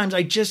sometimes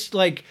I just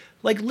like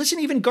listen,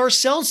 even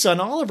Garcelle's son,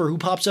 Oliver, who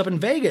pops up in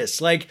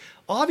Vegas, like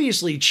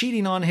obviously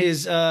cheating on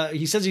his,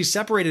 he says he's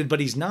separated, but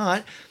he's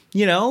not.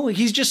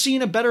 He's just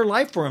seeing a better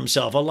life for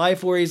himself, a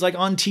life where he's like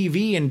on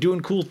TV and doing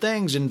cool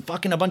things and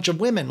fucking a bunch of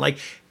women. Like,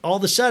 all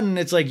of a sudden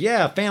it's like,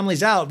 yeah,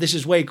 family's out. This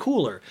is way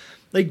cooler.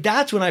 Like,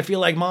 that's when I feel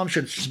like mom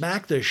should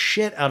smack the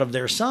shit out of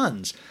their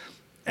sons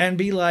and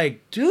be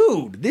like,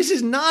 dude, this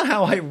is not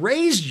how I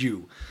raised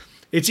you.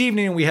 It's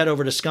evening and we head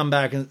over to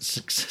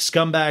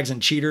Scumbags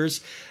and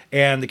Cheaters,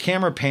 and the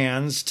camera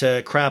pans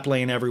to crap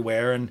laying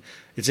everywhere and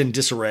it's in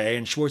disarray.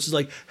 And Schwartz is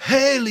like,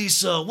 hey,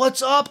 Lisa,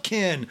 what's up,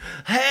 Ken?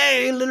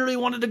 Hey, literally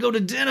wanted to go to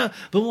dinner,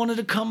 but wanted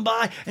to come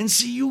by and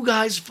see you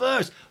guys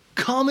first.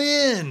 Come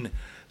in.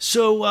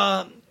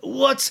 So,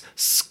 what's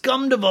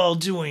Sandoval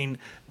doing?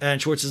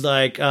 And Schwartz is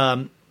like,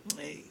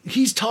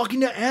 he's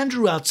talking to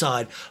Andrew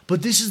outside,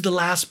 but this is the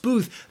last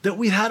booth that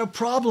we had a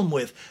problem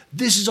with.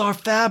 This is our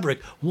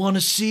fabric. Want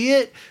to see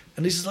it?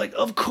 And Lisa's like,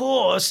 of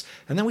course.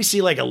 And then we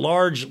see like a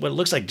large, what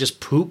looks like just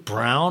poop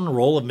brown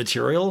roll of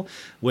material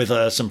with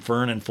some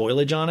fern and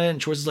foliage on it.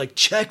 And Schwartz is like,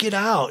 check it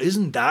out.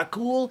 Isn't that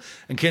cool?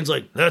 And Ken's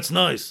like, that's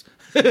nice.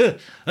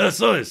 That's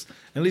nice.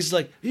 And Lisa's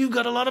like, you've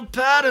got a lot of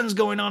patterns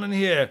going on in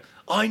here.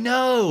 I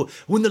know.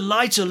 When the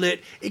lights are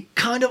lit, it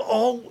kind of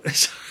all...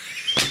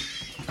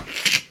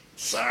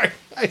 Sorry,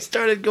 I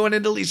started going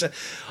into Lisa.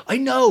 I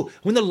know,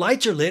 when the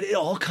lights are lit, it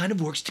all kind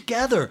of works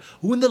together.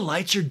 When the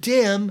lights are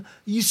dim,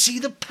 you see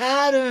the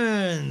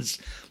patterns.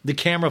 The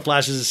camera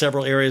flashes to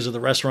several areas of the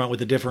restaurant with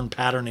a different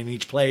pattern in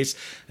each place.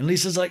 And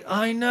Lisa's like,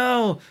 I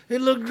know, it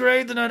looked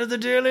great the night of the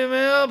Daily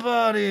Mail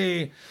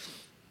party.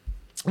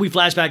 We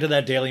flash back to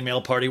that Daily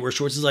Mail party where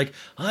Schwartz is like,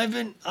 I've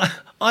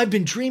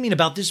been dreaming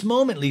about this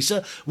moment,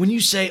 Lisa, when you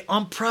say,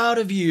 I'm proud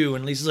of you.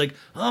 And Lisa's like,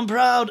 I'm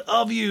proud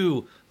of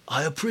you.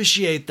 I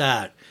appreciate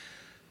that.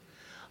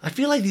 I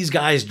feel like these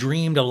guys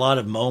dreamed a lot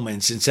of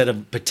moments instead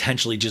of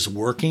potentially just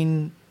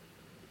working,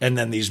 and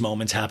then these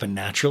moments happen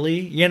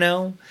naturally, you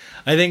know?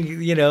 I think,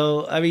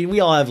 I mean, we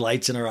all have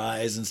lights in our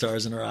eyes and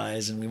stars in our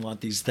eyes, and we want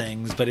these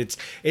things, but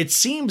it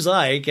seems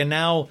like, and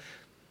now,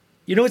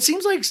 it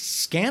seems like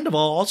Sandoval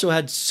also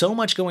had so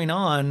much going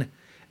on,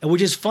 and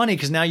which is funny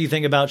because now you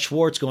think about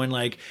Schwartz going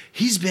like,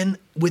 he's been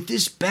with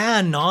this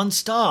band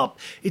nonstop.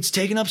 It's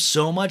taken up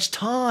so much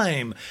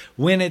time,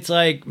 when it's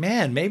like,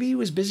 man, maybe he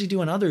was busy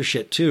doing other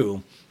shit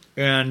too.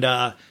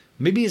 And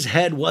maybe his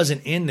head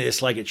wasn't in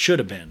this like it should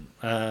have been.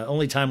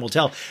 Only time will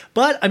tell.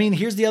 But, I mean,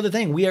 here's the other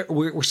thing.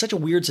 We're such a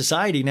weird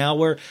society now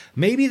where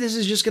maybe this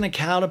is just going to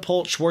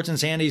catapult Schwartz and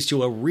Sandy's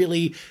to a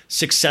really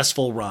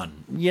successful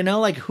run.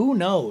 Like, who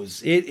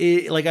knows?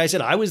 Like I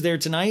said, I was there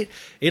tonight.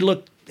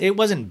 It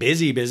wasn't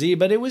busy,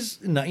 but it was,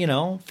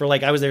 for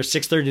like, I was there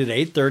 6:30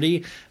 to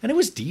 8:30, and it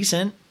was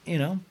decent,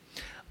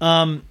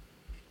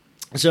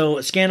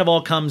 So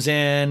Sandoval comes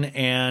in,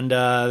 and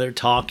they're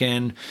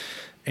talking,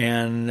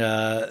 and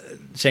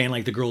saying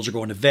like the girls are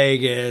going to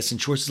Vegas,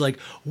 and Schwartz is like,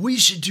 we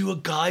should do a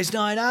guys'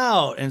 night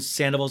out, and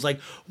Sandoval's like,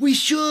 we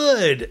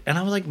should, and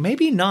I was like,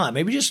 maybe not,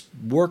 maybe just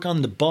work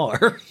on the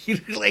bar,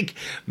 like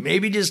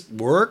maybe just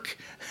work.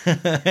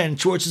 And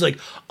Schwartz is like,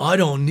 I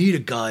don't need a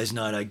guys'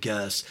 night, I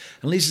guess.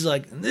 And Lisa's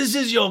like, this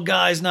is your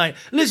guys' night.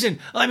 Listen,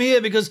 I'm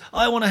here because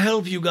I want to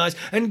help you guys,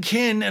 and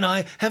Ken and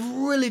I have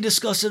really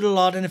discussed it a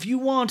lot, and if you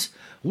want,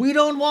 we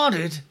don't want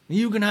it,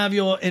 you can have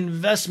your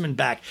investment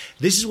back.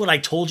 This is what I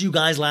told you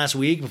guys last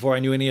week before I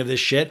knew any of this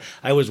shit.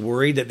 I was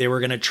worried that they were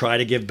going to try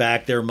to give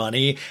back their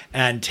money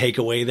and take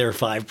away their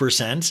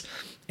 5%.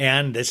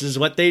 And this is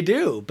what they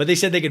do. But they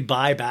said they could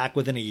buy back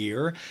within a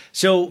year.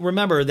 So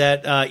remember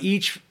that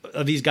each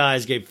of these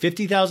guys gave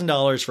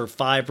 $50,000 for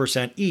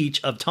 5%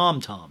 each of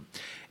TomTom.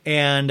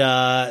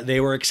 And they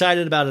were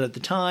excited about it at the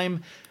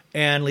time.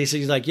 And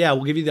Lisa's like, yeah,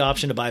 we'll give you the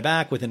option to buy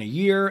back within a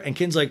year. And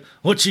Ken's like,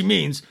 what she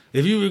means,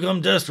 if you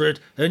become desperate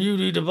and you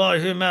need to buy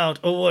him out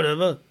or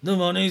whatever, the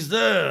money's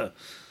there.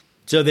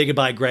 So they could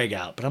buy Greg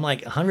out. But I'm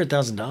like,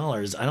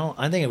 $100,000?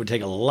 I think it would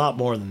take a lot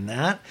more than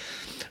that.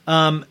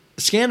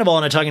 Sandoval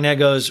in a talking head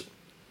goes,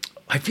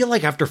 I feel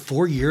like after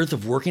 4 years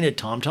of working at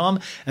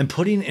TomTom and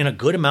putting in a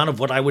good amount of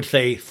what I would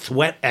say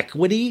sweat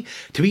equity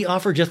to be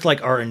offered just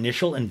like our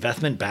initial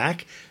investment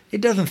back,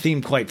 it doesn't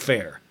seem quite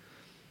fair.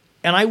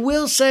 And I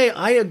will say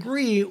I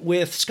agree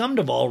with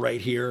Sandoval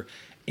right here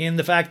in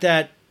the fact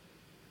that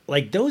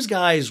like those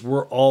guys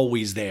were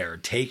always there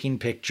taking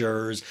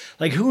pictures.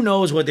 Like who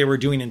knows what they were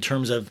doing in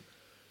terms of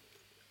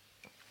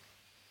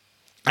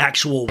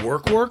actual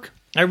work.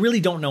 I really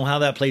don't know how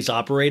that place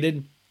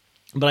operated.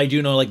 But I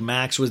do know like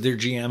Max was their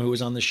GM who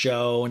was on the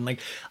show, and like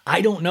I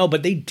don't know,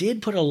 but they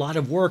did put a lot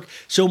of work.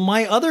 So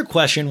my other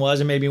question was,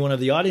 and maybe one of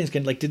the audience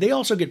can, like, did they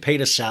also get paid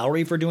a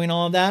salary for doing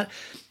all of that?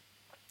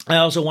 I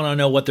also want to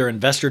know what their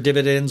investor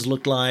dividends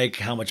looked like,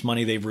 how much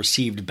money they've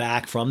received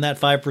back from that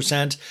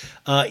 5%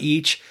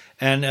 each.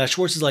 And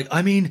Schwartz is like,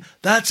 I mean,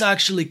 that's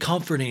actually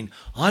comforting.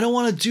 I don't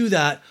want to do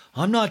that.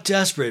 I'm not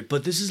desperate,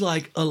 but this is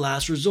like a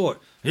last resort.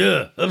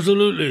 Yeah,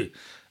 absolutely.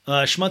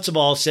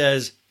 Schmutzaval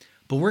says,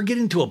 but we're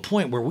getting to a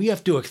point where we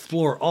have to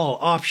explore all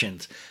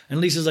options. And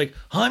Lisa's like,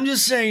 I'm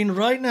just saying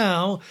right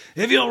now,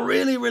 if you're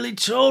really, really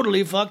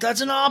totally fucked,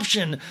 that's an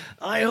option.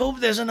 I hope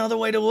there's another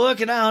way to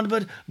work it out,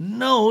 but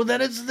know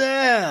that it's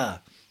there.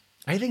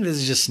 I think this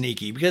is just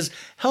sneaky because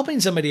helping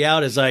somebody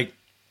out is like,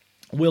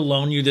 we'll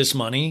loan you this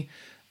money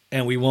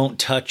and we won't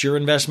touch your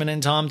investment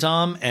in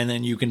TomTom, and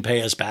then you can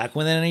pay us back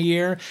within a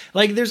year.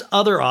 Like, there's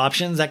other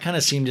options that kind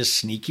of seem just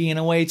sneaky in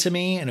a way to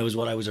me, and it was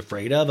what I was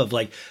afraid of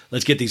like,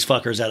 let's get these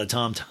fuckers out of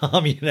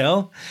TomTom, you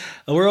know?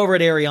 We're over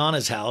at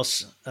Ariana's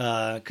house,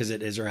 because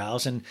it is her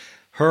house, and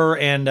her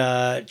and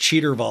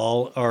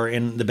Cheaterval are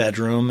in the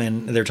bedroom,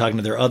 and they're talking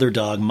to their other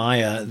dog,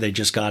 Maya. They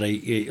just got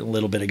a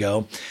little bit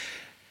ago.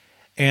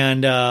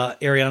 And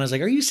Ariana's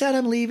like, are you sad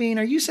I'm leaving?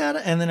 Are you sad?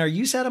 And then, are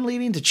you sad I'm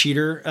leaving? To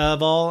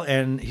Cheaterval.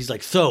 And he's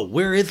like, so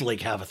where is Lake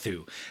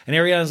Havasu? And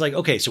Ariana's like,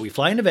 okay, so we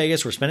fly into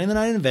Vegas. We're spending the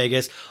night in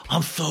Vegas.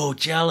 I'm so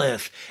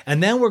jealous.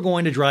 And then we're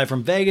going to drive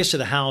from Vegas to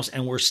the house,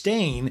 and we're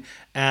staying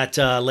at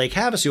Lake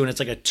Havasu, and it's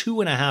like a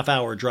 2.5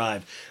 hour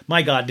drive.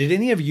 My God, did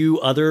any of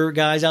you other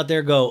guys out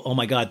there go, oh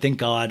my God, thank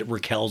God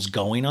Raquel's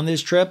going on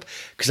this trip?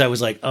 Because I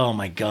was like, oh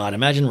my God,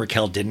 imagine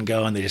Raquel didn't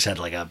go and they just had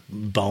like a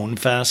bone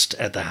fest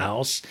at the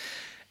house.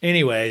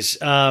 Anyways,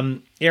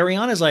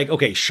 Ariana's like,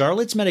 okay,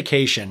 Charlotte's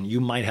medication, you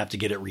might have to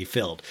get it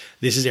refilled.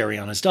 This is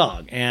Ariana's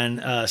dog.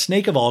 And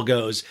Snake of All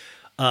goes,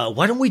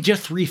 why don't we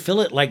just refill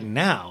it like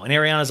now? And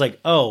Ariana's like,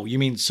 oh, you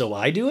mean so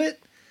I do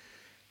it?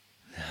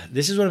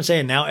 This is what I'm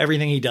saying. Now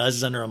everything he does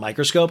is under a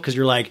microscope, because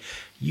you're like,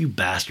 you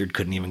bastard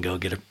couldn't even go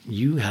get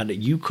you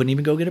couldn't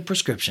even go get a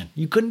prescription.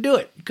 You couldn't do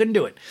it. You couldn't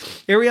do it.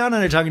 Ariana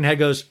in a talking head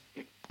goes,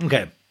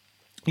 okay,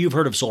 you've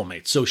heard of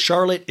soulmates. So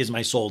Charlotte is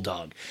my soul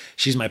dog.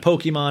 She's my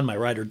Pokemon, my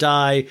ride or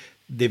die.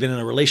 They've been in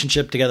a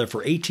relationship together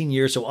for 18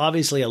 years, so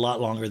obviously a lot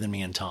longer than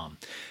me and Tom.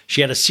 She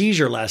had a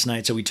seizure last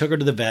night, so we took her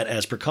to the vet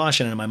as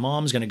precaution, and my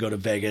mom's going to go to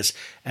Vegas.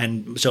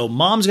 And so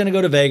mom's going to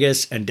go to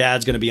Vegas, and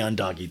dad's going to be on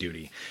doggy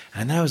duty.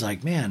 And I was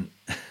like, man,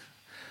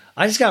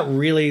 I just got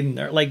really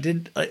like,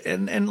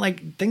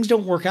 like things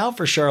don't work out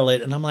for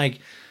Charlotte. And I'm like,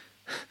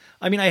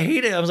 I mean, I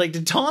hate it. I was like,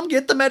 did Tom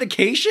get the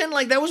medication?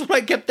 Like, that was what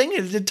I kept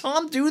thinking. Did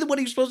Tom do what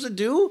he was supposed to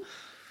do?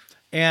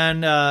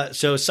 And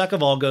so Suck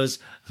of All goes,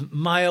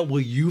 Maya, will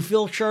you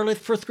fill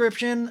Charlotte's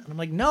prescription? And I'm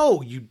like,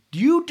 no, you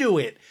do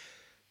it.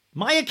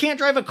 Maya can't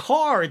drive a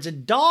car. It's a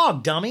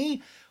dog,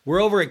 dummy.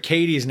 We're over at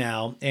Katie's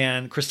now,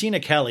 and Christina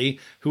Kelly,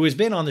 who has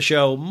been on the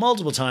show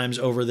multiple times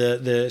over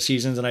the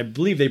seasons, and I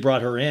believe they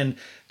brought her in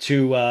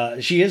to,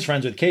 she is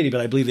friends with Katie,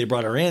 but I believe they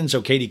brought her in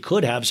so Katie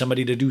could have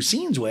somebody to do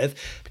scenes with,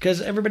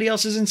 because everybody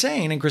else is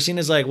insane. And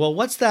Christina's like, well,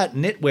 what's that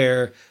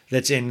knitwear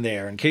that's in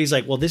there? And Katie's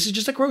like, well, this is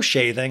just a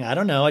crochet thing. I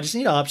don't know. I just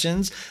need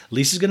options.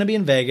 Lisa's going to be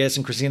in Vegas.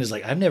 And Christina's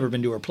like, I've never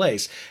been to her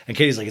place. And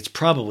Katie's like, it's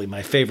probably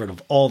my favorite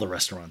of all the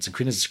restaurants. And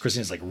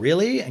Christina's like,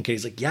 really? And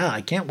Katie's like, yeah,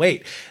 I can't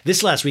wait.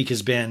 This last week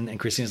has been, and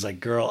Christina's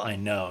like, girl, I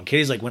know. And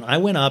Katie's like, when I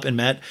went up and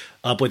met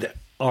up with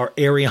our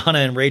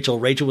Ariana and Rachel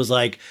was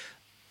like,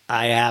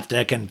 I have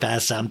to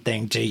confess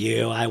something to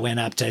you. I went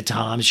up to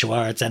Tom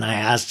Schwartz and I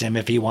asked him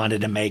if he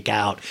wanted to make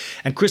out.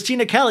 And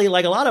Christina Kelly,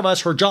 like a lot of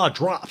us, her jaw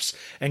drops.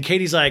 And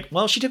Katie's like,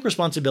 well, she took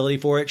responsibility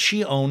for it.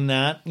 She owned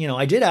that. You know,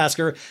 I did ask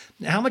her,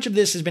 how much of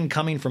this has been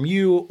coming from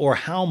you, or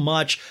how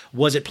much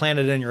was it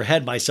planted in your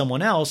head by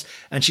someone else?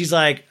 And she's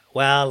like,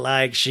 well,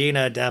 like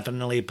Scheana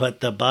definitely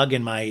put the bug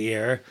in my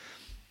ear.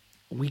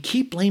 We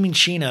keep blaming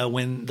Scheana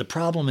when the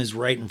problem is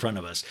right in front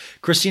of us.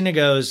 Christina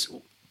goes,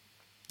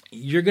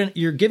 you're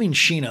giving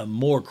Scheana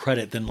more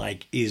credit than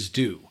like is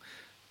due.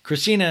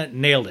 Christina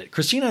nailed it.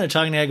 Christina in a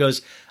talking head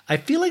goes, I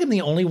feel like I'm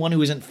the only one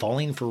who isn't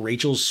falling for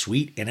Rachel's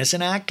sweet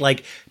innocent act.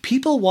 Like,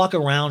 people walk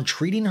around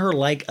treating her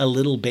like a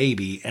little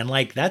baby, and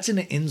like that's an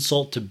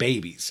insult to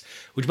babies.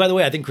 Which, by the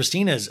way, I think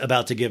Christina's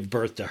about to give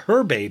birth to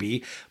her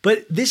baby,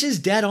 but this is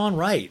dead on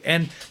right.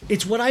 And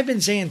it's what I've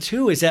been saying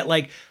too, is that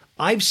like,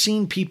 I've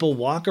seen people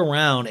walk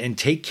around and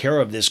take care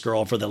of this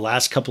girl for the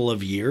last couple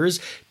of years,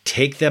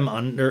 take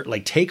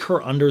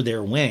her under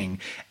their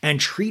wing and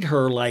treat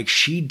her like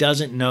she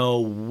doesn't know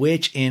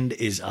which end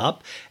is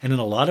up. And in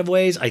a lot of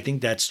ways, I think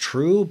that's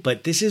true.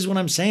 But this is what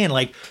I'm saying.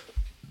 Like,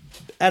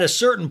 at a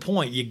certain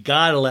point, you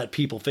got to let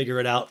people figure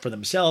it out for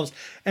themselves.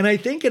 And I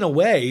think in a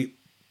way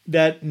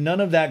that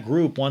none of that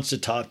group wants to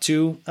talk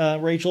to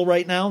Rachel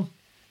right now.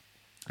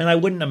 And I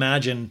wouldn't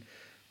imagine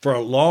for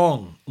a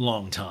long,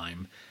 long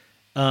time.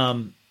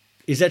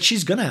 Is that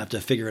she's going to have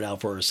to figure it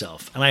out for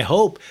herself. And I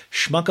hope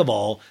Schmuck of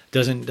All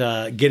doesn't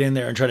get in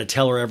there and try to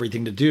tell her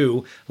everything to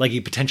do like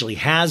he potentially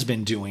has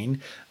been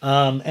doing.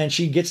 And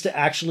she gets to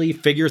actually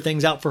figure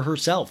things out for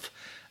herself.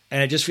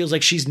 And it just feels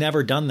like she's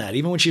never done that.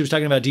 Even when she was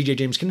talking about DJ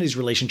James Kennedy's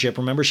relationship,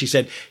 remember she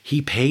said, he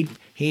paid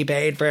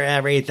for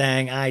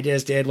everything. I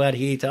just did what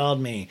he told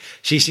me.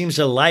 She seems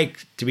to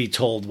like to be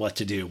told what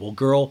to do. Well,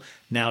 girl,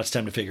 now it's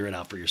time to figure it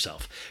out for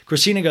yourself.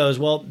 Christina goes,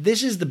 well,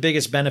 this is the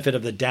biggest benefit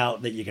of the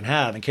doubt that you can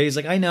have. And Katie's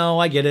like, I know,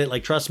 I get it.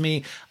 Like, trust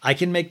me, I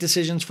can make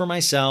decisions for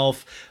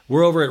myself.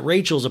 We're over at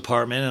Rachel's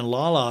apartment and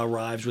Lala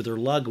arrives with her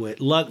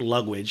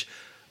luggage.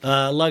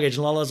 And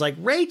Lala's like,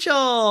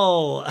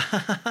 Rachel!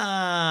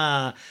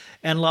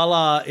 And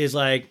Lala is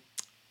like,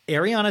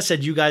 Ariana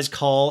said you guys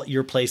call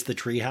your place the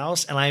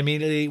treehouse. And I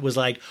immediately was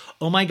like,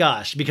 oh my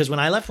gosh. Because when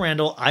I left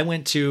Randall, I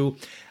went to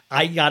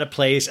I got a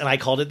place and I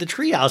called it the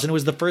Treehouse. And it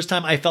was the first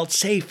time I felt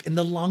safe in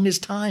the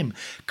longest time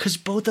because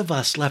both of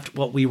us left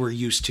what we were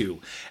used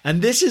to.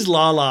 And this is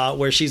Lala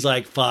where she's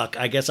like, fuck,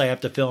 I guess I have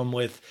to film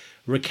with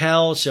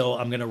Raquel. So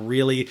I'm going to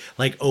really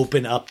like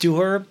open up to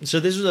her. So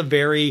this was a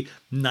very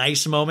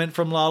nice moment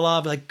from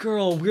Lala. Like,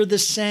 girl, we're the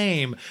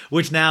same.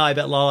 Which now I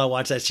bet Lala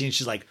watched that scene.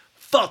 She's like,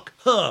 fuck,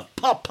 huh,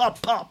 pop,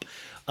 pop, pop.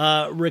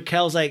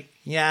 Raquel's like,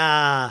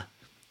 yeah.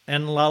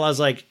 And Lala's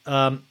like,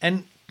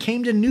 and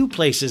came to new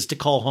places to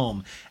call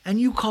home, and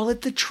you call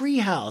it the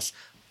Treehouse.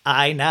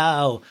 I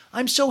know.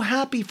 I'm so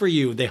happy for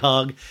you. They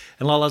hug,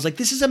 and Lala's like,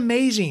 this is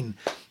amazing.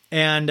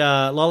 And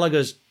Lala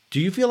goes,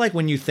 do you feel like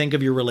when you think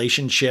of your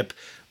relationship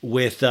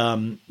with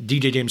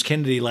DJ James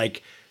Kennedy,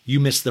 like you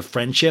miss the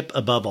friendship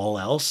above all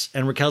else?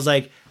 And Raquel's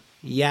like,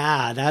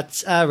 yeah,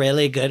 that's a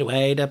really good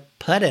way to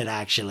put it,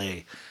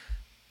 actually.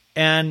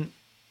 And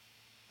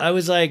I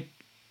was like,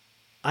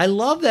 I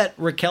love that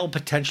Raquel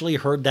potentially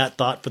heard that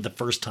thought for the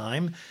first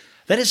time.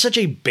 That is such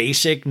a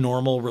basic,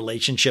 normal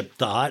relationship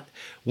thought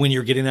when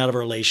you're getting out of a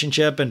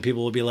relationship and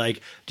people will be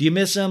like, do you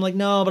miss him? Like,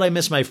 no, but I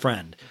miss my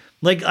friend.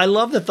 Like, I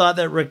love the thought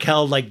that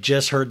Raquel like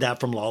just heard that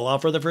from Lala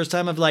for the first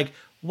time of like,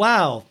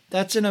 wow,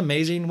 that's an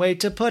amazing way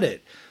to put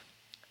it.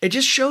 It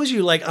just shows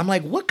you like, I'm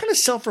like, what kind of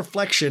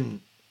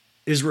self-reflection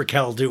is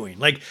Raquel doing?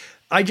 Like,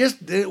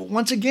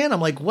 once again,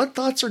 I'm like, what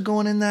thoughts are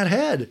going in that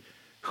head?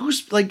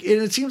 Who's like,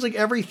 and it seems like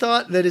every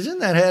thought that is in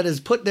that head is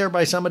put there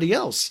by somebody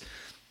else.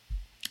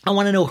 I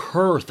want to know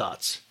her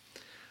thoughts.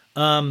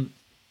 That's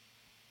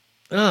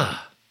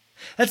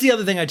the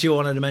other thing I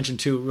wanted to mention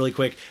too, really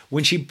quick.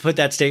 When she put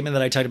that statement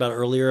that I talked about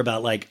earlier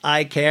about like,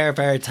 I care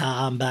for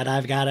Tom, but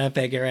I've got to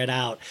figure it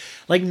out.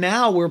 Like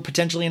now we're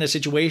potentially in a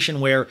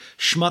situation where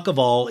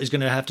Schmuckaval is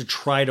going to have to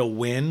try to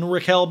win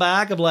Raquel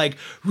back of like,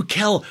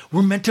 Raquel,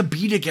 we're meant to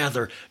be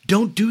together.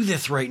 Don't do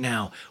this right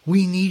now.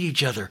 We need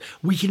each other.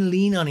 We can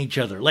lean on each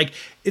other. Like,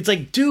 it's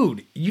like,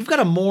 dude, you've got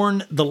to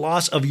mourn the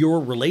loss of your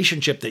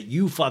relationship that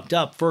you fucked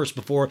up first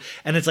before.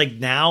 And it's like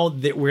now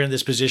that we're in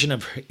this position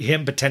of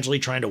him potentially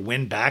trying to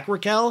win back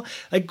Raquel,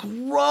 like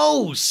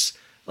gross.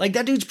 Like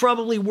that dude's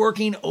probably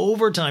working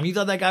overtime. You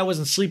thought that guy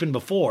wasn't sleeping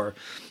before.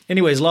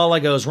 Anyways,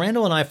 Lala goes,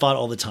 Randall and I fought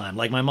all the time.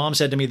 Like my mom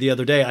said to me the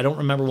other day, I don't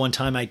remember one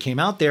time I came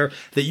out there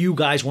that you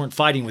guys weren't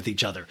fighting with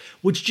each other,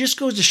 which just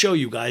goes to show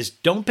you guys,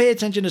 don't pay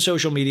attention to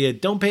social media.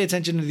 Don't pay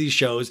attention to these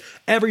shows.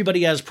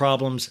 Everybody has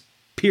problems.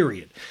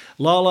 Period.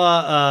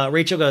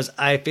 Rachel goes,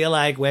 I feel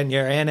like when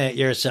you're in it,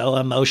 you're so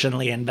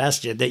emotionally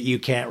invested that you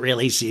can't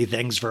really see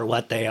things for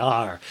what they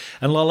are.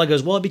 And Lala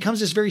goes, well, it becomes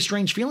this very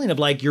strange feeling of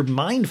like, you're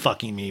mind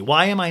fucking me.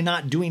 Why am I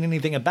not doing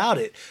anything about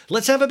it?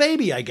 Let's have a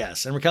baby, I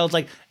guess. And Raquel's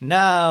like,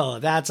 no,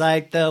 that's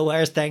like the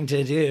worst thing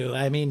to do.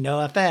 I mean, no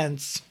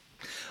offense.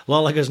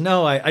 Lala goes,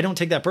 no, I don't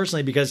take that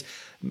personally because,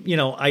 you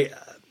know,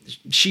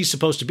 she's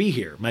supposed to be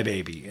here, my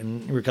baby.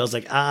 And Raquel's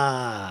like,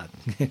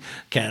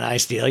 can I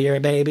steal your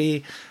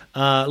baby?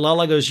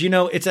 Lala goes, you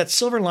know, it's that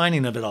silver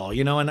lining of it all,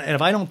 you know, and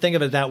if I don't think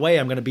of it that way,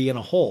 I'm going to be in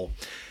a hole.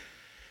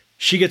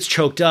 She gets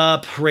choked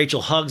up.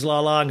 Rachel hugs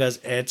Lala and goes,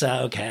 it's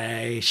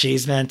okay.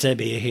 She's meant to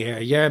be here.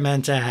 You're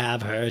meant to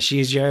have her.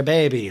 She's your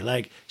baby.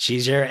 Like,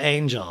 she's your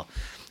angel.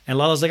 And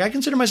Lala's like, I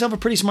consider myself a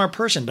pretty smart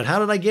person, but how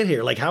did I get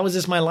here? Like, how is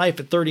this my life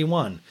at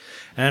 31?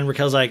 And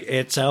Raquel's like,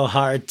 it's so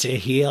hard to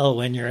heal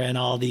when you're in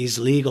all these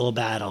legal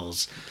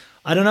battles.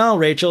 I don't know,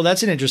 Rachel.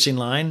 That's an interesting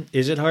line.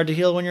 Is it hard to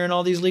heal when you're in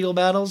all these legal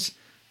battles?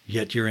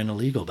 Yet you're in a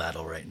legal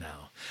battle right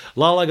now.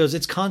 Lala goes,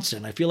 it's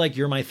constant. I feel like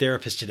you're my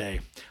therapist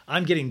today.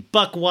 I'm getting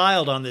buck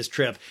wild on this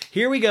trip.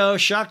 Here we go.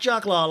 Shock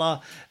jock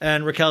Lala.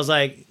 And Raquel's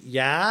like,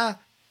 yeah,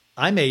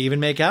 I may even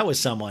make out with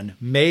someone.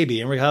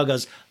 Maybe. And Raquel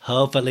goes,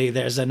 hopefully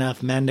there's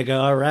enough men to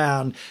go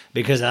around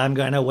because I'm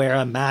going to wear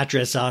a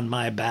mattress on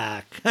my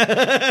back.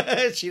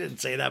 She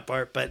didn't say that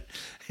part, but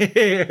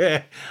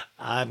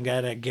I'm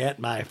going to get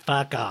my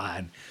fuck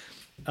on.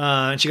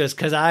 And she goes,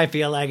 because I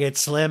feel like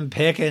it's slim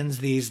pickings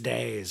these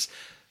days.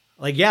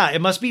 Like, yeah, it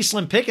must be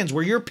slim pickings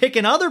where you're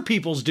picking other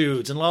people's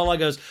dudes. And Lala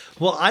goes,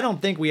 well, I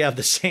don't think we have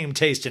the same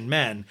taste in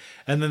men.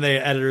 And then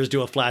the editors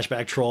do a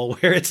flashback troll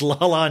where it's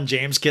Lala and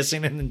James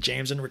kissing and then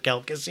James and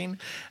Raquel kissing.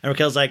 And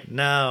Raquel's like,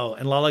 no.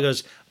 And Lala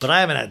goes, but I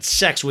haven't had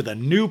sex with a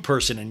new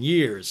person in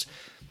years.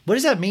 What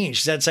does that mean?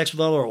 She's had sex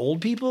with all her old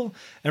people?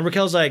 And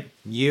Raquel's like,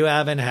 you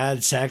haven't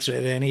had sex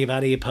with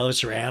anybody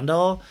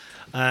post-Randall?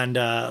 And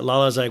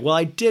Lala's like, well,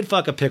 I did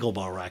fuck a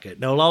pickleball racket.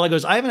 No, Lala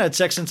goes, I haven't had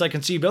sex since I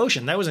conceived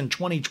Ocean. That was in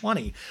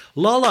 2020.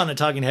 Lala on a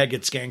talking head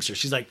gets gangster.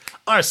 She's like,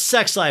 our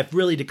sex life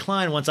really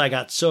declined once I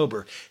got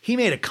sober. He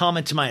made a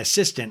comment to my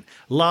assistant.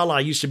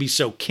 Lala used to be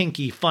so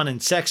kinky, fun,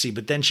 and sexy,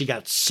 but then she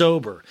got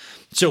sober.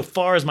 So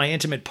far as my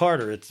intimate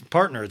partner,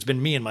 it's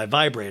been me and my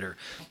vibrator.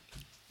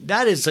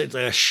 That is a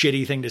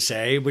shitty thing to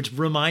say, which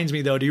reminds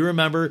me, though, do you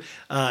remember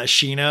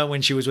Scheana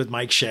when she was with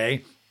Mike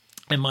Shea?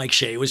 And Mike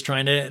Shea was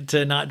trying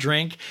to not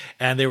drink,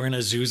 and they were in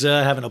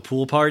Azusa having a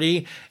pool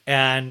party.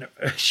 And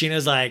Scheana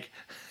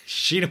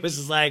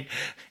was like,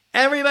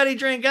 Everybody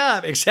drink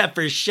up, except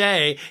for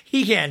Shay.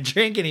 He can't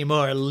drink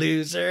anymore,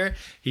 loser.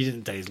 He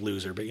didn't say he's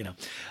loser, but you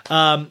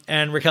know.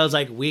 And Raquel's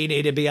like, we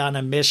need to be on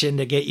a mission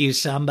to get you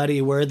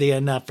somebody worthy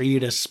enough for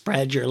you to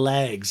spread your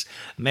legs.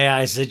 May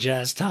I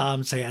suggest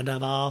Tom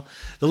Sandoval?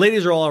 The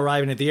ladies are all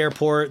arriving at the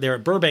airport. They're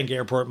at Burbank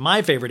Airport,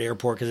 my favorite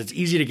airport, because it's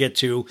easy to get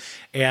to.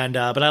 And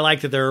but I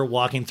like that they're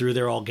walking through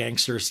there all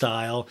gangster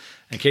style.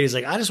 And Katie's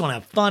like, I just want to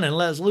have fun and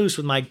let loose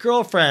with my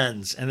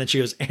girlfriends. And then she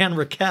goes, and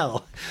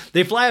Raquel.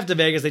 They fly up to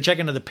Vegas. They check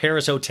into the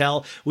Paris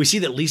hotel. We see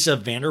that Lisa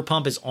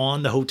Vanderpump is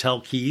on the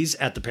hotel keys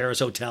at the Paris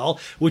hotel,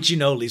 which, you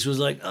know, Lisa was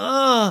like,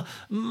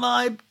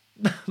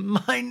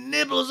 my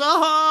nipples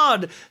are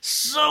hard.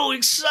 So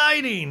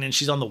exciting. And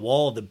she's on the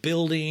wall of the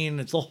building.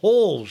 It's the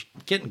whole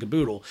kit and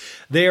caboodle.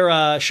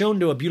 They're shown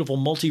to a beautiful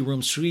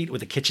multi-room suite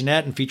with a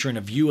kitchenette and featuring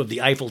a view of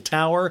the Eiffel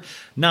Tower.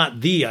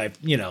 Not the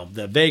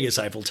Vegas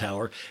Eiffel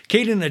Tower.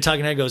 Katie in the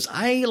talking head goes,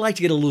 I like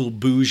to get a little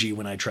bougie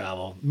when I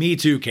travel. Me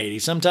too, Katie.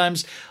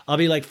 Sometimes I'll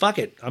be like, fuck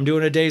it. I'm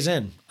doing a day's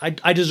in.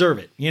 I deserve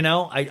it. You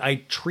know,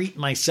 I treat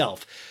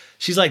myself.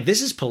 She's like,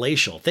 this is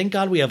palatial. Thank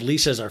God we have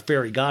Lisa as our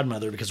fairy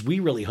godmother because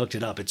we really hooked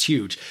it up. It's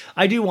huge.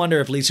 I do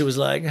wonder if Lisa was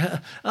like,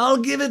 I'll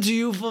give it to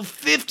you for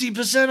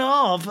 50%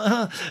 off.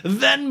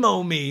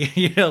 Venmo me.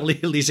 You know,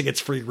 Lisa gets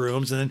free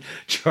rooms and then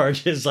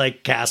charges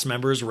like cast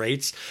members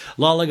rates.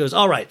 Lala goes,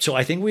 all right, so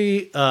I think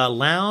we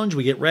lounge,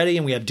 we get ready,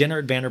 and we have dinner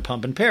at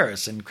Vanderpump in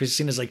Paris. And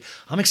Christina's like,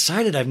 I'm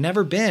excited. I've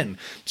never been.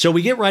 So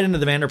we get right into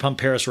the Vanderpump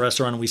Paris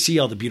restaurant and we see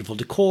all the beautiful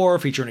decor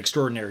featuring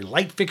extraordinary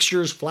light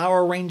fixtures,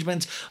 flower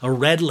arrangements, a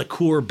red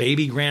liqueur baby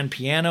grand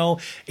piano.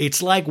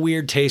 It's like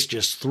Weird Taste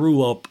just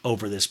threw up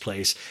over this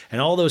place. And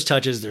all those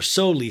touches, they're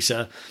so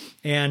Lisa.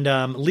 And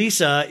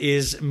Lisa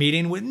is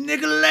meeting with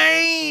Nick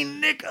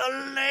Elaine.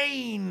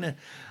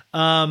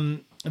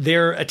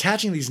 They're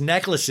attaching these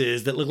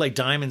necklaces that look like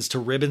diamonds to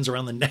ribbons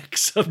around the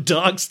necks of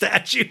dog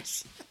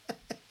statues.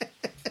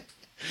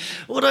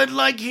 What I'd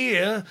like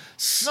here,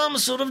 some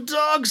sort of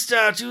dog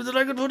statue that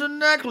I could put a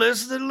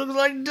necklace that looks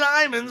like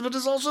diamonds, but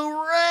is also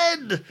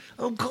red.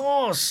 Of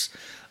course.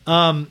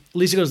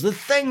 Lisa goes, the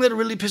thing that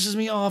really pisses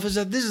me off is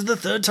that this is the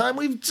third time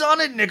we've done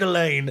it, Nick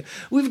Elaine.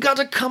 We've got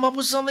to come up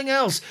with something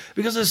else,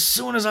 because as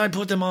soon as I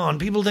put them on,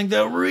 people think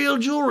they're real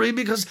jewelry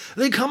because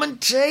they come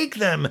and take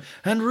them.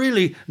 And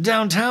really,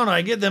 downtown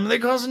I get them, they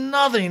cost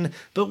nothing,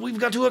 but we've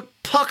got to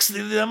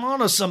epoxy them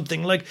on or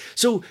something, like,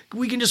 so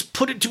we can just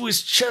put it to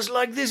his chest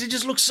like this. It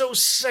just looks so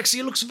sexy.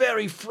 It looks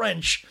very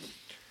French.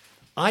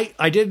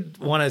 I did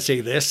want to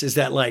say this, is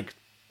that, like,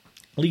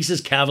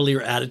 Lisa's cavalier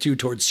attitude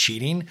towards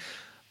cheating,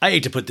 I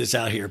hate to put this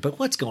out here, but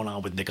what's going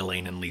on with Nick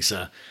Elaine and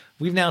Lisa?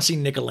 We've now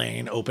seen Nick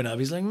Elaine open up.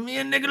 He's like, me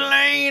and Nick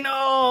Elaine,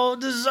 oh,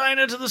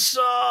 designer to the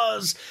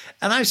stars.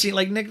 And I've seen,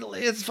 like, Nick,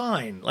 it's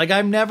fine. Like,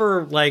 I've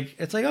never, like,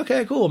 it's like,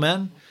 okay, cool,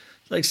 man.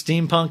 It's like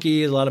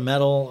steampunky, a lot of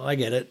metal. I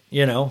get it,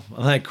 you know,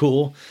 I'm like,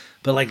 cool.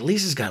 But, like,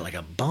 Lisa's got, like,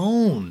 a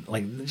bone.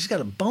 Like, she's got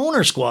a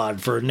boner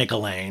squad for Nick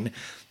Elaine.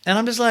 And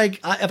I'm just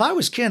like, if I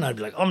was Ken, I'd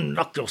be like, I'm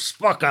knock your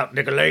spark out,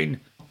 Nick Elaine.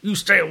 You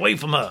stay away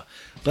from her.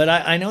 But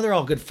I know they're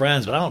all good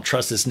friends, but I don't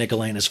trust this Nick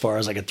Elaine as far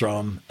as I could throw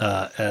him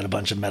at a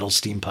bunch of metal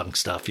steampunk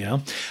stuff, you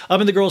know?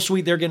 Up in the girls'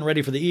 suite, they're getting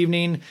ready for the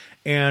evening,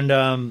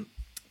 and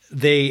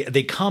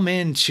they come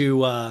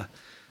into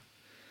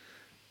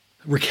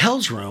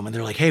Raquel's room, and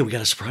they're like, hey, we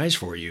got a surprise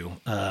for you.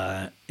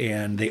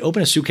 And they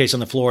open a suitcase on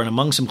the floor, and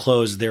among some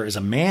clothes, there is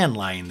a man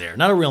lying there.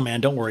 Not a real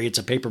man, don't worry, it's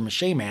a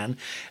papier-mâché man.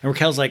 And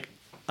Raquel's like,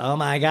 oh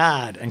my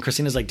God. And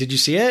Christina's like, did you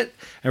see it?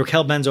 And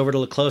Raquel bends over to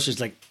look closer. She's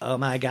like, oh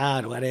my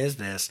God, what is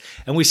this?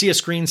 And we see a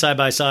screen side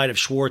by side of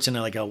Schwartz in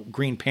like a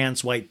green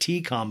pants, white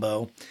tee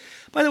combo.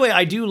 By the way,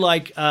 I do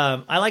like,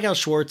 I like how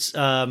Schwartz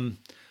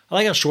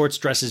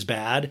dresses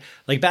bad.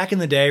 Like back in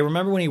the day,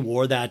 remember when he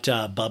wore that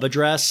Bubba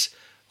dress,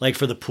 like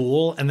for the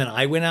pool? And then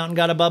I went out and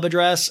got a Bubba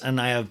dress,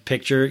 and I have a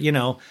picture, you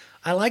know,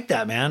 I like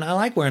that, man. I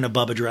like wearing a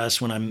Bubba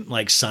dress when I'm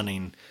like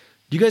sunning.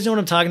 Do you guys know what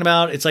I'm talking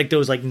about? It's like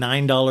those like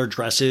 $9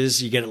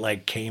 dresses you get at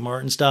like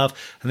Kmart and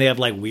stuff. And they have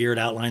like weird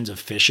outlines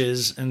of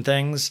fishes and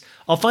things.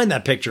 I'll find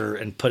that picture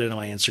and put it on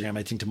my Instagram,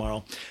 I think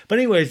tomorrow. But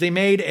anyways, they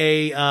made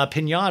a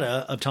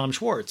piñata of Tom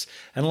Schwartz.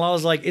 And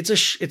Lala's like, it's a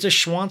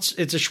Schwartz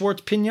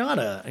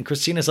piñata. And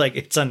Christina's like,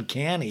 it's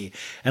uncanny.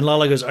 And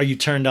Lala goes, are you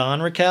turned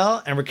on,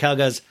 Raquel? And Raquel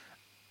goes,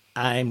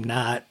 I'm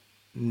not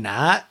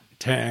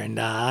turned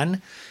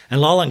on.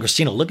 And Lala and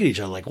Christina look at each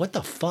other like, what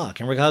the fuck?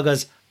 And Raquel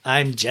goes,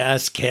 I'm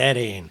just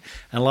kidding.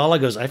 And Lala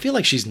goes, I feel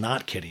like she's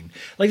not kidding.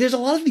 Like, there's a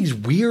lot of these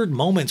weird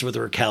moments with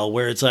Raquel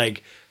where it's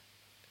like,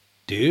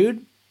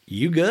 dude,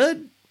 you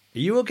good? Are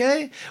you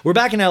okay? We're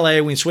back in LA.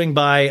 We swing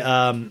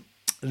by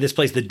this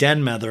place, the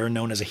Den Mother,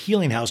 known as a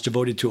healing house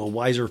devoted to a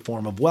wiser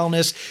form of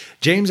wellness.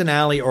 James and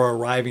Allie are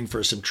arriving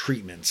for some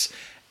treatments.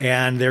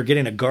 And they're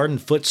getting a garden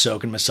foot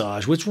soak and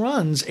massage, which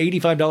runs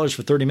 $85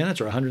 for 30 minutes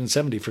or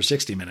 $170 for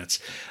 60 minutes.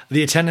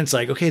 The attendant's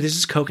like, okay, this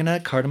is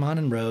coconut, cardamom,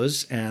 and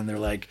rose. And they're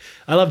like,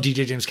 I love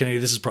DJ James Kennedy.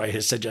 This is probably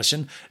his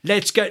suggestion.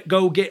 Let's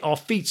go get our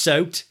feet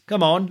soaked.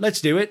 Come on,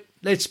 let's do it.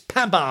 Let's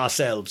pamper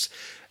ourselves.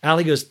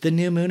 Allie goes, the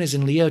new moon is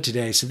in Leo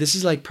today, so this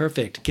is like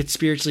perfect. Get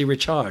spiritually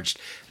recharged.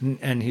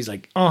 And he's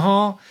like,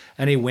 uh-huh.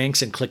 And he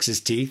winks and clicks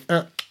his teeth.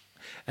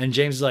 And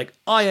James is like,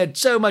 I had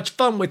so much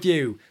fun with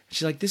you.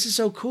 She's like, this is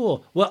so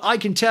cool. Well, I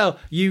can tell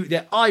you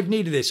that I've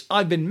needed this.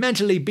 I've been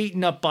mentally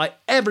beaten up by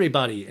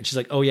everybody. And she's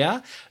like, oh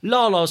yeah?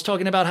 Lala's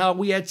talking about how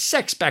we had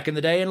sex back in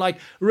the day and like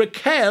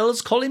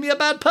Raquel's calling me a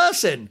bad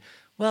person.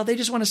 Well, they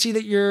just want to see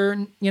that you're,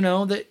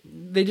 that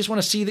they just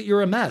want to see that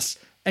you're a mess.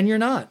 And you're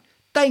not.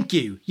 Thank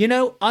you.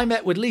 I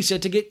met with Lisa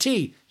to get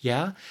tea.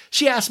 Yeah?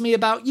 She asked me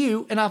about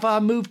you and if I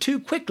moved too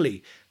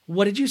quickly.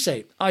 What did you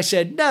say? I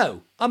said,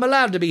 no, I'm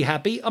allowed to be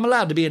happy. I'm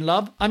allowed to be in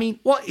love. I mean,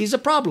 what is a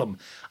problem?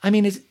 I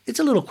mean, it's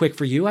a little quick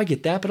for you. I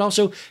get that. But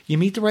also, you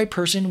meet the right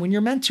person when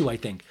you're meant to, I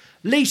think.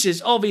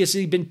 Lisa's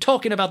obviously been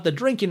talking about the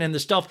drinking and the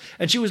stuff.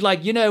 And she was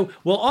like,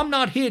 well, I'm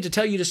not here to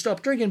tell you to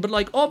stop drinking.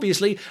 But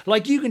obviously,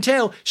 you can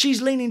tell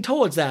she's leaning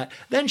towards that.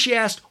 Then she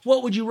asked,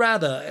 what would you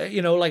rather?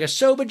 Like a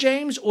sober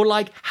James or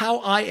like how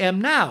I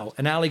am now?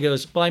 And Allie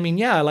goes, well, I mean,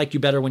 yeah, I like you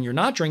better when you're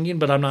not drinking.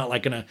 But I'm not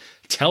going to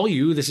tell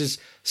you this is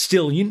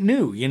still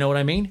new. You know what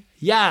I mean?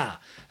 Yeah.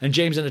 And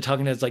James in the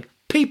talking head's like,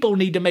 people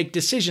need to make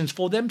decisions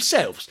for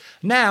themselves.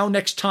 Now,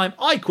 next time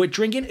I quit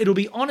drinking, it'll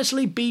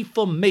honestly be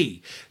for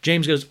me.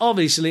 James goes,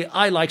 obviously,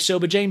 I like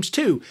sober James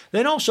too.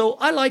 Then also,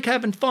 I like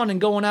having fun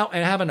and going out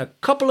and having a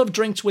couple of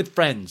drinks with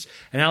friends.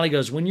 And Allie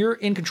goes, when you're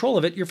in control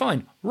of it, you're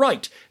fine.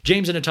 Right.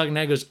 James in a talking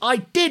head goes, I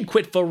did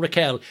quit for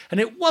Raquel, and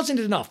it wasn't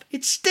enough.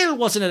 It still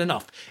wasn't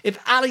enough. If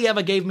Allie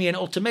ever gave me an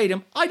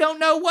ultimatum, I don't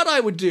know what I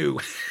would do.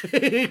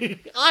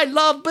 I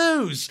love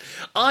booze.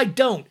 I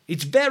don't.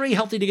 It's very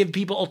healthy to give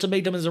people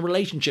ultimatums in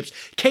relationships.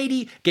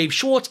 Katie gave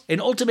Schwartz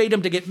an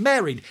ultimatum to get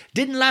married.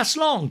 Didn't last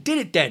long, did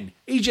it then?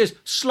 He's just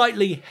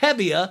slightly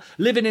heavier,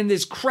 living in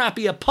this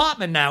crappy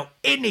apartment now,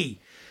 isn't he?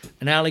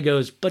 And Allie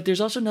goes, but there's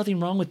also nothing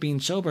wrong with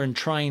being sober and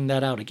trying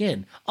that out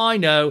again. I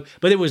know,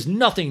 but there was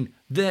nothing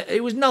there.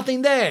 It was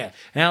nothing there.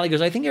 And Allie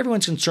goes, I think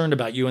everyone's concerned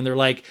about you, and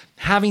they're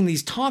having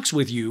these talks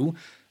with you.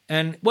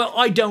 And, well,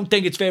 I don't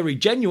think it's very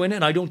genuine,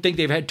 and I don't think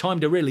they've had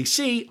time to really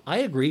see. I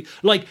agree.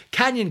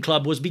 Canyon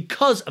Club was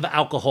because of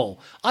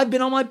alcohol. I've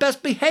been on my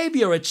best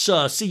behavior at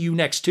See You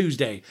next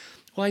Tuesday.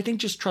 Well, I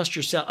think just trust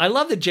yourself. I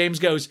love that James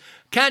goes,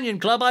 Canyon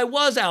Club, I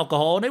was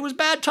alcohol, and it was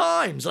bad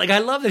times. I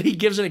love that he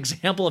gives an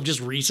example of just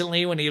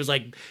recently when he was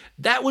like,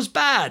 that was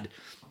bad.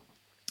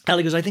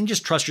 Allie goes, I think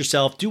just trust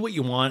yourself, do what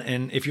you want,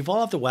 and if you fall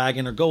off the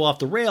wagon or go off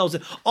the rails,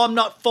 I'm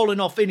not falling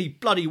off any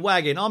bloody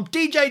wagon. I'm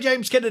DJ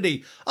James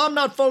Kennedy. I'm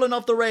not falling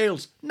off the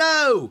rails.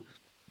 No!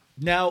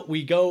 Now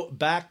we go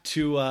back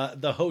to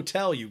the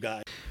hotel, you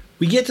guys.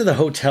 We get to the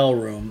hotel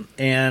room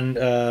and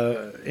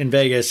in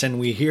Vegas, and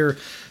we hear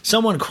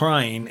someone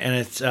crying, and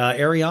it's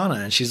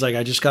Ariana, and she's like,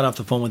 I just got off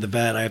the phone with the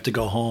vet. I have to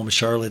go home.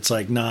 Charlotte's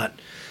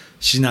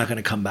she's not going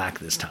to come back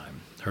this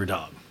time, her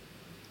dog.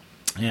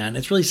 And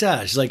it's really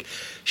sad. She's like,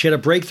 she had a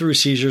breakthrough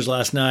seizures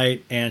last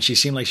night, and she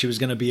seemed like she was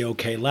going to be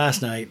okay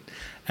last night.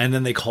 And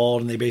then they called,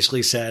 and they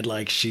basically said,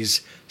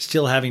 she's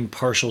still having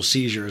partial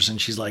seizures,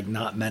 and she's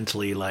not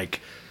mentally,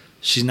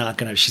 she's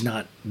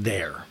not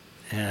there.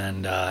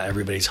 And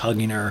everybody's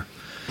hugging her.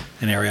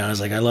 And Ariana's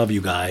like, I love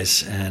you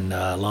guys. And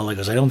Lala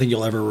goes, I don't think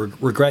you'll ever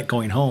regret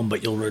going home,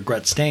 but you'll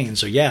regret staying.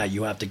 So yeah,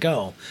 you have to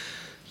go.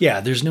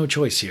 Yeah, there's no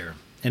choice here.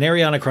 And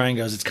Ariana crying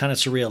goes, it's kind of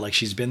surreal.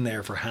 She's been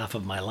there for half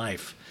of my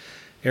life.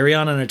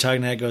 Ariana in her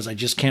talking head goes, I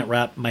just can't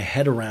wrap my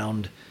head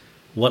around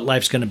what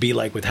life's going to be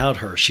like without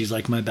her. She's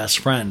like my best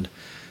friend,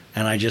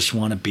 and I just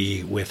want to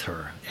be with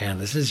her.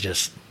 And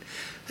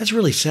that's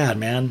really sad,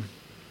 man.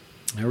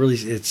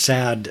 It's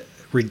sad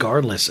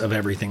regardless of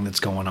everything that's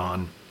going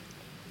on.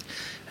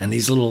 And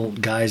these little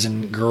guys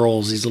and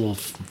girls, these little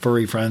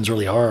furry friends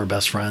really are our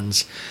best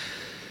friends.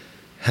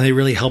 And they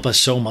really help us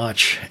so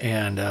much.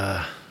 And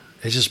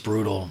it's just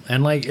brutal.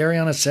 And like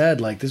Ariana said,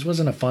 this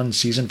wasn't a fun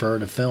season for her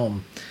to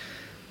film,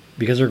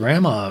 because her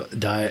grandma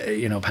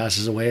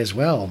passes away as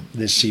well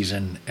this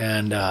season.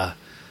 And,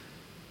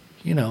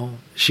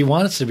 she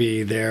wants to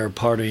be there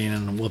partying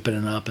and whooping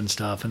it up and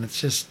stuff. And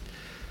it's just,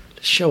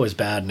 the show is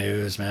bad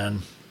news,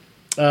 man.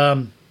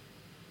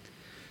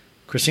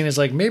 Christina's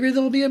like, maybe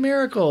there'll be a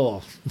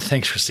miracle.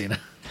 Thanks, Christina.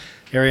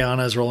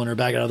 Ariana's rolling her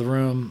back out of the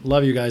room.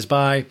 Love you guys.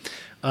 Bye.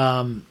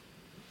 The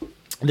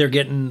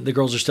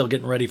girls are still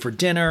getting ready for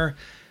dinner.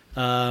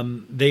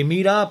 They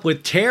meet up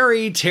with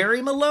Terry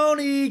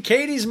Maloney,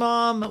 Katie's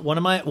mom.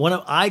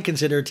 I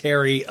consider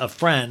Terry a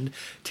friend.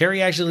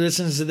 Terry actually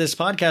listens to this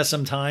podcast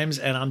sometimes,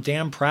 and I'm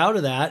damn proud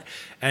of that.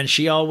 And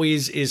she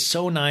always is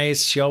so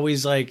nice. She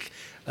always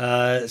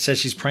says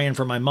she's praying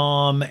for my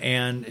mom,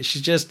 and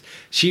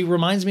she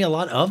reminds me a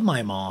lot of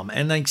my mom.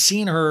 And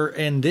seeing her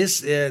in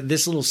this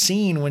little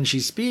scene when she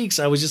speaks,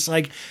 I was just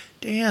like,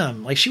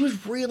 damn, she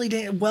was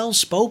really well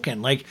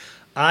spoken.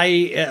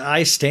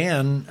 I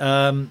stand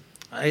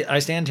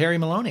Terry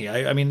Maloney.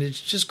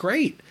 It's just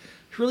great.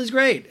 She really is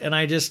great. And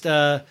I just,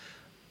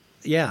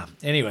 yeah.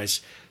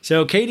 Anyways,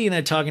 So Katie in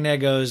that talking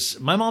head goes,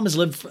 my mom has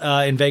lived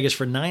in Vegas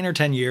for 9 or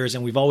 10 years,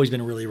 and we've always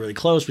been really, really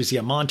close. We see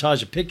a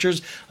montage of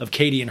pictures of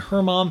Katie and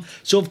her mom.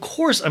 So, of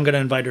course, I'm going to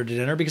invite her to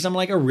dinner because I'm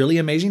like a really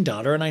amazing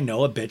daughter, and I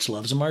know a bitch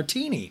loves a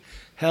martini.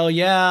 Hell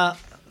yeah.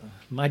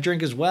 My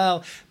drink as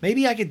well.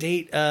 Maybe I could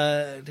date.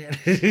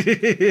 The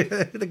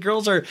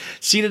girls are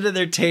seated at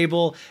their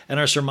table and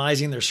are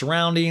surmising their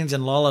surroundings.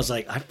 And Lala's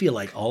like, I feel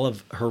like all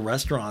of her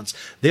restaurants,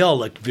 they all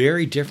look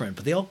very different,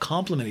 but they all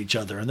complement each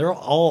other. And they're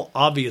all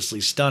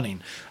obviously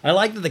stunning. I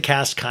like that the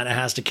cast kind of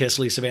has to kiss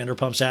Lisa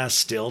Vanderpump's ass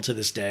still to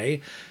this day.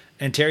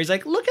 And Terry's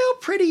like, look how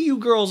pretty you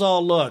girls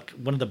all look.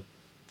 One of the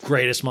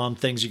greatest mom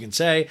things you can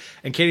say.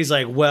 And Katie's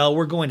like, well,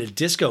 we're going to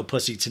Disco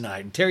Pussy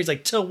tonight. And Terry's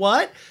like, to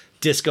what?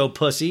 Disco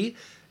Pussy.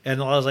 And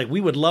I was like,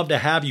 we would love to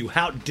have you.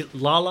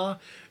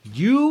 Lala,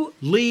 you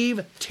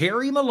leave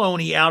Terry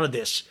Maloney out of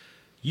this.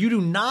 You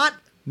do not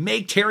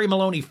make Terry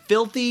Maloney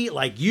filthy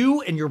like you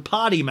and your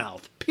potty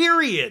mouth.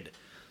 Period.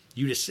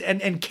 You just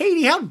and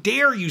Katie, how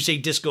dare you say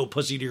disco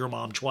pussy to your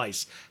mom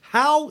twice?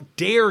 How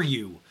dare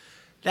you?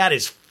 That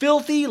is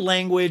filthy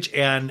language,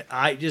 and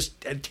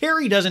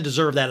Terry doesn't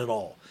deserve that at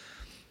all.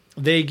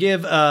 They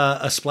give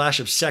a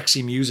splash of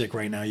sexy music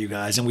right now, you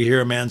guys, and we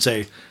hear a man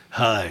say,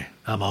 "Hi,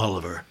 I'm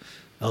Oliver.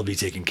 I'll be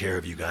taking care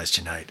of you guys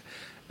tonight."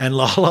 And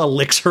Lala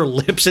licks her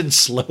lips in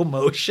slow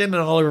motion,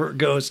 and Oliver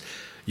goes,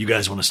 you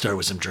guys want to start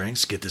with some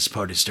drinks? Get this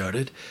party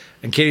started?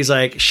 And Katie's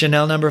like,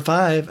 Chanel number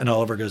 5. And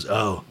Oliver goes,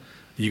 oh,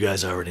 you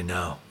guys already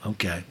know.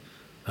 Okay.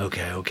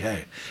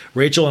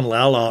 Rachel and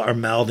Lala are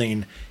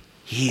mouthing,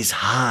 he's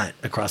hot,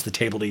 across the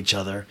table to each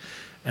other.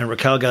 And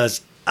Raquel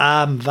goes,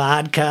 I'm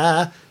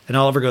vodka. And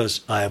Oliver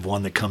goes, I have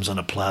one that comes on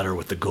a platter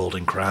with the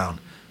golden crown.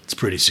 It's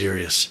pretty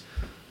serious.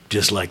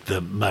 Just like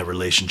my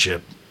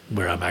relationship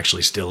where I'm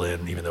actually still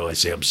in, even though I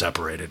say I'm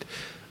separated.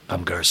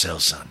 I'm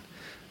Garcelle's son.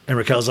 And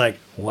Raquel's like,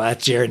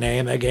 what's your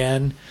name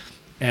again?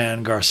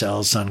 And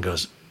Garcelle's son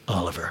goes,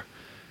 Oliver.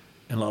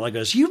 And Lala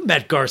goes, you've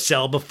met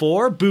Garcelle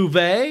before,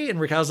 Bouvet.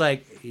 And Raquel's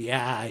like,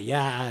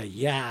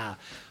 yeah.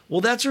 Well,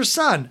 that's her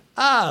son.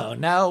 Oh,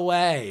 no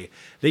way.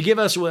 They give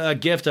us a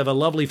gift of a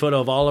lovely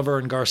photo of Oliver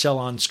and Garcelle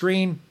on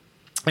screen.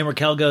 And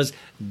Raquel goes,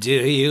 do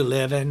you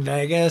live in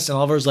Vegas? And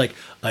Oliver's like,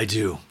 I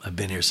do. I've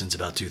been here since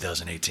about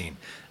 2018.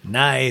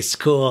 Nice,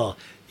 cool.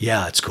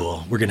 Yeah, it's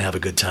cool. We're going to have a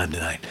good time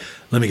tonight.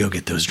 Let me go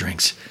get those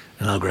drinks,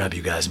 and I'll grab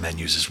you guys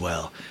menus as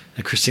well.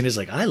 And Christina's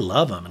like, I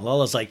love him. And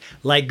Lala's like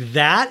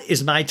that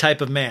is my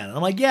type of man. And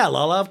I'm like, yeah,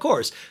 Lala, of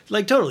course.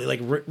 Like, totally. Like,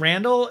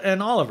 Randall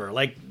and Oliver.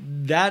 Like,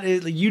 that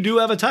is, you do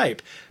have a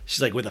type.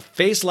 She's like, with a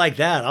face like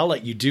that, I'll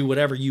let you do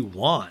whatever you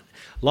want.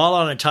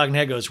 Lala on a talking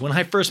head goes, when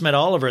I first met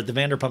Oliver at the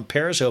Vanderpump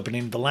Paris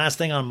opening, the last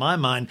thing on my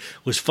mind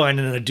was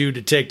finding a dude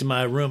to take to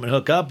my room and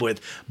hook up with.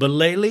 But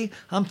lately,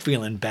 I'm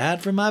feeling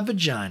bad for my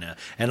vagina.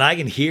 And I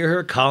can hear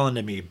her calling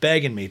to me,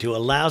 begging me to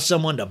allow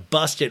someone to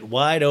bust it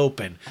wide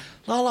open.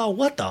 Lala,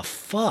 what the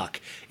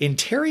fuck? In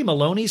Terry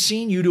Maloney's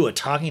scene, you do a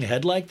talking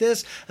head like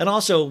this? And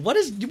also, what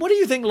do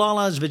you think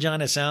Lala's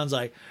vagina sounds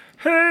like?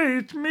 Hey,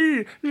 it's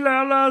me,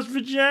 Lala's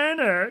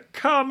vagina.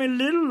 Call me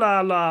Little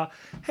Lala.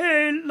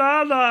 Hey,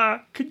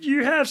 Lala, could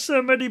you have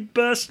somebody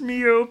bust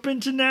me open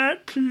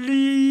tonight,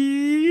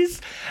 please?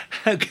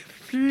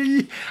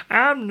 Please?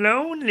 I'm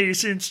lonely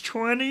since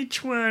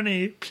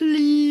 2020.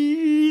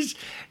 Please?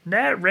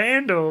 That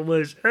Randall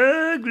was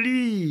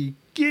ugly.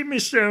 Give me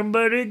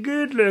somebody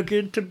good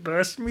looking to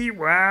bust me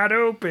wide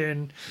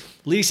open.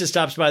 Lisa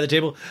stops by the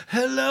table.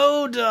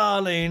 Hello,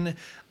 darling.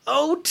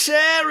 Oh,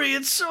 Terry,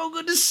 it's so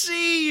good to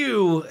see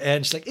you.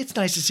 And she's like, it's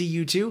nice to see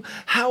you too.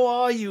 How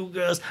are you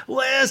girls?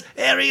 Where's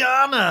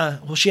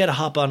Ariana? Well, she had to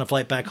hop on a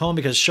flight back home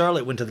because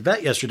Charlotte went to the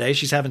vet yesterday.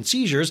 She's having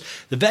seizures.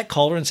 The vet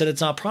called her and said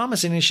it's not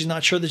promising and she's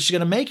not sure that she's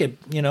going to make it,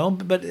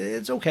 but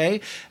it's okay.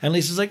 And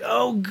Lisa's like,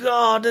 oh,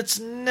 God, that's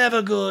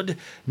never good.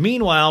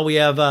 Meanwhile, we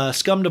have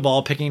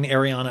Sandoval picking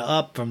Ariana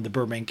up from the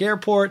Burbank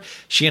airport.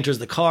 She enters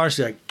the car.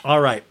 She's like,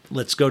 all right,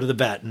 let's go to the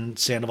vet. And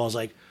Sandoval's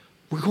like,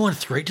 we're going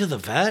straight to the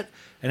vet?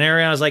 And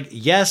Ariana's like,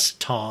 yes,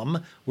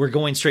 Tom, we're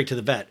going straight to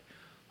the vet.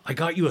 I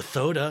got you a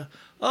soda.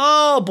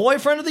 Oh,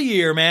 boyfriend of the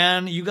year,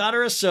 man. You got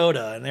her a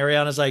soda. And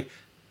Ariana's like,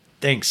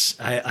 thanks.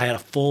 I had a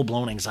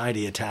full-blown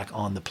anxiety attack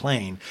on the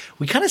plane.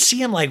 We kind of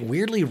see him like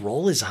weirdly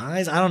roll his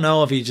eyes. I don't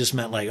know if he just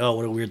meant like, oh,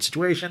 what a weird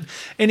situation.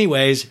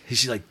 Anyways,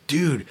 she's like,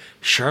 dude,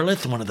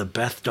 Charlotte's one of the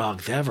best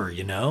dogs ever,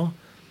 And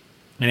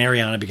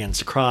Ariana begins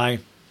to cry.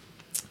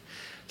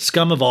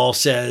 Scum of All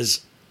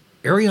says,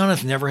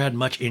 Ariana's never had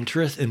much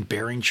interest in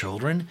bearing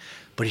children,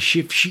 but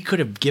if she could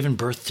have given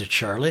birth to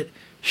Charlotte,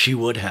 she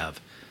would have.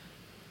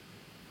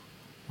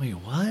 Wait,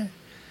 what?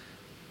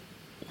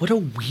 What a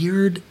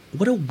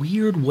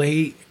weird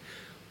way.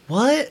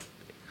 What?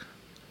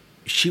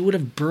 She would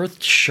have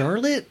birthed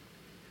Charlotte?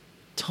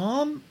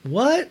 Tom,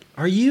 what?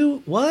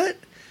 What?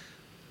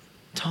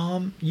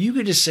 Tom, you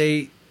could just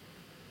say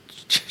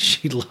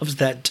she loves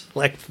that,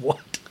 like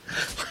what?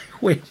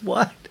 Wait,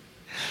 what?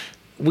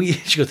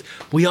 She goes,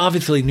 we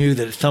obviously knew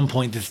that at some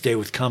point this day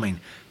was coming,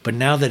 but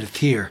now that it's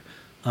here,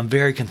 I'm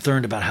very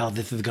concerned about how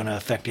this is going to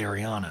affect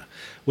Ariana.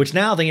 Which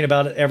now, thinking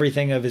about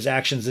everything of his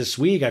actions this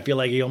week, I feel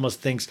like he almost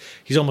thinks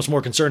he's almost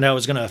more concerned how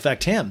it's going to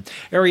affect him.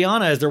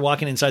 Ariana, as they're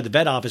walking inside the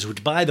vet office,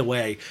 which, by the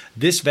way,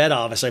 this vet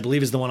office, I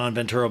believe, is the one on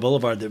Ventura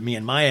Boulevard that me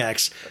and my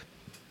ex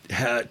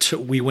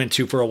we went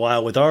to for a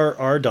while with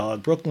our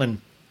dog,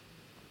 Brooklyn.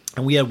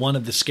 And we had one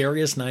of the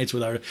scariest nights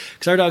with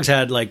because our dogs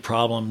had like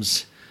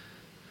problems.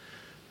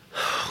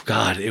 Oh,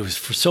 God, it was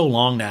for so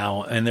long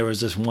now. And there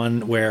was this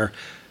one where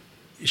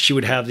she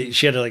had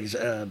like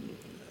a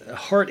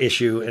heart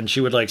issue, and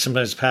she would like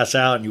sometimes pass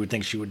out, and you would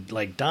think she would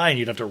like die, and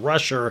you'd have to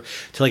rush her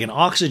to like an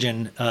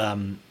oxygen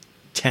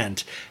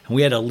tent. And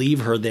we had to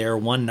leave her there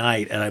one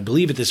night, and I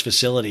believe at this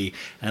facility,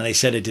 and they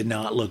said it did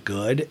not look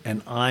good.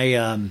 And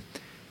I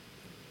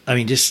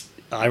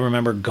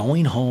remember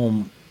going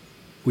home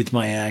with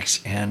my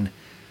ex, and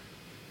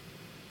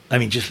I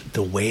mean, just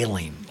the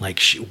wailing, like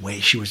she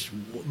was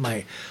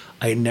I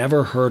had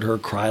never heard her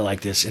cry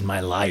like this in my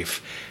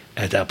life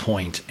at that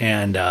point.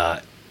 And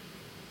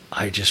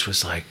I just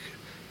was like,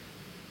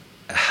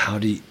 how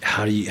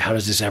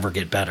does this ever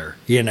get better?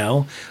 You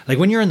know, like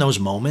when you're in those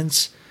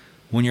moments,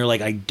 when you're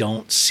like, I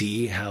don't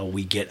see how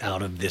we get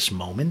out of this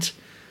moment.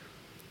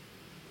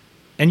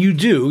 And you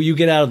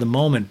get out of the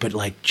moment, but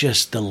like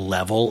just the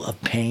level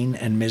of pain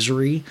and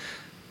misery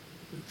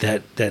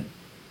that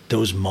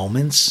those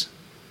moments,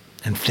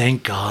 and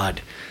thank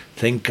God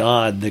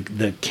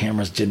the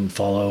cameras didn't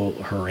follow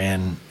her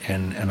in,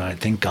 and I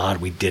thank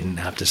God we didn't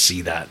have to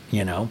see that,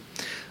 you know.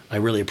 I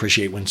really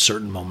appreciate when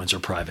certain moments are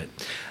private.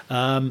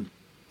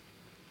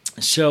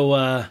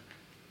 So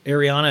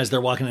Ariana, as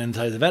they're walking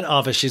inside the vet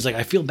office, she's like,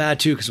 I feel bad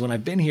too, because when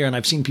I've been here and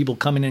I've seen people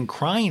coming in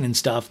crying and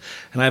stuff,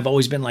 and I've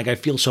always been like, I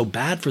feel so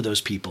bad for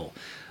those people.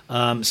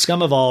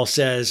 Scum of All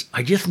says,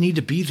 I just need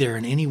to be there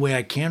in any way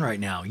I can right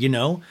now, you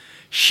know?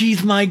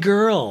 She's my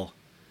girl.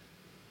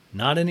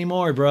 Not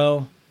anymore,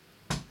 bro.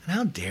 And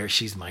how dare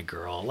she's my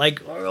girl?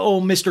 Like,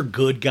 oh, Mr.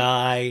 Good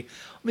Guy,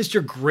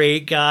 Mr.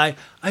 Great Guy.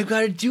 I've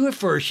got to do it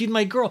for her. She's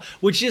my girl.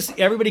 Which just,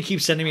 everybody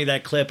keeps sending me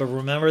that clip of,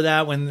 remember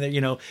that when,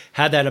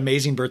 had that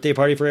amazing birthday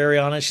party for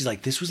Ariana? She's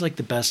like, this was like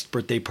the best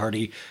birthday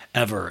party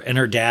ever. And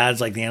her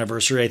dad's, like the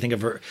anniversary, I think,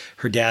 of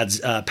her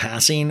dad's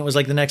passing was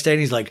like the next day. And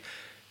he's like,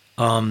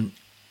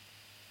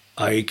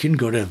 I can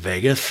go to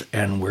Vegas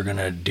and we're going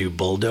to do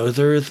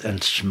bulldozers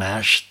and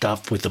smash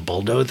stuff with the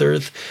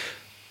bulldozers.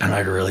 And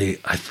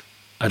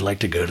I'd like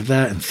to go to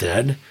that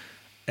instead.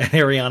 And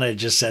Ariana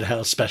just said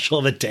how special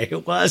of a day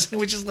it was,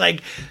 which is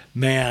like,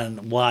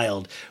 man,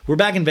 wild. We're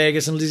back in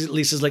Vegas, and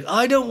Lisa's like,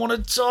 I don't want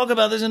to talk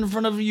about this in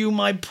front of you,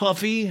 my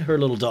puffy, her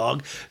little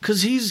dog,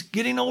 because he's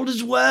getting old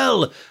as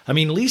well. I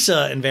mean,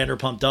 Lisa and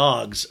Vanderpump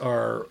dogs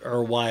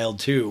are wild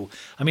too.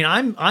 I mean,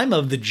 I'm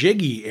of the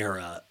Jiggy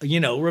era. You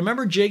know,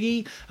 remember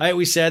Jiggy? I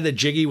always said that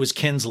Jiggy was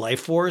Ken's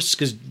life force,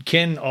 because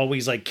Ken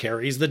always like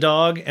carries the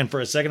dog. And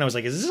for a second, I was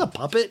like, is this a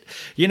puppet?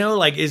 You know,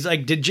 like,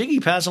 did Jiggy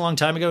pass a long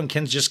time ago and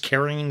Ken's just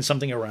carrying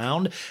something around?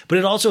 But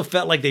it also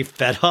felt like they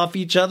fed off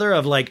each other.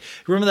 Of like,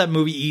 remember that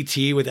movie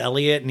E.T. with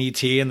Elliot and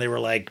E.T. and they were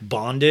like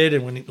bonded,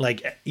 and when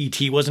like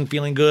E.T. wasn't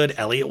feeling good,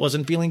 Elliot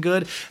wasn't feeling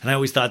good. And I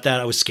always thought that,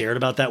 I was scared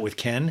about that with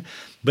Ken.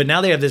 But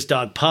now they have this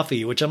dog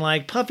Puffy, which I'm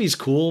like, Puffy's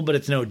cool, but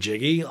it's no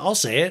Jiggy. I'll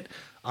say it.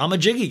 I'm a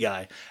Jiggy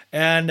guy.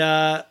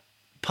 And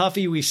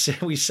Puffy,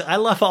 I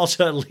love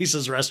also at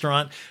Lisa's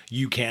restaurant,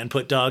 you can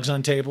put dogs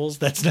on tables.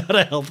 That's not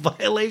a health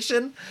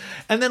violation.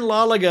 And then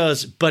Lala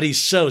goes, but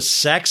he's so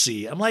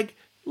sexy. I'm like,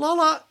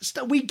 Lala,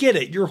 we get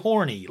it. You're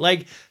horny.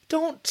 Like,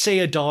 don't say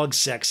a dog's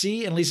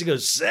sexy. And Lisa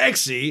goes,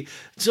 sexy?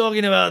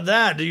 Talking about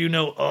that, do you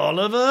know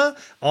Oliver?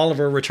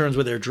 Oliver returns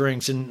with their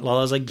drinks, and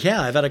Lala's like,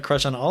 yeah, I've had a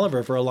crush on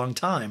Oliver for a long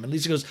time. And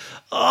Lisa goes,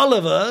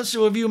 Oliver,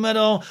 so have you met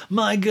all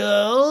my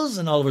girls?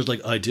 And Oliver's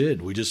like, I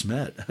did. We just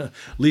met.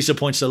 Lisa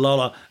points to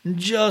Lala,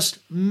 just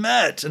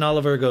met. And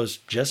Oliver goes,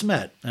 just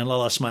met. And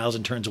Lala smiles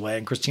and turns away.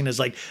 And Christina's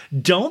like,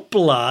 don't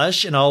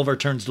blush. And Oliver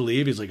turns to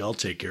leave. He's like, I'll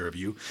take care of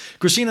you.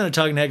 Christina, the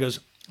talking head, goes,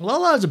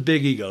 Lala has a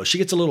big ego. She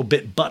gets a little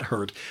bit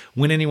butthurt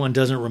when anyone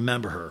doesn't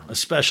remember her,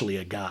 especially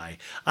a guy.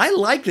 I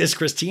like this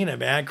Christina,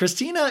 man.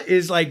 Christina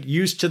is like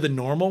used to the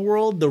normal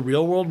world, the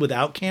real world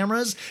without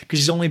cameras, because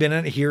she's only been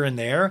in it here and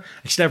there.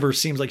 She never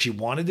seems like she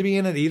wanted to be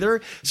in it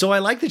either. So I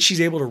like that she's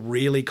able to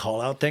really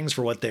call out things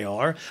for what they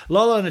are.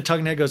 Lala in the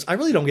talking head goes, I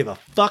really don't give a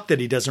fuck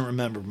that he doesn't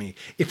remember me.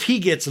 If he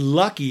gets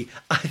lucky,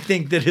 I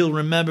think that he'll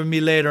remember me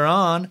later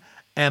on.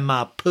 And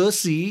my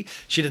pussy.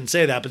 She didn't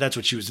say that, but that's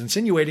what she was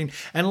insinuating.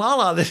 And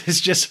Lala, this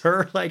is just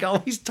her, like,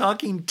 always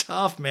talking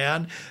tough,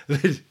 man.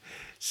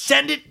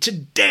 Send it to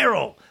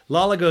Daryl.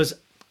 Lala goes,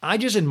 I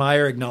just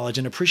admire, acknowledge,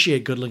 and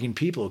appreciate good-looking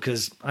people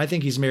because I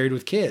think he's married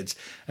with kids.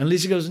 And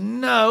Lisa goes,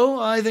 no,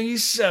 I think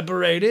he's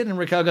separated. And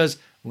Raquel goes,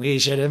 we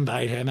should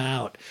invite him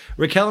out.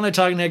 Raquel in a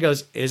talking head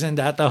goes, isn't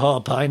that the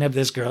whole point of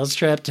this girls'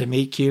 trip, to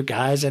meet cute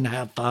guys and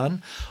have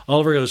fun?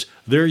 Oliver goes,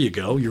 there you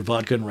go, your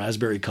vodka and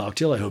raspberry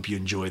cocktail. I hope you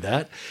enjoy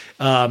that.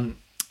 And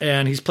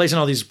he's placing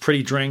all these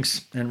pretty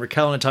drinks. And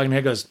Raquel in a talking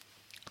head goes,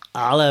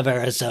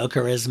 Oliver is so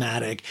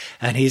charismatic,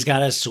 and he's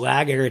got a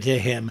swagger to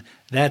him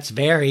That's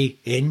very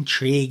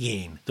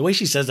intriguing. The way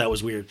she says that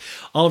was weird.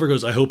 Oliver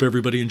goes, I hope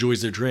everybody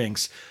enjoys their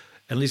drinks.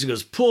 And Lisa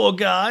goes, poor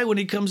guy, when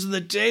he comes to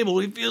the table,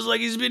 he feels like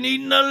he's been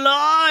eaten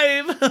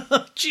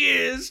alive.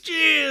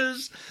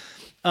 Cheers.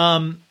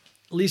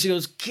 Lisa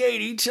goes,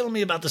 Katie, tell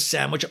me about the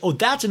sandwich. Oh,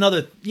 that's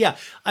another. Yeah,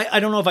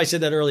 I don't know if I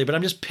said that earlier, but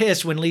I'm just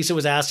pissed when Lisa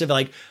was asked if,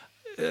 like,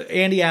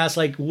 Andy asked,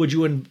 like, would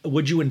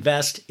you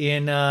invest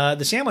in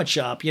the sandwich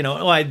shop? You know,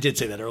 oh, I did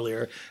say that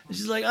earlier.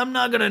 She's like, I'm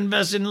not going to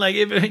invest in, like,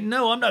 I'm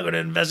not going to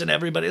invest in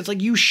everybody. It's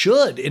like, you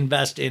should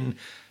invest in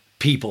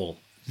people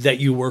that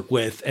you work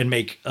with and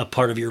make a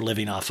part of your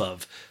living off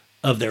of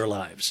their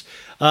lives.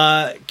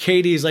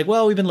 Katie's like,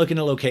 well, we've been looking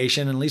at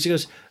location. And Lisa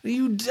goes,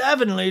 you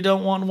definitely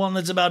don't want one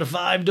that's about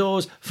 5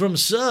 doors from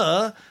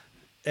Sir.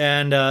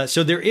 And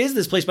so there is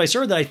this place by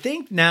Sir that I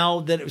think now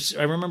that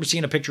I remember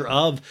seeing a picture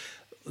of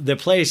the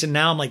place. And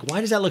now I'm like,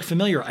 why does that look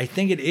familiar? I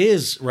think it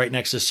is right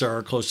next to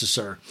Sir, close to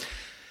Sir.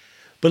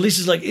 But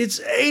Lisa's like, it's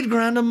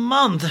 $8,000 a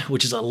month,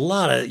 which is a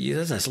lot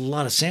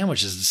of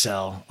sandwiches to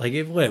sell. Like,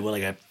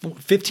 like a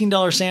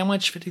 $15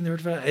 sandwich,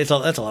 $15,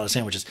 that's a lot of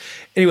sandwiches.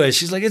 Anyways,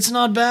 she's like, it's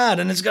not bad,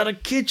 and it's got a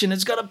kitchen,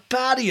 it's got a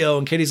patio.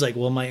 And Katie's like,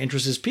 well, my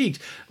interest is piqued.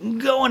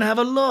 Go and have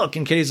a look.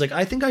 And Katie's like,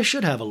 I think I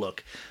should have a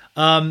look.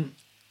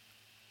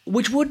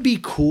 Which would be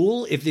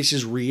cool if this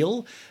is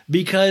real,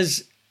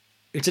 because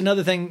it's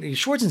another thing.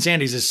 Schwartz and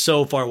Sandy's is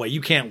so far away. You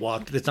can't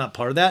walk. That's not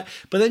part of that.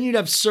 But then you'd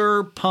have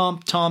Sir,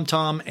 Pump,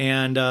 Tom,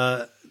 and,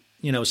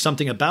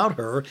 something about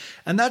her.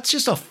 And that's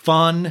just a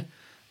fun.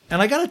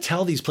 And I got to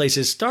tell these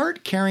places,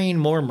 start carrying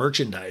more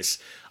merchandise.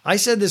 I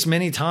said this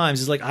many times.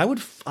 It's like, I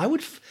would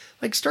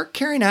like start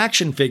carrying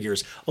action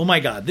figures. Oh my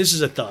God, this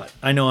is a thought.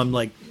 I know I'm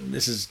like,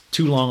 this is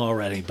too long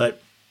already,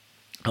 but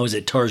I was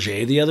at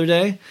Target the other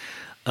day.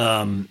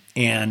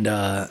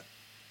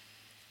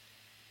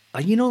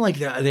 Like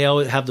they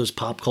always have those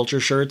pop culture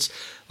shirts,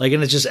 like,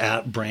 and it's just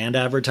brand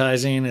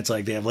advertising. It's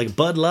like they have like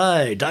Bud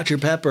Light, Dr.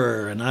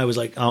 Pepper. And I was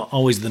like,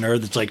 always the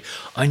nerd that's like,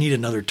 I need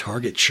another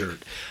Target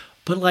shirt.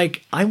 But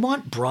like, I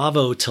want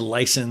Bravo to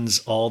license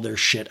all their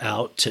shit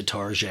out to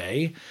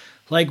Target.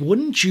 Like,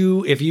 wouldn't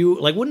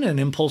an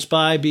impulse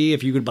buy be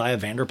if you could buy a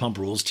Vanderpump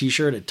Rules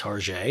t-shirt at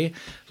Target?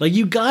 Like,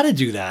 you got to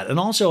do that. And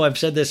also, I've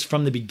said this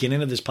from the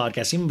beginning of this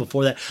podcast, even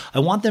before that, I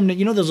want them to,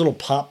 those little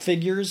pop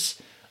figures,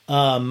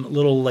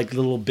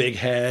 little big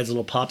heads,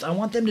 little pops. I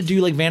want them to do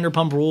like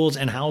Vanderpump Rules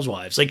and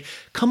Housewives. Like,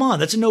 come on,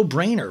 that's a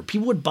no-brainer.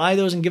 People would buy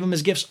those and give them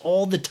as gifts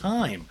all the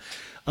time.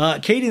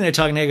 Katie and I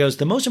talking, and goes,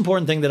 the most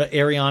important thing that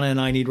Ariana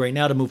and I need right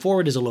now to move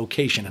forward is a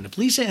location. And if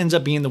Lisa ends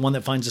up being the one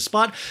that finds a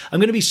spot, I'm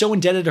going to be so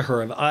indebted to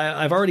her.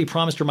 I've already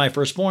promised her my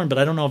firstborn, but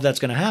I don't know if that's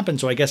going to happen.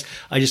 So I guess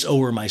I just owe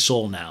her my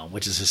soul now,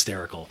 which is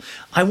hysterical.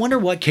 I wonder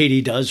what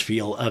Katie does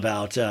feel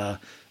about,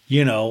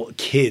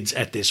 kids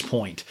at this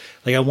point.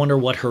 Like, I wonder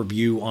what her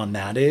view on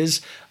that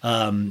is.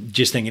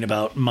 Just thinking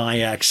about my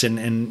ex and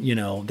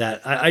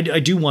that I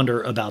do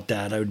wonder about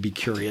that. I would be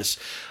curious.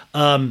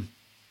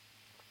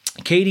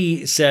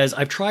 Katie says,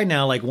 I've tried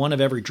now like one of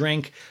every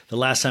drink the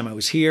last time I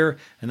was here.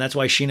 And that's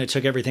why Scheana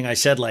took everything I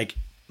said like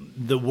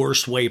the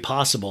worst way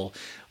possible.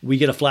 We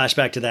get a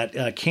flashback to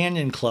that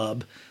Canyon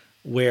Club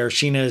where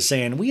Scheana is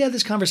saying, we had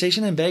this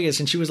conversation in Vegas.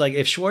 And she was like,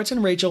 if Schwartz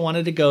and Rachel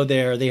wanted to go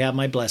there, they have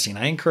my blessing.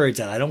 I encourage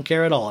that. I don't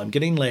care at all. I'm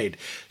getting laid.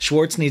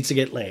 Schwartz needs to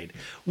get laid.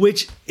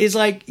 Which is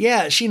like,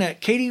 yeah, Scheana,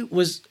 Katie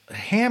was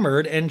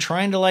hammered and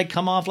trying to like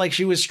come off like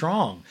she was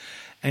strong.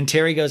 And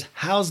Terry goes,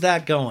 how's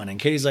that going? And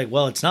Katie's like,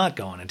 well, it's not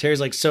going. And Terry's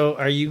like, so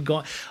are you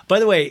going? By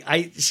the way,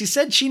 she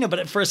said Scheana,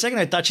 but for a second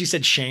I thought she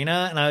said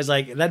Scheana. And I was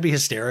like, that'd be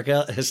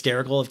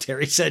hysterical if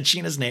Terry said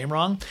Sheena's name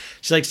wrong.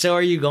 She's like, so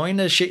are you going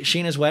to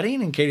Sheena's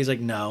wedding? And Katie's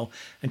like, no.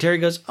 And Terry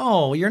goes,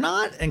 oh, you're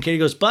not? And Katie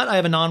goes, but I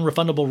have a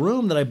non-refundable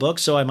room that I booked,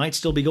 so I might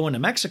still be going to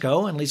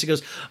Mexico. And Lisa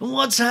goes,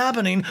 what's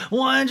happening?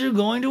 Why aren't you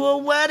going to a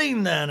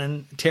wedding then?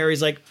 And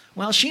Terry's like,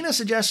 well, Scheana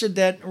suggested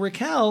that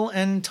Raquel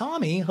and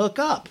Tommy hook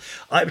up.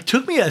 It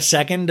took me a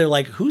second to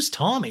like, who's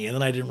Tommy? And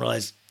then I didn't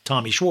realize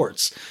Tommy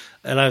Schwartz.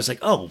 And I was like,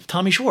 oh,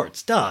 Tommy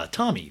Schwartz. Duh,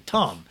 Tommy,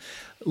 Tom.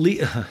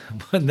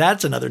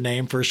 That's another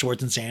name for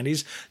Schwartz and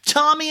Sandy's.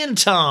 Tommy and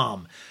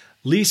Tom.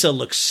 Lisa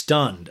looks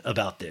stunned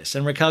about this.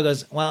 And Raquel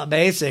goes, well,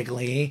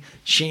 basically,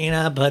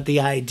 Scheana put the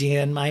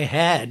idea in my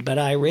head, but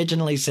I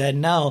originally said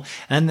no.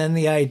 And then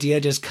the idea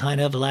just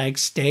kind of like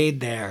stayed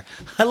there.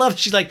 I love it.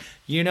 She's like,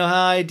 you know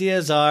how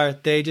ideas are.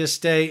 They just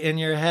stay in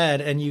your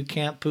head and you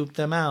can't poop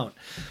them out.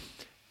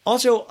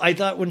 Also, I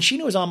thought when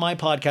Scheana was on my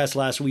podcast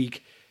last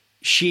week,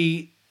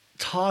 she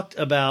talked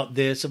about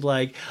this of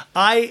like,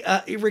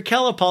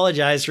 Raquel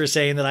apologized for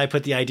saying that I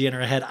put the idea in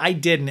her head. I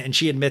didn't, and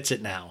she admits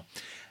it now.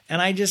 And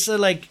I just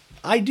said, like,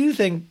 I do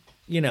think,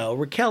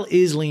 Raquel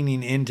is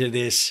leaning into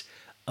this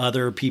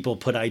other people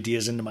put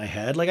ideas into my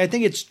head. Like, I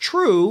think it's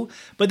true,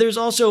 but there's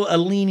also a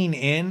leaning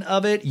in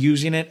of it,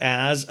 using it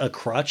as a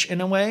crutch in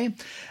a way.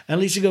 And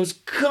Lisa goes,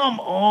 come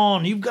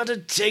on, you've got to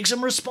take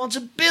some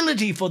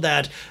responsibility for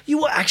that.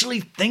 You were actually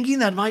thinking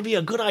that might be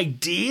a good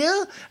idea?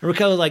 And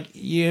Raquel was like,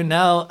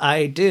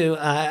 I do.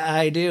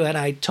 I do. And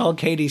I told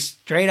Katie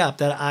straight up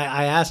that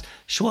I asked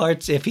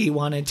Schwartz if he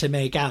wanted to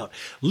make out.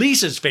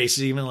 Lisa's face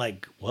is even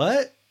like,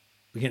 what?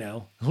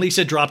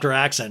 Lisa dropped her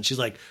accent. She's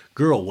like,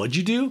 girl, what'd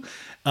you do?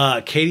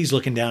 Katie's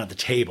looking down at the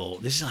table.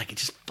 This is like, it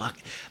just fuck.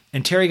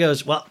 And Terry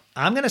goes, well,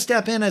 I'm going to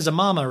step in as a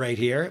mama right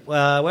here.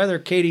 Whether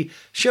Katie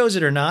shows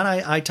it or not,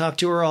 I talk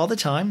to her all the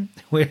time.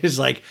 It's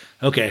like,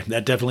 okay,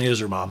 that definitely is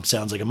her mom.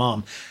 Sounds like a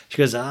mom. She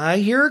goes, I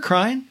hear her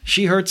crying.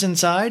 She hurts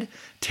inside.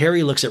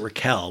 Terry looks at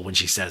Raquel when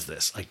she says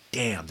this. Like,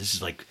 damn, this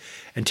is like,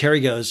 and Terry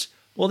goes,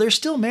 well, they're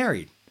still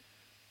married.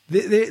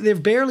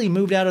 They've barely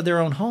moved out of their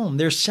own home.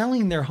 They're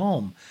selling their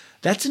home.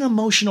 That's an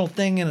emotional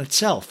thing in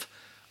itself.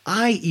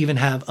 I even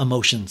have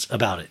emotions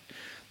about it.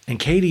 And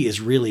Katie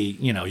is really,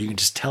 you can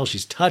just tell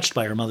she's touched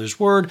by her mother's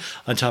word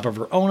on top of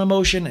her own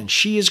emotion, and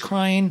she is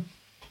crying.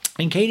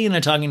 And Katie in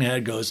a talking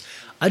head goes,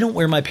 I don't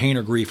wear my pain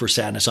or grief or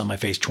sadness on my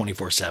face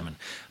 24/7,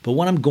 but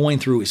what I'm going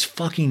through is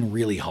fucking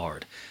really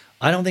hard.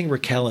 I don't think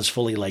Raquel has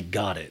fully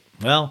got it.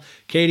 Well,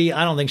 Katie,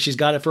 I don't think she's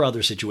got it for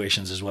other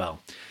situations as well.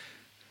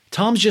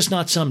 Tom's just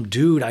not some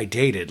dude I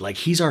dated.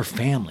 He's our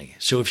family.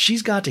 So if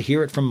she's got to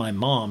hear it from my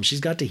mom,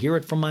 she's got to hear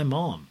it from my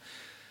mom.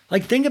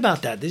 Think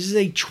about that. This is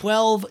a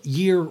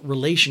 12-year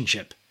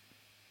relationship.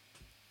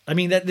 I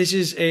mean, that's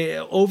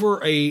a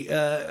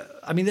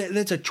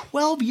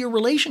 12-year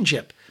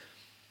relationship.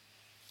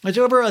 It's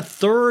over a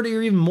third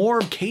or even more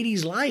of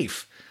Katie's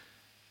life.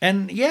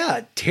 And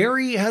yeah,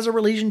 Terry has a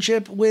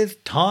relationship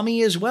with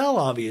Tommy as well,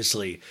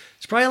 obviously.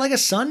 It's probably like a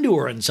son to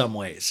her in some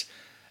ways.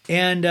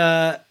 And,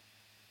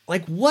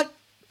 what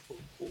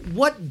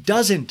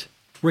doesn't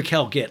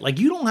Raquel get?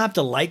 You don't have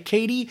to like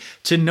Katie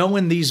to know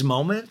in these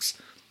moments.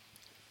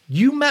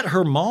 You met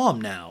her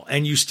mom now,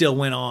 and you still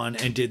went on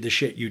and did the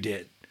shit you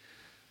did.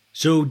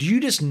 So do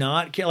you just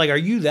not care? Are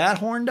you that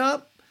horned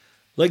up?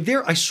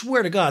 I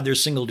swear to God,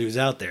 there's single dudes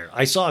out there.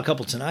 I saw a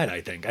couple tonight,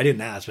 I think. I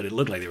didn't ask, but it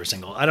looked like they were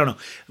single. I don't know.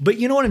 But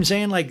you know what I'm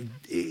saying?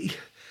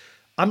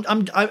 I'm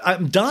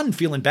done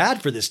feeling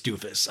bad for this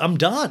doofus. I'm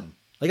done.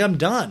 I'm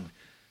done.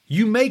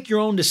 You make your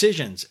own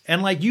decisions,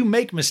 and you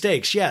make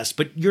mistakes, yes,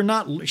 but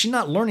she's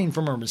not learning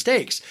from her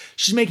mistakes.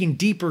 She's making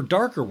deeper,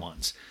 darker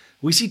ones.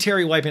 We see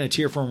Terry wiping a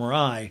tear from her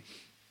eye,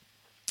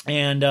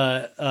 and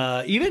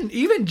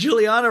even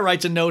Juliana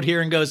writes a note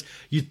here and goes,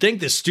 you'd think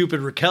this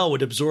stupid Raquel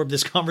would absorb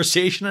this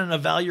conversation and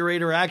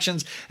evaluate her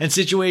actions and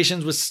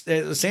situations with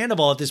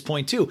Sandoval at this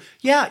point too.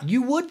 Yeah,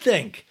 you would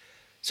think.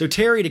 So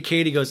Terry to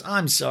Katie goes,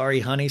 I'm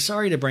sorry, honey.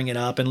 Sorry to bring it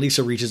up. And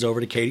Lisa reaches over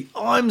to Katie.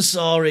 Oh, I'm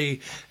sorry.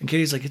 And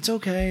Katie's like, it's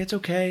okay. It's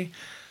okay.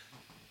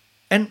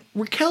 And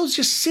Raquel's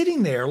just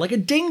sitting there like a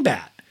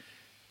dingbat.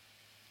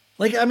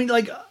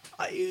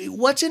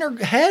 What's in her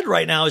head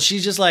right now?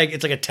 She's just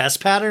it's like a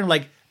test pattern,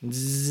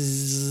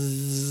 zzz.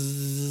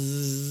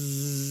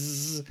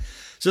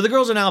 So the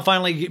girls are now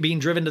finally being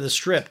driven to the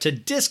strip to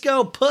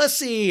disco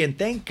pussy. And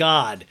thank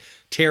God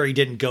Terry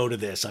didn't go to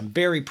this. I'm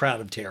very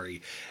proud of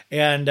Terry.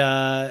 And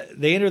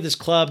they enter this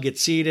club, get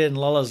seated, and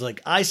Lala's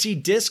like, I see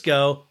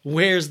disco.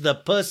 Where's the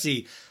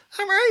pussy?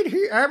 I'm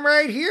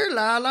right here,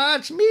 Lala.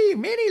 It's me,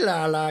 Mini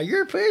Lala.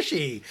 You're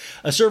pushy.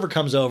 A server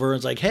comes over and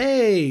is like,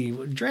 hey,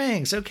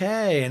 drinks,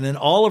 okay. And then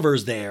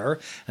Oliver's there,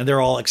 and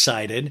they're all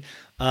excited.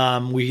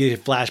 We get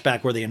a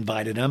flashback where they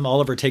invited him.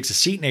 Oliver takes a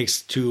seat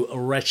next to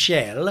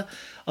Rachel.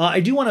 I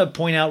do want to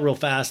point out real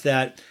fast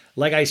that,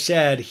 like I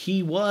said,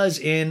 he was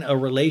in a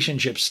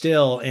relationship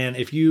still. And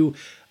if you,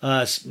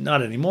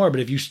 not anymore, but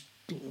if you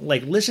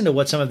listen to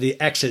what some of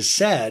the exes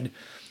said,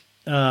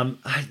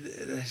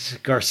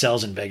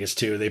 Garcelle's in Vegas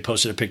too. They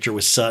posted a picture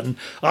with Sutton.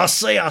 I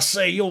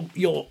say,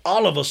 your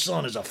Oliver's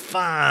son is a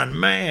fine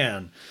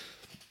man.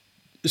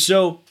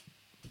 So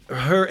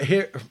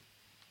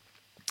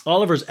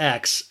Oliver's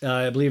ex,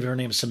 I believe her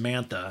name is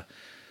Samantha.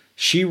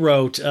 She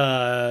wrote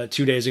 2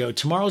 days ago,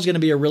 tomorrow's going to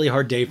be a really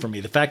hard day for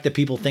me. The fact that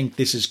people think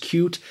this is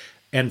cute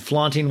and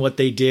flaunting what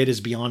they did is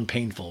beyond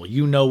painful.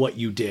 You know what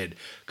you did.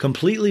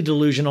 Completely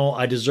delusional.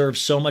 I deserve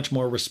so much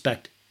more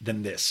respect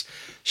than this.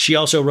 She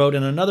also wrote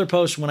in another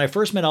post, when I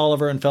first met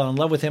Oliver and fell in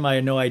love with him, I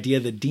had no idea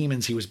the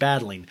demons he was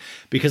battling.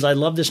 Because I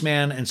loved this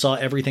man and saw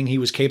everything he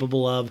was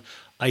capable of,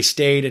 I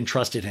stayed and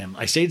trusted him.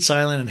 I stayed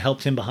silent and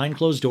helped him behind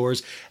closed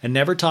doors and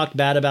never talked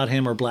bad about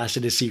him or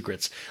blasted his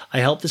secrets. I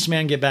helped this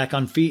man get back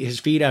on his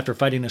feet after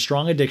fighting a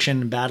strong addiction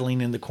and battling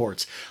in the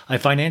courts. I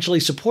financially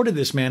supported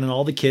this man and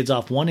all the kids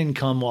off one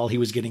income while he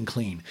was getting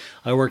clean.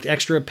 I worked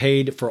extra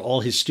paid for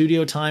all his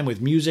studio time with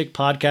music,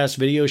 podcasts,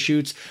 video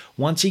shoots.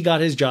 Once he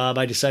got his job,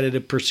 I decided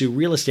to pursue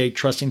real estate,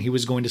 trusting he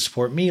was going to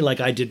support me like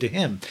I did to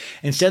him.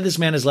 Instead, this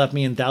man has left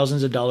me in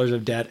thousands of dollars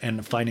of debt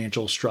and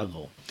financial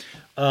struggle.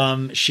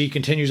 She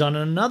continues on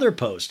another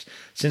post.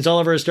 Since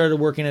Oliver has started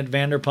working at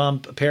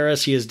Vanderpump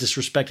Paris, he has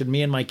disrespected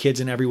me and my kids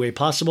in every way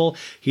possible.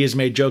 He has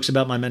made jokes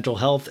about my mental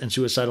health and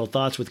suicidal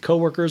thoughts with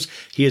coworkers.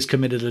 He has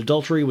committed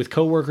adultery with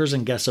coworkers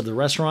and guests of the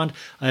restaurant.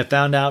 I have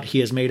found out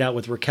he has made out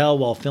with Raquel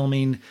while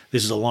filming.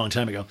 This is a long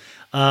time ago.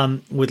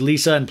 With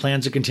Lisa, and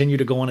plans to continue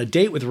to go on a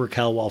date with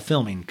Raquel while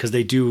filming, because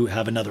they do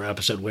have another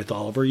episode with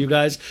Oliver, you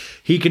guys.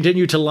 He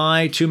continued to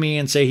lie to me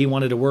and say he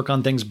wanted to work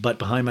on things, but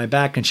behind my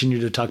back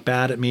continued to talk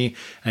bad at me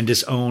and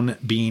disown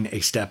being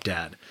a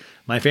stepdad.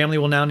 My family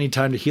will now need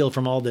time to heal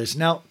from all this.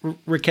 Now,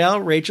 Raquel,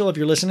 Rachel, if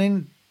you're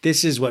listening,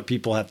 this is what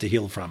people have to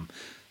heal from,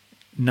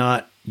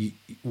 not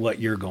what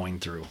you're going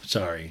through.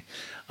 Sorry.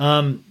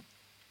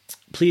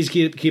 Please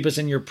keep us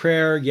in your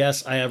prayer.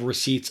 Yes, I have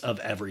receipts of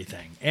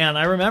everything. And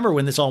I remember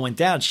when this all went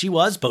down, she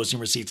was posting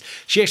receipts.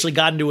 She actually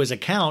got into his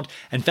account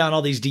and found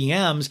all these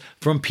DMs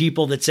from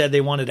people that said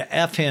they wanted to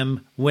F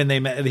him when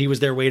they met. He was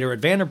their waiter at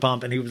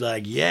Vanderpump, and he was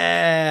like,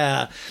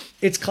 yeah.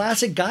 It's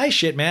classic guy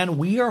shit, man.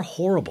 We are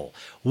horrible.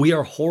 We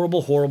are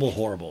horrible, horrible,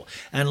 horrible.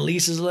 And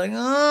Lisa's like,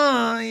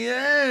 oh,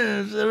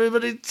 yes,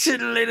 everybody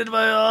titillated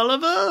by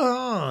Oliver.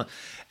 Oh.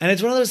 And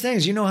it's one of those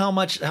things, you know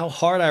how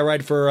hard I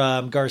ride for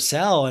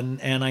Garcelle,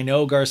 and I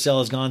know Garcelle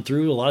has gone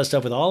through a lot of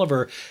stuff with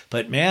Oliver,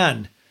 but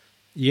man,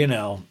 you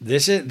know,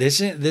 this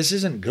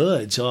isn't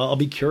good. So I'll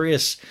be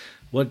curious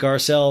what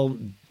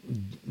Garcelle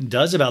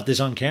does about this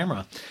on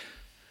camera.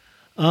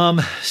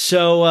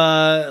 So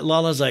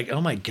Lala's like,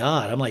 oh my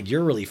God. I'm like,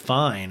 you're really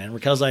fine. And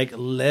Raquel's like,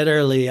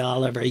 literally,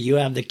 Oliver, you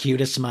have the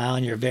cutest smile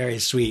and you're very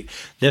sweet.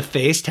 The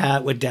face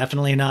tat would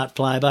definitely not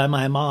fly by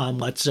my mom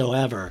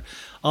whatsoever.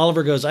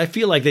 Oliver goes, I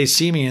feel like they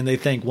see me and they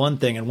think one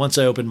thing. And once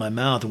I open my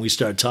mouth and we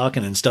start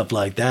talking and stuff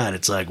like that,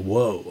 it's like,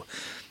 whoa.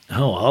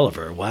 Oh,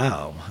 Oliver,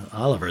 wow.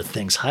 Oliver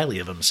thinks highly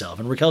of himself.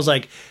 And Raquel's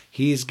like,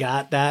 he's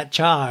got that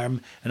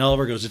charm. And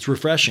Oliver goes, it's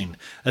refreshing.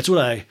 That's what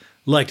I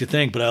like to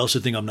think, but I also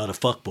think I'm not a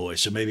fuckboy,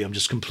 so maybe I'm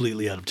just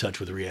completely out of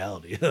touch with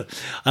reality.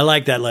 I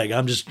like that, like,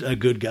 I'm just a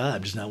good guy.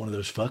 I'm just not one of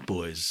those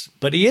fuckboys.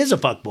 But he is a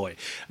fuckboy.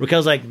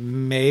 Raquel's like,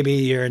 maybe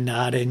you're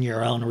not in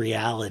your own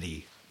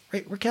reality.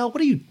 Right, Raquel,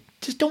 what are you...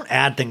 Just don't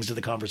add things to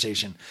the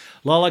conversation.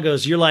 Lala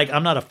goes, you're like,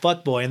 I'm not a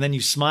fuckboy. And then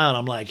you smile. And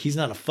I'm like, he's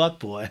not a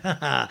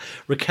fuckboy.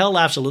 Raquel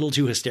laughs a little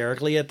too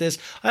hysterically at this.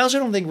 I also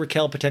don't think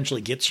Raquel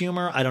potentially gets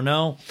humor. I don't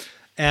know.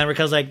 And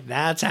Raquel's like,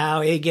 that's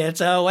how he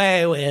gets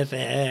away with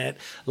it.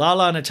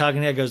 Lala on a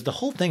talking head goes, the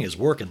whole thing is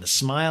working. The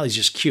smile, he's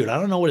just cute. I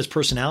don't know what his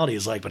personality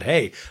is like, but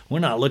hey, we're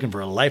not looking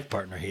for a life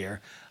partner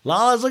here.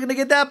 Lala's looking to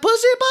get that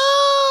pussy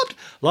popped.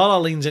 Lala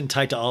leans in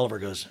tight to Oliver,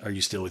 goes, are you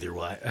still with your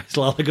wife?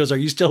 Lala goes, are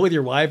you still with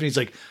your wife? And he's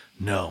like,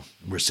 no,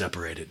 we're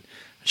separated.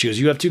 She goes,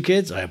 you have 2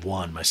 kids? I have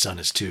 1. My son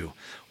is 2.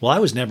 Well, I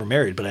was never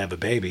married, but I have a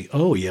baby.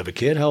 Oh, you have a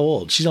kid? How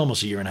old? She's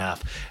almost 1.5 years.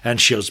 And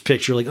shows a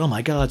picture like, oh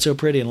my God, so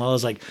pretty. And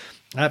Lala's like,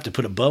 I have to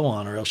put a bow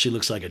on her, else she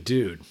looks like a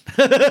dude.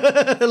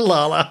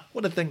 Lala,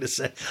 what a thing to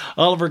say.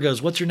 Oliver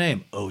goes, what's your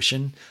name?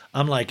 Ocean.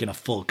 I'm like in a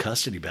full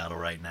custody battle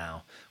right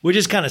now, which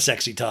is kind of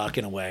sexy talk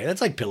in a way.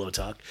 That's like pillow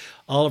talk.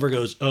 Oliver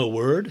goes, oh,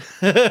 word?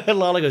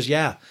 Lala goes,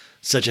 yeah,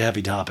 such a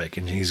heavy topic.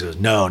 And he goes,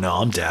 no,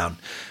 I'm down.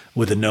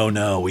 With a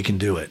no, we can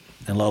do it.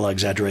 And Lala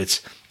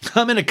exaggerates,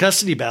 I'm in a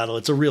custody battle.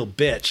 It's a real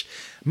bitch.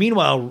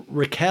 Meanwhile,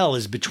 Raquel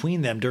is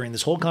between them during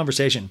this whole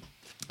conversation.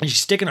 And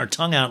she's sticking her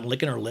tongue out and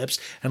licking her lips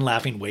and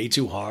laughing way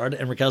too hard.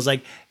 And Raquel's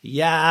like,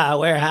 yeah,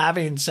 we're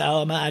having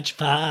so much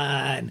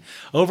fun.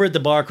 Over at the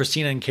bar,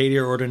 Christina and Katie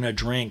are ordering a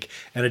drink.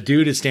 And a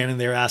dude is standing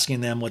there asking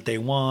them what they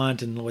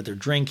want and what they're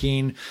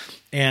drinking.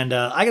 And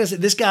I gotta say,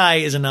 this guy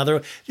is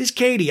this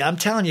Katie, I'm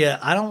telling you,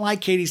 I don't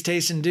like Katie's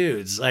taste in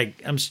dudes.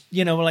 Like,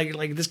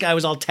 like this guy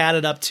was all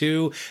tatted up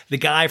too. The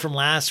guy from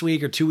last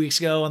week or 2 weeks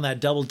ago on that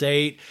double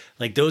date,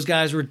 like those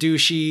guys were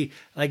douchey.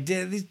 Like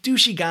these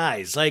douchey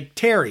guys, like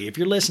Terry, if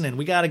you're listening,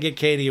 we got to get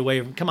Katie away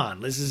from, come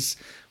on,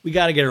 we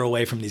got to get her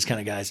away from these kind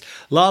of guys.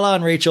 Lala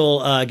and Rachel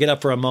get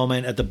up for a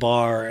moment at the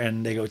bar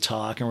and they go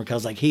talk. And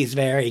Raquel's like, he's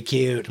very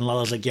cute. And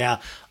Lala's like, yeah,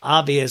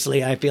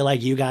 obviously I feel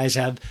like you guys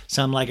have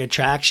some like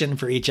attraction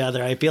for each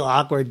other. I feel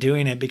awkward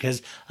doing it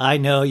because I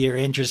know you're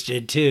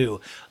interested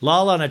too.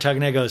 Lala on a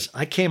talking head goes,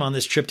 I came on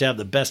this trip to have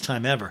the best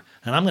time ever.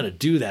 And I'm going to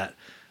do that,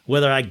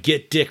 whether I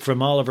get dick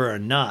from Oliver or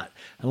not.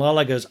 And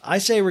Lala goes, I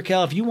say,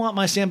 Raquel, if you want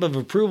my stamp of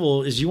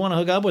approval is you want to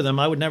hook up with him,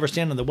 I would never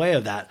stand in the way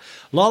of that.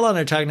 Lala on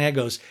her talking head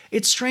goes,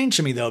 it's strange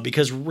to me, though,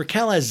 because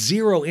Raquel has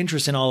zero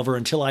interest in Oliver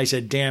until I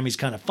said, damn, he's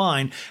kind of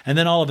fine. And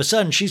then all of a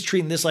sudden, she's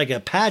treating this like a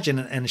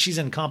pageant and she's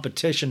in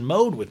competition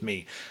mode with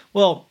me.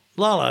 Well,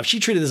 Lala, if she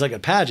treated this like a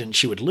pageant,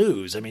 she would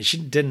lose. I mean, she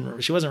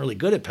wasn't really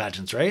good at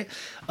pageants, right?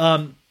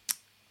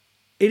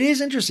 It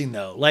is interesting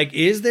though. Like,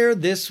 is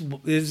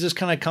this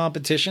kind of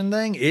competition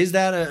thing? Is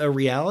that a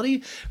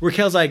reality?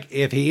 Raquel's like,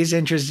 if he's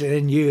interested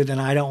in you, then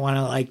I don't want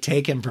to like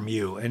take him from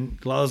you. And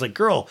Lala's like,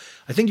 girl,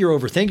 I think you're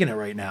overthinking it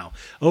right now.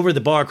 Over at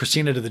the bar,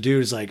 Christina to the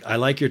dude is like, I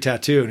like your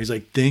tattoo. And he's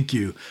like, thank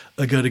you.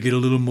 I got to get a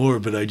little more,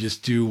 but I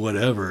just do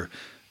whatever.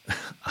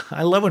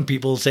 I love when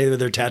people say that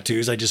they're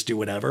tattoos. I just do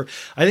whatever.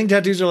 I think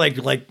tattoos are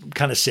like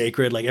kind of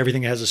sacred. Like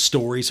everything has a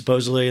story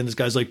supposedly. And this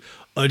guy's like,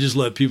 I just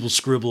let people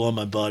scribble on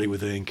my body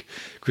with ink.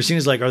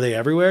 Christina's like, are they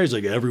everywhere? He's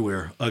like,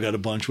 everywhere. I got a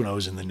bunch when I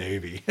was in the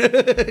Navy.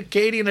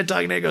 Katie in a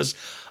talking head goes,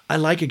 I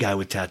like a guy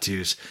with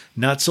tattoos.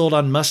 Not sold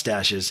on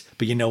mustaches,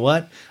 but you know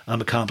what? I'm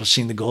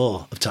accomplishing the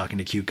goal of talking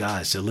to cute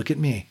guys. So look at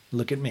me.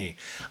 Look at me.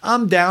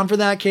 I'm down for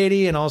that,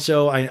 Katie. And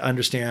also, I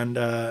understand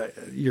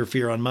your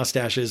fear on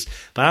mustaches,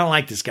 but I don't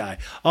like this guy.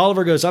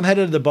 Oliver goes, I'm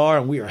headed to the bar,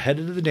 and we are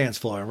headed to the dance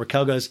floor. And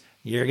Raquel goes,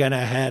 you're going to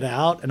head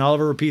out? And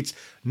Oliver repeats,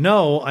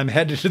 no, I'm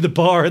headed to the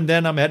bar, and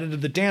then I'm headed to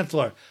the dance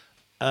floor.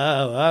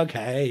 Oh,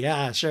 okay.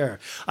 Yeah, sure.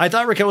 I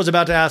thought Raquel was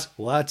about to ask,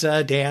 what's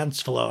a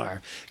dance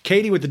floor?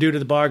 Katie with the dude at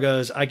the bar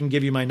goes, I can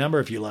give you my number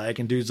if you like.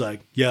 And dude's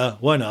like, yeah,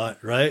 why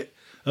not? Right?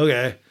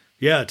 Okay.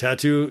 Yeah,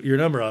 tattoo your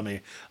number on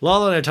me.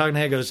 Lala and I talking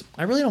head goes,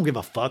 I really don't give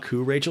a fuck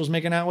who Rachel's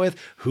making out with,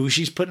 who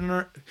she's putting in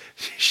her.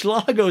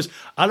 Lala goes,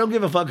 I don't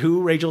give a fuck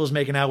who Rachel is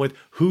making out with,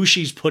 who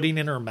she's putting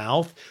in her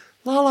mouth.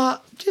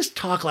 Lala, just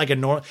talk like a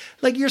normal,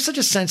 like you're such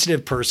a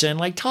sensitive person.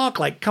 Like talk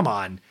like, come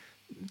on.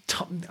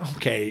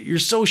 Okay, you're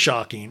so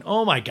shocking.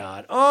 Oh my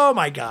God. Oh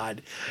my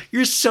God.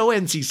 You're so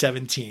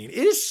NC-17. It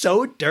is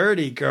so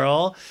dirty,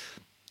 girl.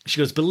 She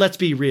goes, but let's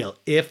be real.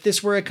 If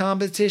this were a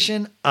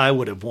competition, I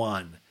would have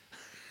won.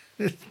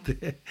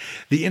 The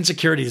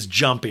insecurity is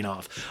jumping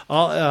off.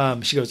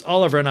 She goes,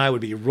 Oliver and I would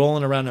be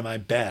rolling around in my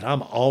bed.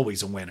 I'm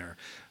always a winner.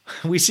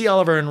 We see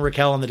Oliver and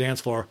Raquel on the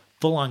dance floor,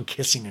 full on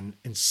kissing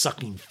and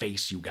sucking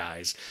face, you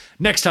guys.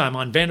 Next time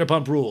on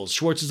Vanderpump Rules,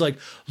 Schwartz is like,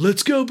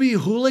 let's go be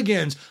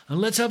hooligans and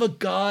let's have a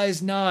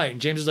guys' night.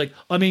 And James is like,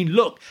 I mean,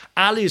 look,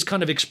 Ali has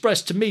kind of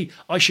expressed to me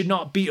I should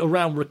not be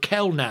around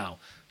Raquel now.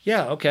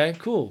 Yeah, okay,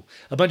 cool.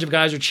 A bunch of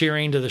guys are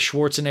cheering to the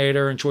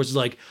Schwarzenator, and Schwartz is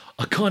like,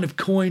 I kind of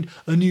coined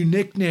a new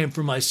nickname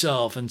for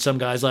myself. And some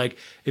guy's like,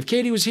 if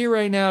Katie was here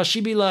right now,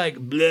 she'd be like,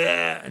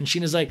 bleh. And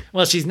Scheana's like,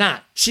 well, she's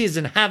not. She's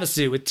in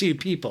Havasu with 2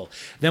 people.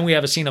 Then we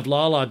have a scene of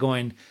Lala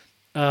going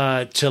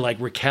to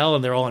like Raquel,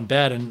 and they're all in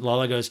bed, and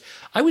Lala goes,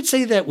 I would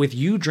say that with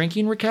you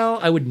drinking, Raquel,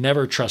 I would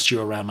never trust you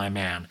around my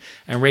man.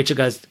 And Rachel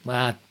goes,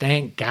 well,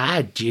 thank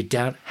God you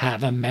don't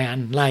have a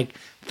man like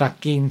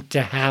fucking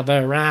to have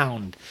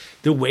around.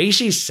 The way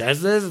she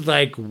says this is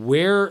like,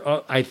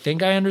 I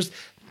think I understand.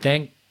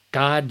 Thank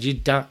God you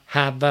don't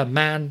have a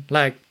man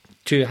like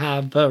to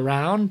have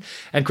around.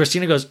 And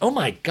Christina goes, oh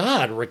my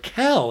God,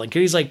 Raquel. And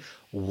Katie's like,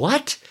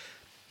 what?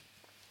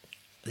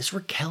 This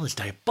Raquel is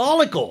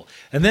diabolical.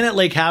 And then at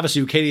Lake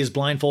Havasu, Katie is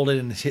blindfolded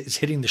and is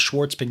hitting the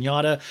Schwartz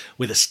pinata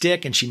with a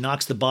stick, and she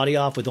knocks the body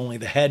off with only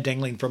the head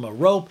dangling from a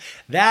rope.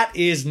 That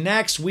is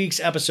next week's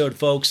episode,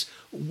 folks.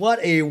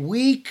 What a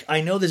week. I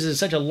know this is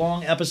such a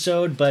long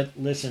episode, but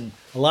listen,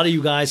 a lot of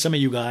you guys, some of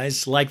you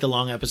guys like the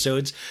long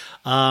episodes.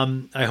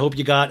 I hope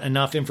you got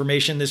enough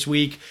information this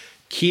week.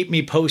 Keep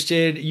me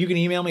posted. You can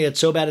email me at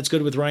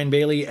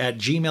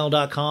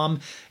sobatit'sgoodwithryanbailey@gmail.com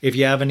if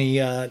you have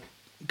any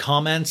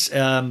comments.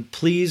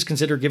 Please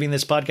consider giving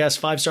this podcast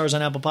 5 stars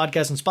on Apple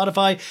Podcasts and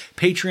Spotify,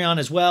 Patreon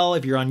as well.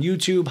 If you're on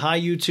YouTube, hi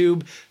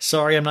YouTube.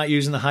 Sorry, I'm not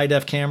using the high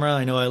def camera.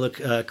 I know I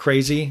look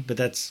crazy, but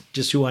that's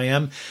just who I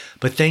am.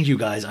 But thank you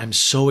guys. I'm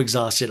so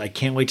exhausted. I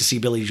can't wait to see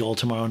Billy Joel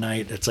tomorrow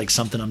night. It's like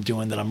something I'm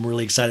doing that I'm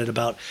really excited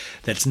about.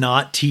 That's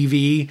not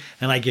TV,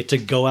 and I get to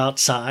go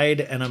outside,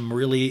 and I'm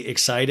really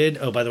excited.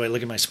 Oh, by the way,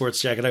 look at my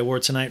sports jacket I wore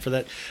tonight for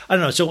that. I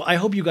don't know. So I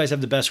hope you guys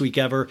have the best week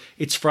ever.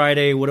 It's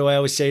Friday. What do I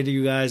always say to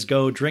you guys?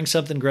 Go drink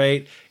something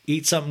great,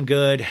 eat something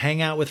good,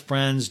 hang out with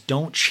friends,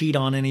 don't cheat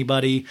on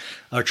anybody,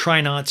 or try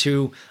not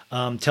to.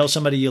 Tell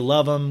somebody you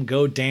love them,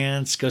 go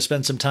dance, go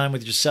spend some time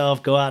with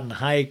yourself, go out and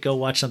hike, go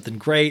watch something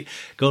great,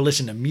 go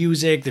listen to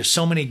music. There's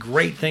so many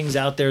great things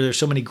out there. There's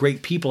so many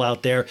great people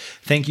out there.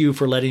 Thank you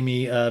for letting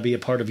me be a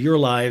part of your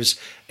lives.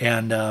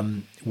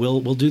 And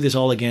we'll do this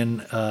all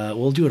again.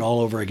 We'll do it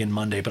all over again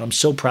Monday. But I'm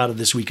so proud of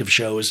this week of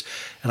shows,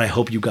 and I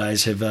hope you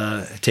guys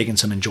have taken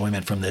some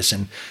enjoyment from this.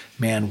 And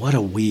man, what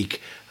a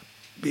week.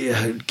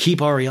 Keep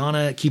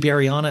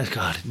Ariana.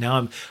 God,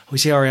 now we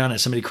say Ariana.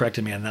 Somebody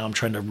corrected me, and now I'm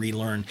trying to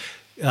relearn.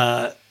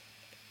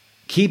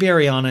 Keep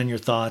Ariana in your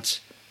thoughts.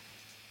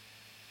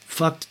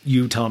 Fuck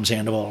you, Tom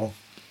Sandoval.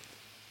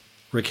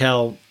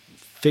 Raquel,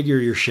 figure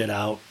your shit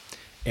out.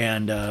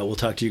 And we'll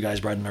talk to you guys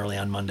bright and early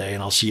on Monday.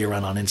 And I'll see you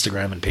around on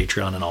Instagram and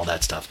Patreon and all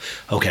that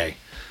stuff. Okay,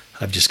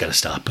 I've just got to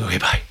stop. Okay,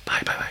 bye.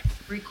 Bye.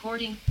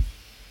 Recording.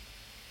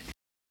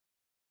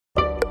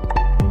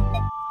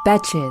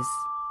 Betches.